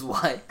 Besides just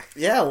why?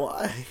 Yeah,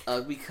 why?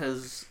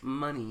 Because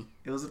money.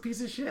 It was a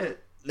piece of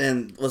shit.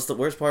 And what's the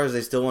worst part is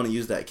they still want to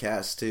use that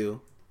cast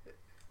too.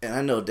 And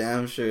I know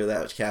damn sure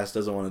that cast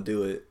doesn't want to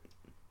do it.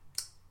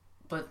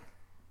 But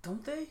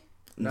don't they?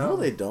 No,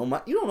 they don't.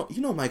 You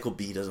know Michael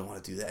B doesn't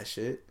want to do that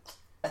shit.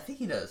 I think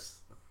he does.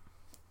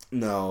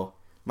 No.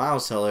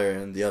 Miles Teller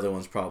and the other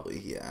ones probably,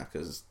 yeah,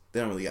 because they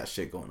don't really got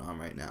shit going on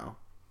right now.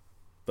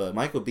 But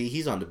Michael B,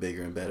 he's on to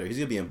bigger and better. He's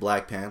going to be in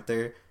Black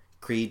Panther,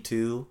 Creed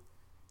 2.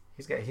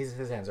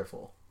 His hands are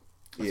full.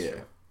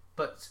 Yeah.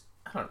 But,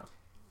 I don't know.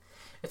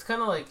 It's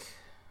kind of like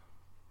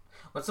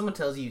when someone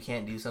tells you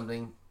can't do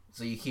something,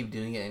 so you keep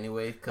doing it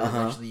anyway, because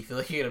eventually you feel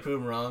like you're going to prove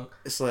them wrong.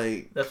 It's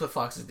like... That's what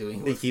Fox is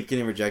doing. They keep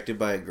getting rejected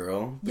by a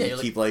girl. Yeah,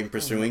 They keep, like,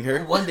 pursuing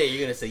her. One day you're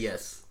going to say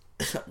yes.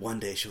 One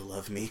day she'll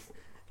love me.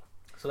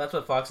 So that's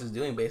what Fox is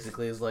doing,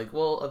 basically, is like,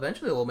 well,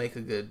 eventually we'll make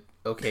a good,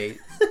 okay,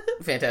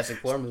 Fantastic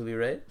Four movie,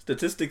 right?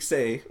 Statistics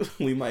say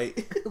we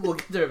might. We'll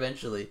get there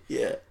eventually.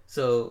 Yeah.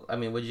 So, I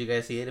mean, would you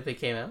guys see it if it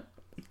came out?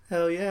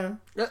 Hell yeah.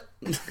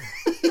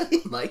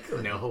 Mike?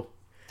 No.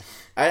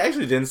 I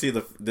actually didn't see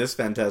this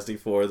Fantastic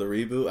Four, the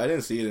reboot. I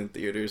didn't see it in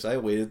theaters. I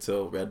waited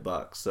till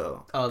Redbox,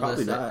 so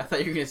probably I not. thought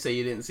you were going to say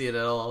you didn't see it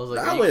at all. I was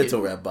like, I waited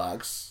till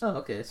Redbox. Oh,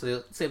 okay.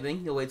 So, same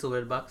thing. You'll wait till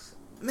Redbox?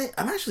 Man,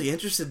 I'm actually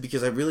interested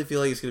because I really feel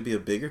like it's going to be a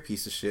bigger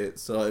piece of shit,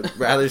 so I'd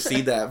rather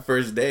see that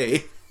first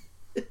day.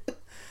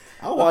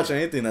 I'll watch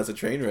anything that's a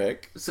train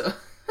wreck. So,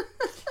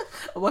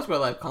 I watch my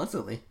life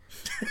constantly.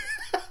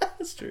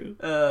 That's true.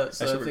 So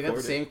if they got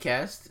the same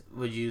cast,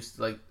 would you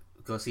like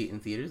go see it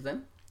in theaters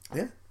then?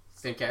 Yeah.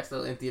 Same cast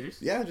though in theaters?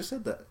 Yeah, I just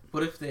said that.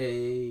 What if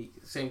they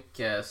same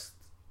cast?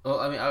 Well,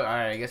 I mean, all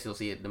right, I guess you'll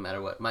see it no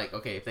matter what. Mike,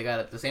 okay, if they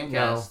got the same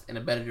cast and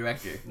a better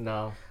director,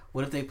 No.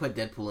 what if they put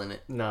Deadpool in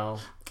it? No.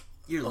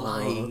 You're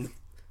lying.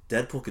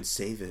 Deadpool could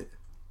save it.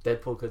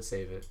 Deadpool could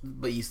save it.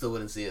 But you still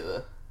wouldn't see it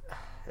though.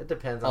 It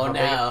depends Oh, on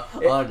now. how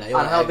big,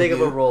 on how big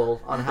of a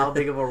role. On how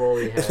big of a role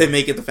he If has. they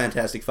make it the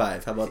Fantastic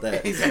Five, how about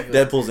that? Exactly.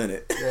 Deadpool's in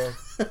it. Yeah.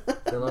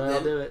 Then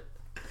I'll do it.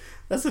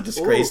 That's a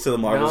disgrace to the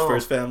Marvel's no.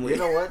 first family. You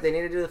know what? They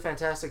need to do the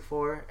Fantastic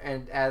Four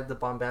and add the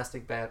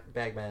bombastic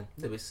Bagman.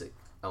 That'd be sick.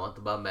 I want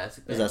the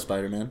bombastic. Is that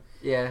Spider-Man?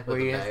 Yeah, With where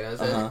the he bag on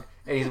his Uh-huh. head?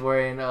 and he's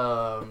wearing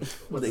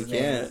what's They his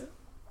name? can't.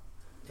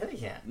 Yeah, they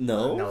can't.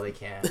 No. No, they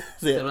can't.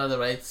 They don't have the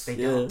rights. They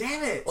Yeah. don't.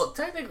 Damn it. Well,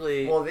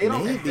 technically, Well, they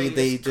don't. Maybe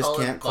they just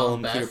it can't call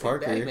him Peter Bombastic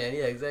Parker. Bagman.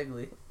 Yeah,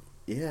 exactly.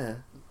 Yeah.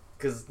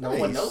 Because no Nice.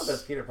 one knows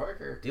that's Peter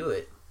Parker. Do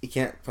it. He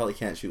probably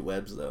can't shoot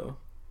webs though.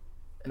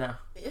 No.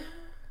 Yeah,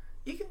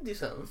 you can do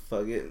something.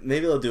 Fuck it.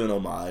 Maybe they'll do an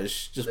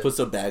homage. Just put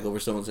some bag over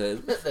someone's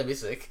head. That'd be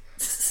sick.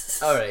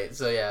 Alright,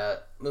 so yeah,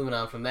 moving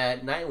on from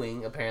that,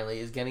 Nightwing apparently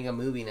is getting a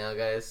movie now,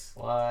 guys.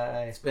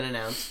 Why? It's been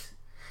announced.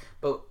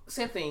 But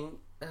same thing,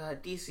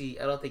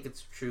 DC, I don't think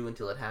it's true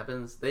until it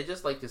happens. They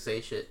just like to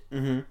say shit.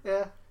 Mm-hmm.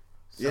 Yeah.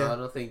 So Yeah. I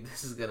don't think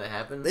this is gonna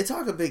happen. They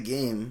talk a big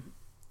game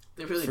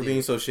They really for do.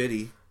 being so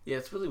shitty. Yeah,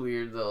 it's really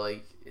weird though,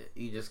 like,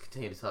 you just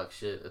continue to talk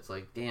shit. It's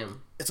like,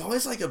 damn. It's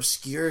always like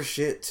obscure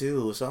shit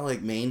too. It's not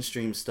like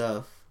mainstream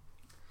stuff.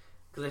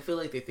 Because I feel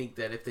like they think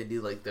that if they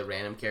do, like, the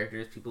random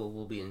characters, people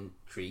will be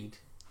intrigued.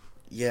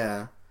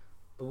 Yeah,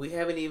 But we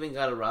haven't even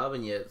got a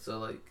Robin yet, so,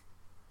 like,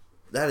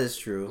 that is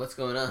true. what's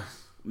going on?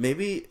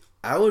 Maybe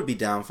I would be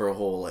down for a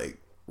whole like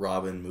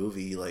Robin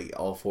movie, like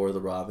all four of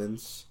the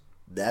Robins.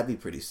 That'd be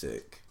pretty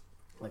sick.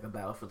 Like a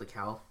battle for the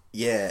cow?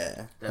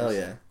 Yeah, hell That'd be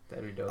yeah,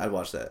 That'd be dope. I'd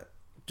watch that.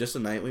 Just a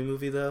Nightwing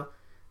movie though.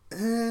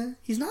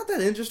 He's not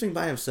that interesting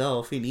by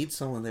himself. He needs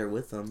someone there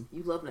with him.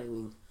 You love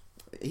Nightwing.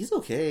 He's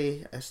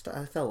okay. I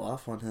fell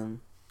off on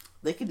him.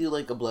 They could do,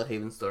 like, a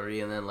Bloodhaven story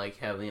and then, like,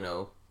 have, you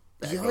know...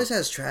 He always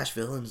has trash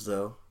villains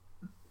though.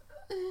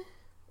 I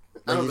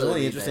Like, don't he's really only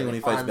need interesting that. when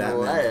he fights Batman's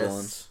Unless-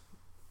 villains.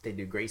 They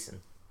do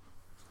Grayson.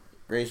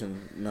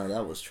 Grayson, no,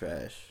 that was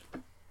trash.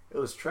 It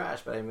was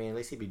trash, but I mean, at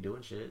least he'd be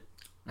doing shit.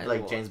 I Like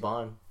want- James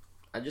Bond.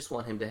 I just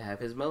want him to have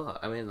his mohawk.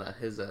 I mean,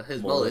 his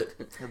Mullet. mullet.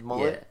 His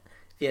mullet. Yeah.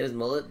 If he had his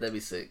mullet, that'd be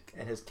sick.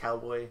 And his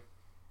cowboy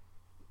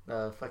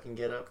fucking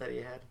get up that he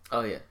had.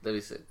 Oh, yeah, that'd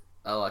be sick.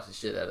 I'll watch the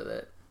shit out of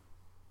that.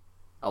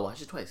 I'll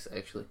watch it twice,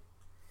 actually.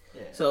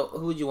 Yeah. So,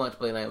 who would you want to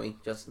play Nightwing,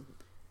 Justin?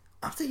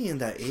 I'm thinking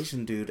that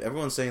Asian dude.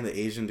 Everyone's saying the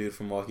Asian dude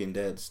from Walking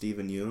Dead,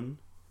 Steven Yeun.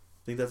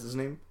 Think that's his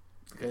name?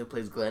 The guy who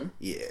plays Glenn?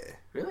 Yeah.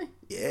 Really?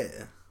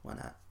 Yeah. Why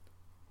not?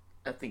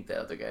 I think the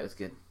other guy is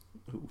good.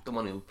 The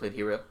one who played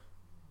Hero.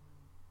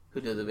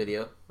 Who did the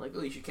video. Like,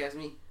 oh, you should cast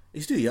me.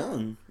 He's too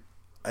young.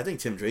 I think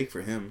Tim Drake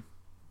for him.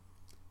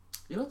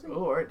 You don't think?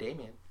 Oh, or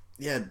Damien.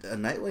 Yeah, a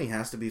Nightwing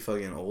has to be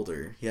fucking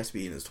older. He has to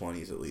be in his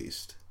 20s at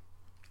least.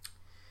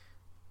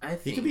 I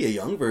think He could be a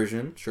young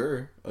version,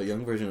 sure. A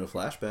young version of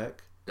Flashback.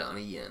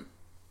 Donnie Yen.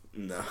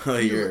 No,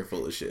 you're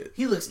full of shit.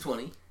 He looks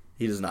 20.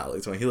 He does not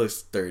look 20. He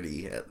looks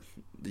 30 at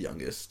the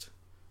youngest.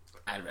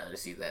 I'd rather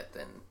see that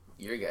than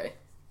your guy.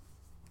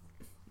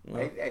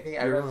 Well, I think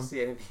I'd you're rather wrong.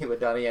 see anything with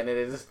Donnie Yen in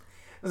it. It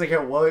doesn't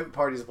care what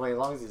part he's playing as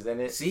long as he's in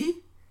it.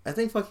 See? I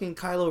think fucking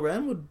Kylo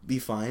Ren would be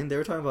fine. They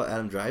were talking about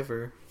Adam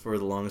Driver for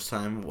the longest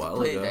time a while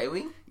Play ago.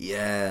 Nightwing?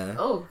 Yeah.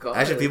 Oh, God.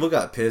 Actually, people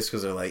got pissed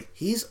because they're like,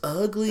 he's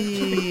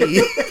ugly.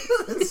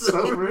 That's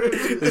so rude.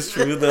 It's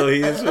true though.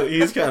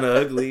 He's kind of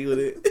ugly with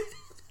it.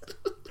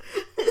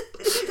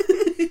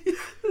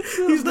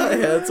 He's not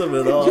handsome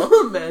at Can all.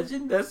 you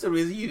imagine? That's the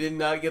reason you did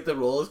not get the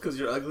roles, because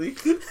you're ugly?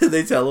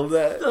 They tell him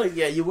that. Like,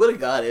 yeah, you would have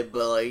got it,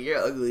 but, like, you're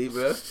ugly,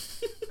 bro.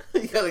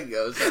 You gotta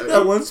go, sorry.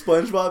 That one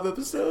SpongeBob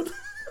episode.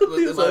 He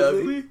was Am I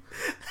ugly.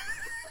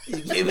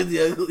 You gave it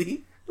the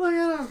ugly. Look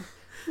at him.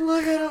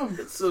 Look at him.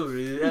 That's so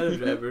rude. Adam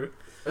Driver.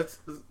 That's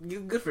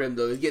good for him,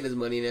 though. He's getting his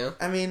money now.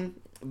 I mean,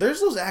 there's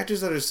those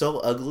actors that are so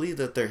ugly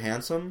that they're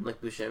handsome.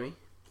 Like Buscemi.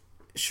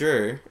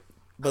 Sure.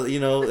 But, you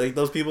know, like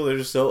those people that are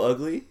just so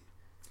ugly.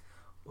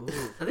 Ooh.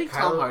 I think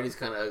Tom Kylo- Hardy's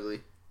kind of ugly.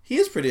 He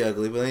is pretty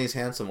ugly, but then he's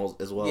handsome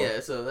as well.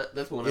 Yeah, so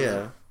that's one of Yeah.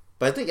 them.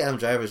 But I think Adam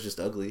Driver's just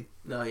ugly.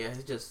 No, yeah,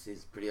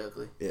 he's pretty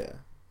ugly. Yeah.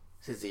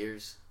 It's his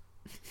ears.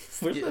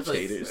 Where's Yeah, the it's like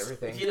shaders?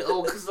 everything. You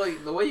know, because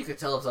like the way you could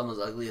tell if someone's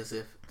ugly is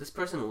if this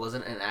person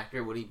wasn't an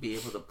actor, would he be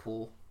able to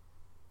pull?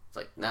 It's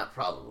like not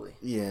probably.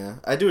 Yeah.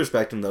 I do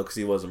respect him, though, because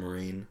he was a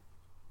Marine.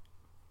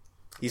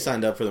 He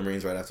signed up for the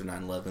Marines right after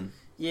 9/11.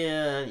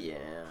 Yeah,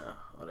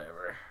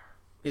 whatever.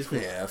 He's cool.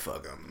 Yeah,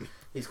 fuck him.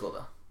 He's cool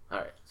though. All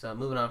right, so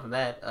moving on from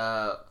that,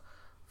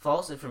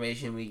 false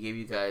information we gave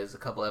you guys a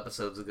couple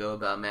episodes ago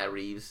about Matt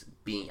Reeves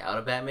being out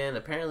of Batman.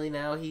 Apparently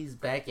now he's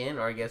back in,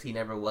 or I guess he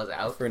never was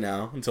out. For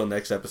now, until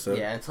next episode.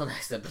 Yeah, until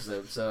next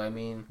episode. So I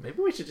mean,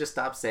 Maybe we should just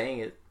stop saying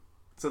it,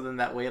 so then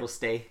that way it'll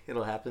stay.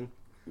 It'll happen.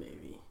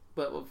 maybe.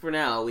 But for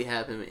now, we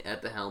have him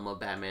at the helm of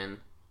Batman.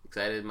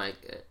 Excited,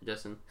 Mike?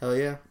 Justin? Hell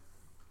yeah.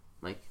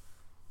 Mike?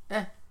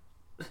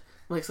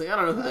 Mike's like, I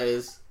don't know who that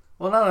is.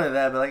 Well, not only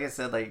that, but like I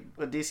said, like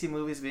with DC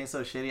movies being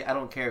so shitty, I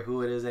don't care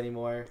who it is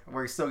anymore.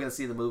 We're still gonna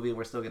see the movie, and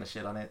we're still gonna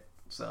shit on it.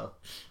 So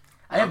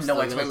I I'm have no still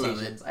gonna love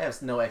expectations. I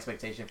have no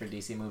expectation for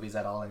DC movies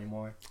at all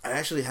anymore. I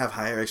actually have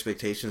higher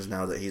expectations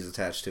now that he's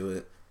attached to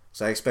it.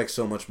 So I expect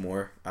so much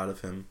more out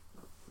of him.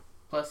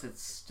 Plus,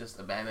 it's just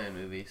a Batman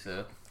movie,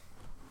 so...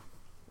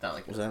 Not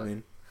like What does that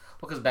mean?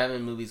 Well, because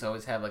Batman movies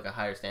always have, like, a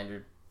higher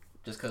standard.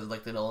 Just because,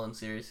 like, the Nolan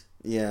series.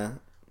 Yeah.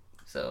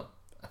 So,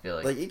 I feel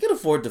like... Like, you can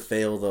afford to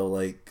fail, though.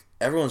 Like,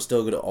 everyone's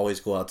still going to always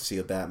go out to see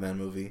a Batman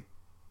movie.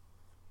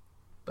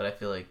 But I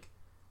feel like...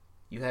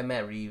 You have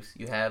Matt Reeves.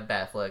 You have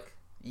Batfleck.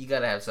 You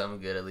gotta have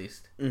something good, at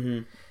least.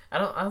 Mm-hmm. I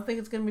don't think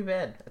it's gonna be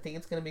bad. I think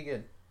it's gonna be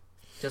good.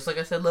 Just like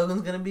I said,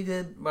 Logan's gonna be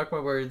good. Mark my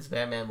words,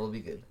 Batman will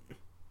be good.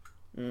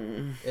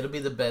 It'll be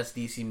the best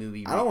DC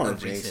movie. I don't want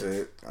to recent. jinx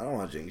it. I don't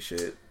want to jinx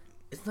shit.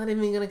 It's not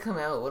even gonna come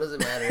out. What does it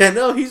matter? Yeah,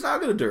 no, he's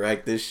not going to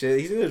direct this shit.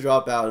 He's going to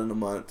drop out in a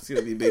month. It's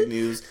going to be big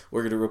news.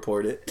 We're going to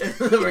report it.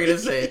 We're gonna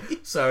say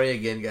sorry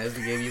again, guys.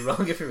 We gave you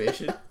wrong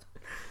information.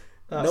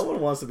 No one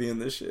wants to be in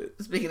this shit.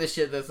 Speaking of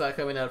shit that's not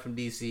coming out from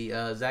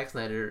DC, Zack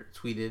Snyder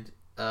tweeted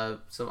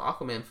some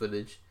Aquaman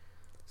footage.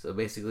 So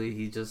basically,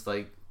 he's just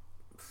like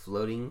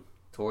floating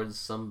towards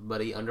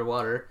somebody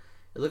underwater.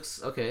 It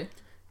looks okay.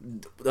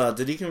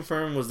 Did he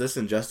confirm, was this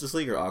in Justice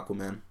League or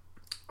Aquaman?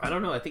 I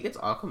don't know. I think it's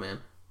Aquaman.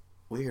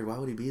 Weird. Why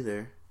would he be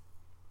there?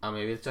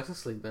 Maybe it's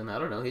Justice League then. I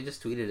don't know. He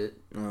just tweeted it.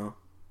 No.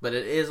 But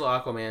it is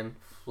Aquaman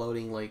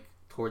floating like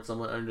towards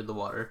someone under the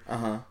water.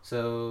 Uh-huh.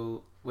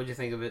 So, what'd you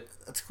think of it?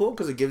 That's cool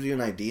because it gives you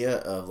an idea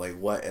of like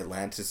what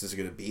Atlantis is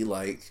going to be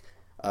like.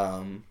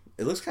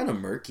 It looks kind of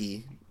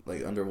murky,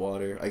 like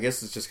underwater. I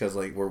guess it's just because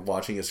like we're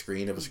watching a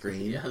screen of a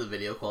screen. Yeah, the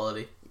video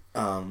quality.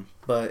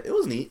 But it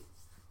was neat.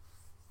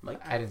 Like,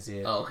 I didn't see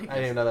it. Oh, I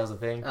didn't even know that was a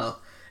thing. oh,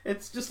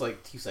 it's just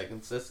like 2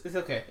 seconds. It's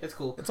okay. It's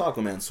cool. It's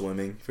Aquaman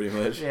swimming, pretty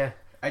much. Yeah.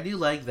 I do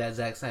like that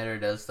Zack Snyder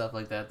does stuff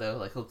like that though.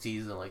 Like he'll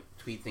tease and like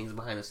tweet things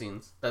behind the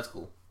scenes. That's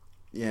cool.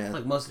 Yeah.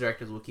 Like most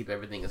directors will keep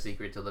everything a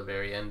secret till the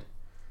very end.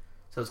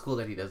 So it's cool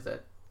that he does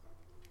that.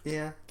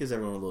 Yeah. Gives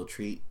everyone a little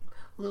treat.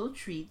 Little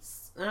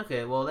treats.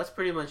 Okay, well that's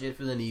pretty much it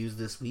for the news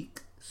this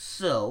week.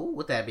 So,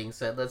 with that being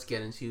said, let's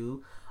get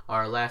into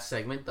our last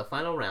segment, the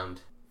final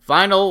round.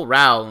 Final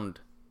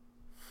round.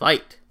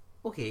 Fight.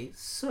 Okay,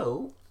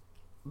 so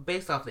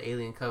based off the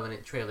Alien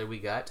Covenant trailer we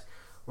got,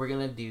 we're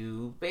gonna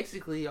do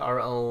basically our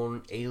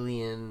own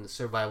alien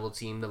survival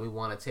team that we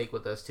want to take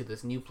with us to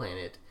this new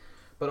planet.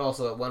 But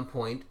also at one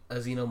point, a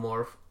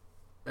xenomorph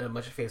and a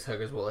bunch of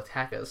facehuggers will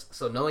attack us.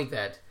 So knowing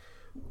that,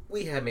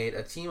 we have made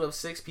a team of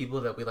 6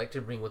 people that we like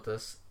to bring with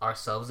us,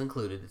 ourselves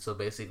included. So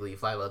basically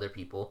 5 other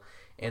people.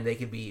 And they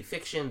could be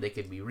fiction, they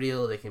could be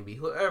real, they can be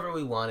whoever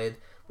we wanted.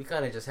 We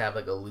kind of just have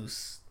like a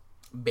loose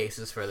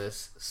basis for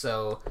this.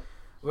 So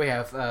we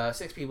have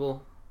 6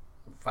 people,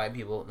 5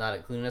 people, not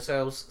including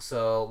ourselves.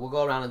 So we'll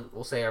go around and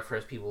we'll say our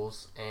first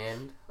peoples.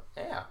 And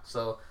yeah,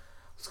 so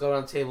let's go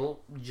around the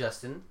table.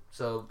 Justin,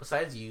 so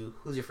besides you,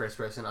 who's your first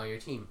person on your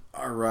team?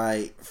 All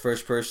right,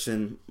 first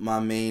person, my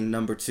main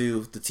number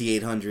 2, the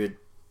T-800.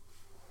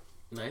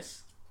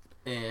 Nice.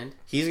 And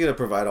He's gonna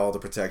provide all the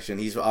protection.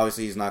 He's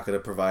not gonna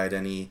provide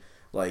any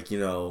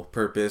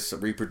purpose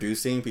of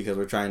reproducing because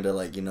we're trying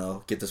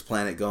to get this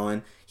planet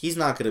going. He's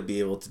not gonna be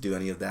able to do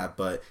any of that,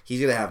 but he's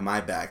gonna have my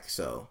back,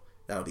 so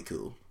that'll be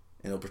cool,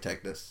 and he'll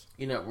protect us.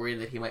 you're not worried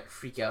that he might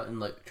freak out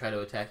and try to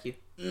attack you?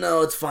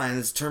 No, it's fine.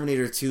 It's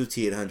Terminator 2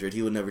 T-800.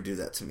 He would never do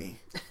that to me.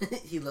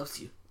 He loves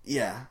you.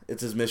 Yeah,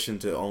 it's his mission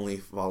to only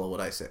follow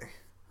what I say.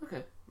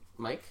 Okay.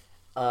 Mike?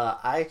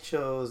 I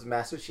chose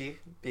Master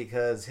Chief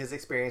because his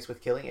experience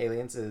with killing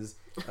aliens is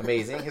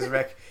amazing.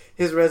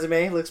 His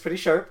resume looks pretty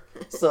sharp,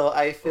 so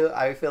I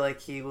feel like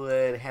he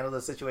would handle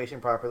the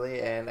situation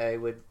properly, and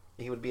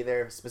he would be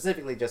there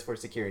specifically just for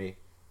security.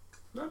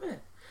 Not bad.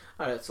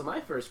 Alright, so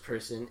my first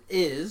person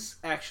is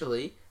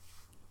actually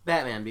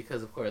Batman,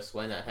 because of course,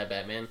 why not have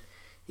Batman?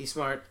 He's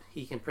smart,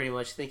 he can pretty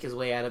much think his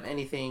way out of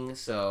anything,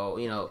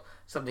 so,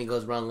 something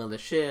goes wrong on the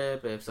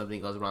ship, if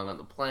something goes wrong on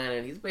the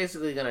planet, he's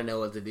basically gonna know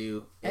what to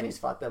do. And he's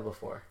fought them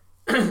before.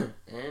 And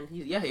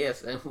he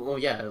has. And,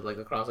 like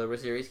a crossover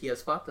series, he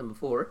has fought them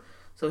before,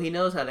 so he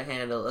knows how to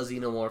handle a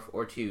xenomorph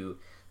or 2.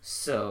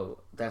 So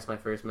that's my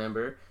first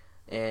member,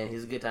 and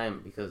he's a good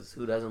time because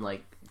who doesn't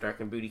like dark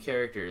and broody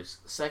characters?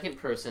 Second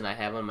person I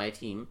have on my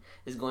team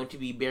is going to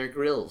be Bear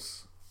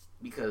Grylls,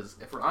 because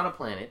if we're on a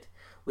planet,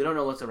 we don't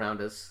know what's around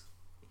us.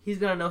 He's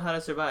gonna know how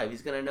to survive.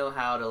 He's gonna know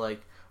how to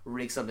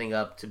rig something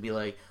up to be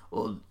like,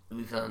 well,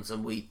 we found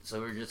some wheat, so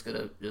we're just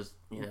gonna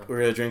We're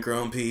gonna drink our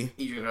own pee.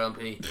 eat your own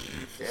pee.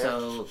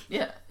 So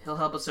yeah, he'll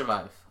help us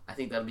survive. I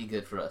think that'll be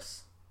good for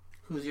us.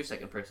 Who's your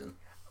second person?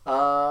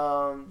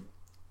 I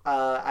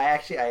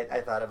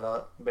thought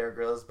about Bear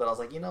Grylls, but I was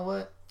like, you know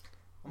what?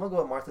 I'm gonna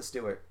go with Martha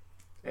Stewart,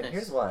 and Nice.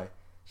 here's why.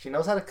 She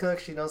knows how to cook.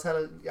 She knows how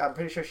to. I'm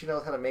pretty sure she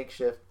knows how to make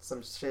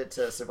some shit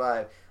to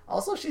survive.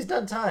 Also, she's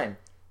done time,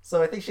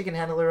 so I think she can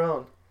handle her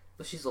own.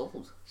 But she's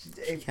old.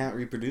 She can't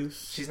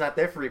reproduce. She's not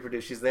there for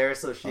reproduce. She's there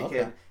so she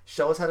can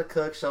show us how to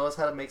cook, show us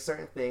how to make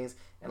certain things,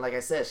 and like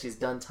I said, she's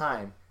done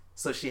time,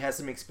 so she has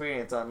some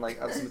experience on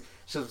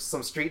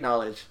some street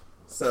knowledge.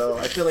 So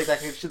I feel like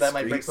that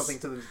might bring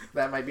something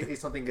that might be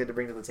something good to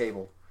bring to the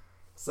table.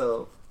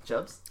 So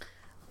Chubbs,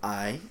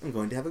 I am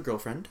going to have a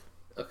girlfriend.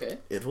 Okay.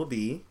 It will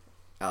be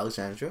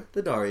Alexandra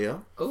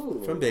Daddario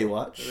Oh. from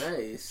Baywatch.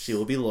 Nice. She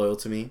will be loyal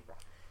to me.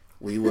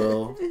 We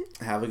will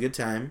have a good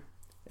time,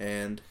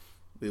 and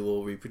we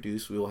will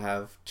reproduce. We will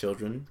have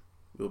children.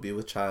 We will be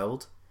with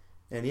child.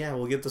 And yeah,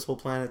 we'll get this whole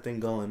planet thing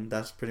going.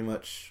 That's pretty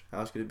much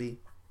how it's going to be.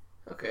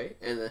 Okay.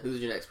 And then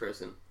who's your next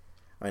person?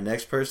 My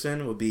next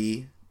person will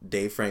be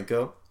Dave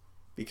Franco,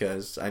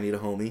 because I need a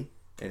homie,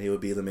 and he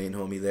would be the main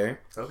homie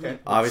there. okay.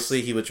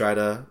 Obviously, he would try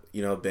to,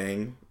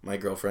 bang my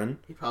girlfriend.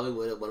 He probably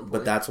would at one point.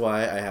 But that's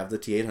why I have the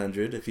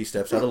T-800. If he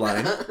steps out of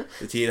line,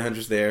 the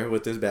T-800's there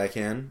with his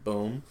backhand.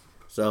 Boom.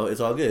 So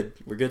it's all good.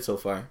 We're good so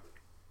far.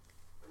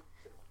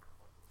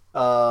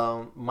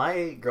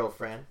 My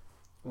girlfriend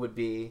would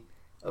be,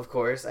 of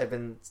course, I've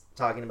been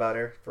talking about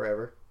her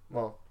forever.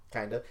 Well,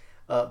 kind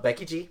of.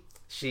 Becky G.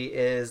 She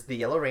is the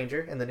Yellow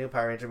Ranger in the new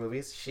Power Ranger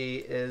movies. She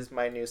is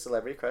my new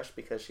celebrity crush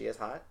because she is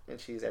hot and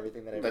she's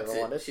everything that I've That's ever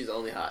it. wanted. She's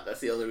only hot. That's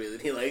the only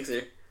reason he likes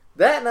her.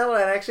 That no,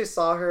 I actually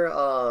saw her.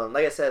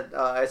 Like I said,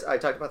 I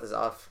talked about this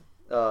off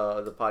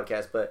the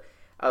podcast, but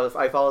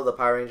I follow the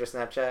Power Ranger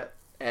Snapchat,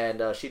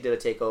 and she did a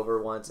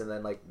takeover once, and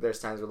then there's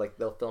times where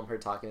they'll film her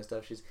talking and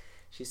stuff.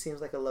 She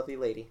seems like a lovely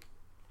lady.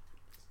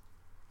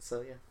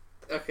 So yeah.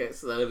 Okay,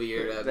 so that'll be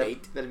your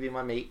mate. That'd be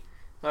my mate.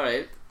 All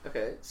right.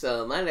 Okay.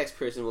 So my next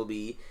person will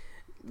be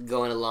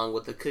going along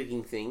with the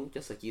cooking thing,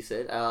 just like you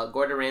said.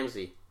 Gordon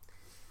Ramsay.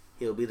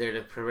 He'll be there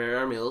to prepare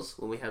our meals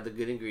when we have the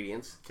good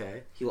ingredients.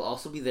 Okay. He will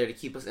also be there to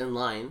keep us in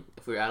line.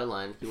 If we're out of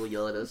line, he will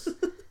yell at us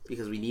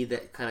because we need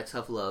that kind of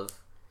tough love,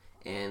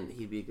 and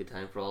he'd be a good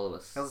time for all of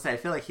us. I was gonna say,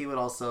 I feel like he would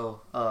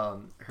also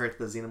hurt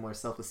the Xenomorph's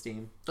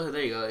self-esteem. Oh,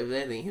 there you go. If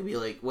anything, he'll be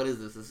like, "What is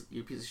this? This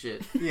you're a piece of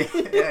shit." Yeah,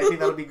 I think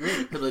that would be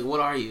great. He'll be like, "What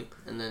are you?"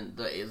 And then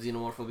the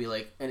Xenomorph will be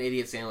like, "An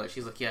idiot sandwich."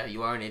 He's like, "Yeah,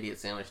 you are an idiot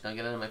sandwich. Now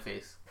get out of my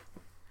face."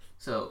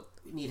 So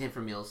we need him for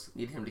meals.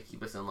 Need him to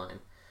keep us in line.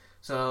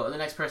 So the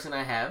next person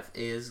I have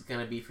is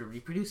gonna be for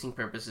reproducing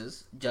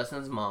purposes.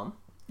 Justin's mom.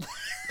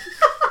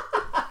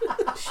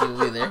 She will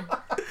be there.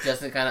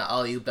 Justin kind of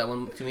alley-ooped that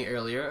one to me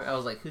earlier. I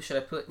was like, "Who should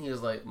I put?" And he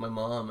was like, "My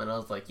mom." And I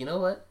was like, "You know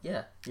what?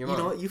 Yeah, your mom."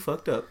 You know what? You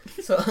fucked up.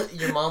 So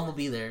your mom will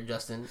be there,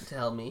 Justin, to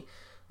help me.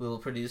 We will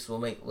produce. We'll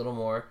make a little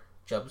more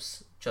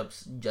Chubbs.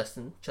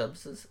 Justin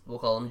Chubbs. We'll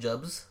call him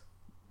Jubs.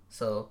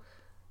 So,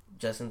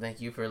 Justin, thank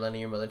you for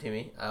lending your mother to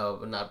me. I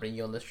will not bring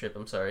you on this trip.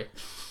 I'm sorry.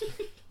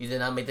 You did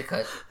not make the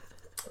cut.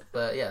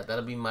 But yeah,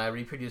 that'll be my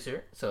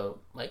reproducer. So,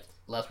 Mike,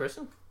 last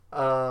person?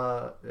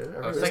 Or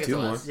Second two to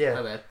more. last. Yeah.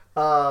 My bad.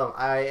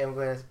 I am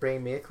going to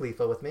bring Mia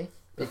Khalifa with me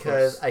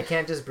because I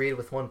can't just breed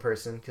with one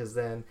person because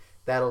then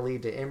that'll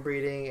lead to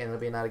inbreeding and it'll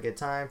be not a good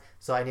time.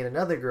 So I need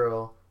another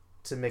girl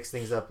to mix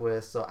things up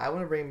with. So I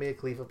want to bring Mia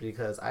Khalifa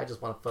because I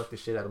just want to fuck the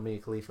shit out of Mia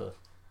Khalifa.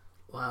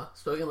 Wow,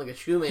 spoken like a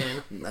true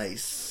man.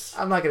 Nice.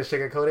 I'm not going to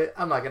sugarcoat it.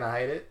 I'm not going to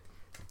hide it.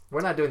 We're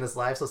not doing this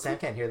live, so Sam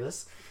can't hear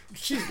this.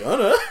 She's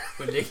gonna.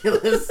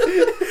 Ridiculous.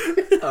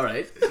 All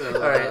right.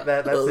 So, All right,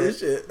 that's Holy it.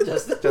 shit.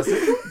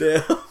 Justin?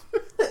 Damn.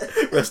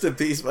 Rest in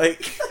peace,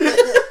 Mike.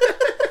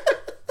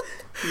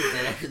 he's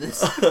dead after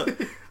this.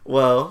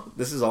 Well,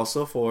 this is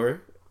also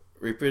for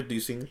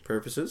reproducing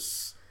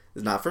purposes.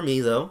 It's not for me,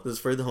 though. This is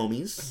for the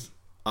homies.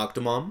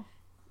 Octomom.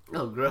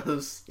 Oh,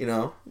 gross. You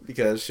know,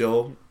 because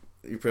you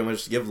pretty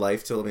much give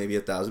life to maybe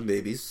 1,000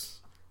 babies.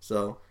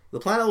 So, the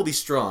planet will be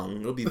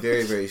strong. It'll be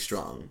very, very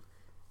strong.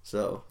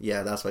 So,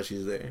 yeah, that's why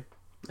she's there.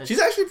 She's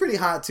actually pretty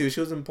hot, too. She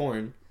was in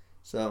porn.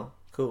 So,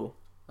 cool.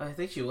 I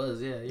think she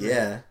was, yeah.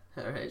 Yeah.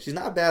 Right. All right. She's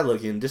not bad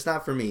looking, just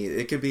not for me.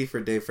 It could be for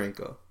Dave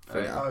Franco. For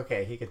Alright. now.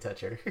 Okay, he could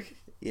touch her.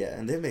 Yeah,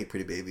 and they make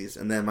pretty babies.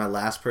 And then my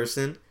last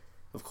person,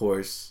 of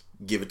course,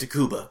 give it to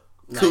Cuba.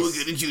 Nice. Cuba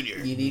Gooding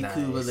Jr. You need Nice.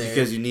 Cuba there.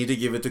 Because you need to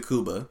give it to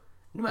Cuba.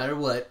 No matter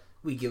what,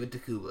 we give it to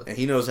Cuba. And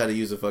he knows how to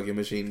use a fucking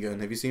machine gun.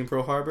 Have you seen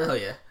Pearl Harbor? Oh,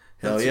 yeah.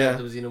 Hell That's yeah.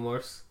 The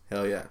xenomorphs.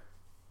 Hell yeah.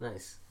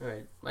 Nice. All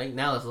right. Mike,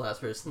 now that's the last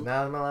person.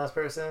 Now my last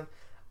person.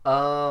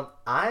 I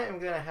am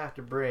going to have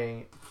to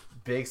bring,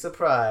 big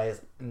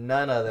surprise,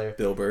 none other,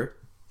 Bill Burr.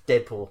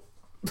 Deadpool.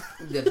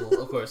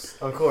 Deadpool, of course.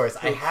 Of course,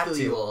 I He'll have kill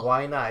you to. all.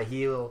 Why not?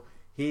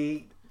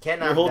 He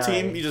cannot. Your whole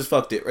die. team, you just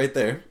fucked it right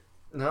there.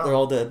 No, They're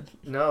all dead.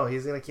 no,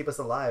 he's gonna keep us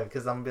alive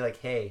because I'm gonna be like,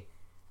 hey,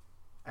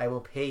 I will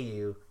pay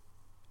you.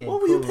 in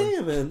What will you food pay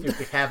him in?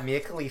 to have Mia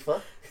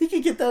Khalifa. He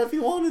could get that if he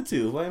wanted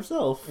to by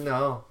himself.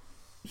 No,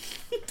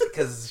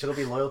 because she'll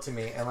be loyal to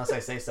me unless I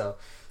say so.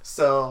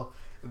 So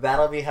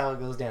that'll be how it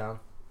goes down.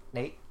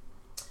 Nate.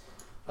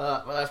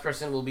 My last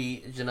person will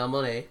be Janelle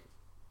Monáe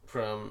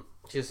from...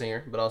 She's a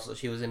singer, but also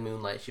she was in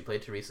Moonlight. She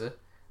played Teresa.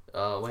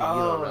 Well, you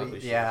don't know who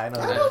she yeah, I is. know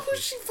I that. know who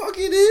she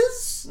fucking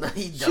is. No,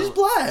 you She's don't.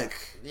 black.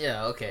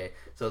 Yeah, okay.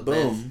 So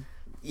Boom.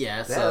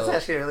 Yeah, so That's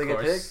actually a really of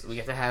good course, pick. we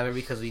have to have her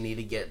because we need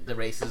to get the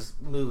races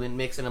moving,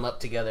 mixing them up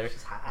together.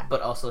 hot.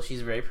 But also,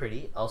 she's very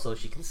pretty. Also,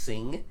 she can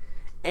sing,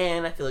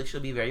 and I feel like she'll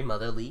be very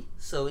motherly.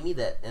 So we need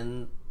that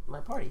in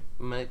my party,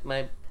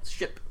 my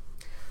ship,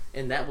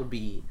 and that would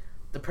be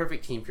the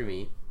perfect team for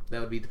me. That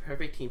would be the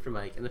perfect team for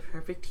Mike and the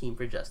perfect team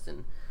for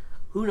Justin.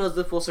 Who knows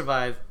if we'll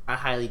survive? I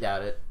highly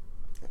doubt it.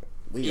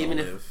 We Even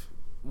don't if- live.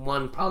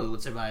 One probably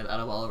would survive out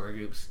of all of our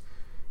groups.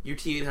 Your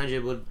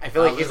T-800 would. I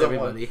feel like outlive he's the one.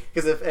 everybody.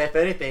 Because if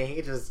anything, he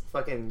could just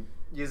fucking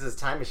use his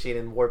time machine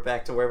and warp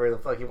back to wherever the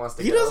fuck he wants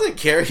to He go. doesn't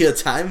carry a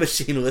time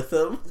machine with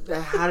him.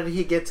 How did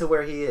he get to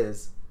where he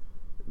is?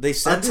 They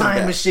send A him time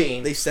back.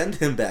 machine. They send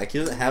him back. He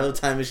doesn't have a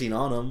time machine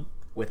on him.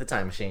 With a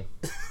time machine.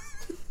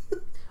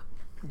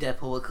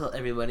 Deadpool will kill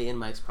everybody in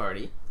Mike's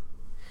party.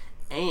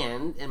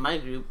 And in my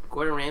group,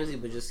 Gordon Ramsay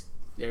would just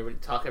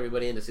talk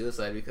everybody into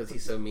suicide because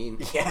he's so mean.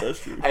 Yeah, That's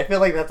true. I feel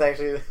like that's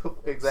actually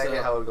exactly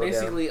So, how it would go down.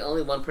 basically,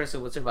 only one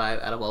person would survive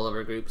out of all of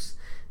our groups.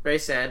 Very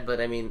sad,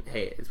 but I mean,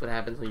 hey, it's what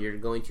happens when you're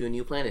going to a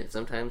new planet.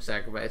 Sometimes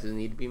sacrifices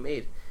need to be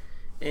made.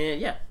 And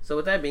yeah, so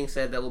with that being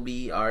said, that will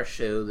be our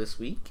show this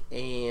week.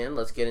 And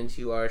let's get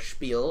into our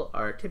spiel,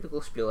 our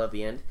typical spiel at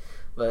the end.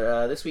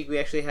 But this week we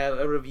actually have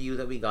a review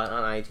that we got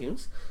on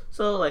iTunes.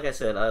 So like I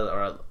said,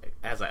 or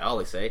as I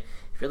always say,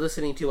 if you're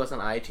listening to us on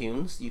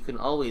iTunes, you can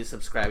always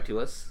subscribe to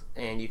us.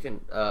 And you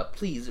can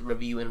please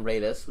review and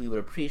rate us. We would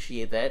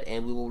appreciate that.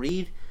 And we will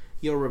read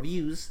your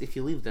reviews, if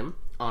you leave them,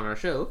 on our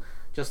show.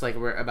 Just like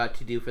we're about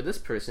to do for this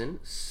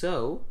person.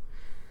 So,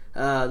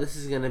 this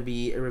is going to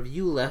be a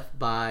review left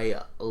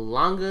by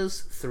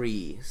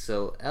Langas3.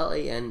 So,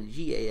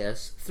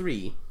 Langas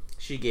 3.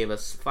 She gave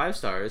us 5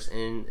 stars,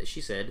 and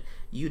she said,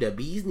 "You da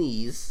bee's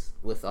knees,"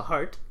 with a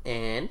heart,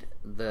 and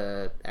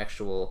the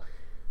actual,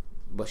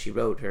 what she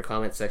wrote, her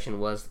comment section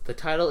was, "The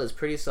title is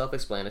pretty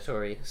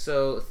self-explanatory."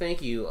 So,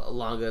 thank you,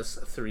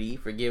 Langas3,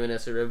 for giving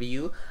us a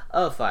review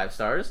of 5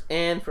 stars,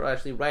 and for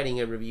actually writing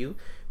a review.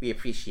 We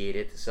appreciate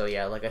it. So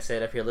yeah, like I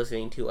said, if you're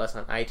listening to us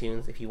on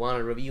iTunes, if you want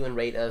to review and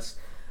rate us,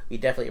 we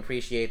definitely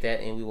appreciate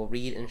that, and we will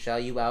read and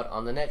shout you out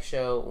on the next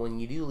show when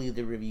you do leave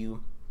the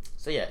review.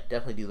 So yeah,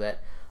 definitely do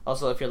that.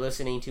 Also, if you're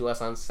listening to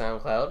us on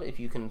SoundCloud, if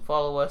you can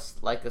follow us,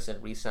 like us,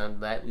 and resound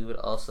that, we would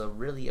also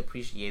really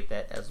appreciate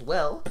that as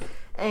well.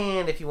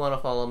 And if you want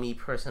to follow me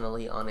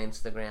personally on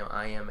Instagram,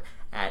 I am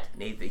at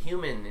Nate the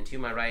Human, and to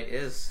my right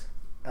is...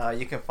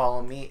 You can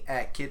follow me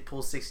at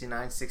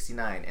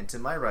KidPool6969, and to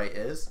my right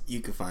is...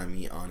 You can find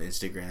me on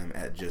Instagram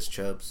at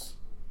JustChubs.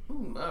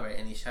 Alright,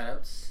 any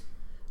shoutouts?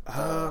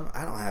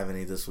 I don't have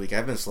any this week.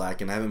 I've been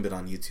slacking. I haven't been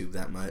on YouTube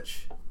that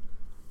much.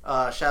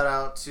 Shout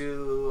out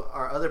to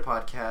our other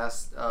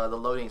podcast, The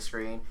Loading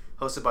Screen,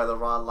 hosted by the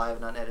Raw Live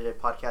and Unedited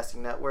Podcasting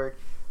Network.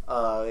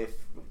 If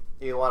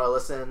you want to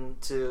listen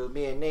to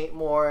me and Nate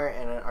more,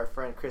 and our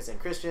friend Chris and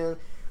Christian,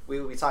 We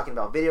will be talking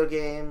about video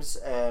games,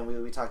 and we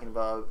will be talking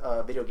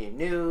about video game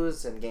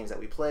news and games that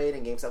we played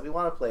and games that we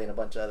want to play and a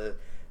bunch of other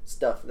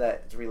stuff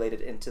that's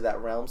related into that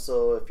realm.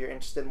 So if you're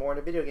interested more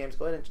in video games,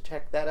 go ahead and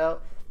check that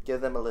out. Give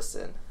them a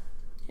listen.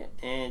 Yeah,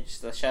 and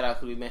just a shout out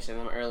because we mentioned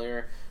them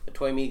earlier, the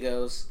Toy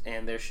Migos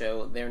and their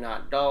show They're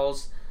Not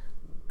Dolls.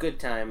 Good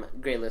time,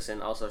 great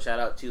listen. Also, shout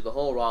out to the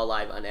whole Raw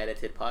Live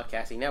Unedited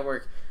podcasting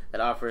network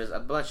that offers a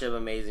bunch of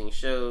amazing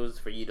shows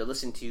for you to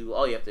listen to.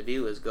 All you have to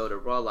do is go to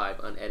Raw Live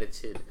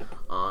Unedited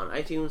on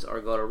iTunes or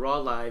go to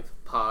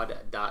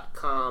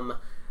rawlivepod.com.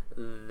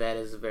 That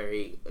is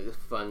very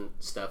fun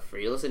stuff for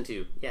you to listen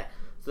to. Yeah.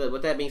 So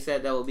with that being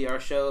said, that will be our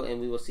show, and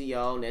we will see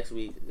y'all next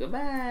week.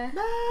 Goodbye.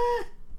 Bye.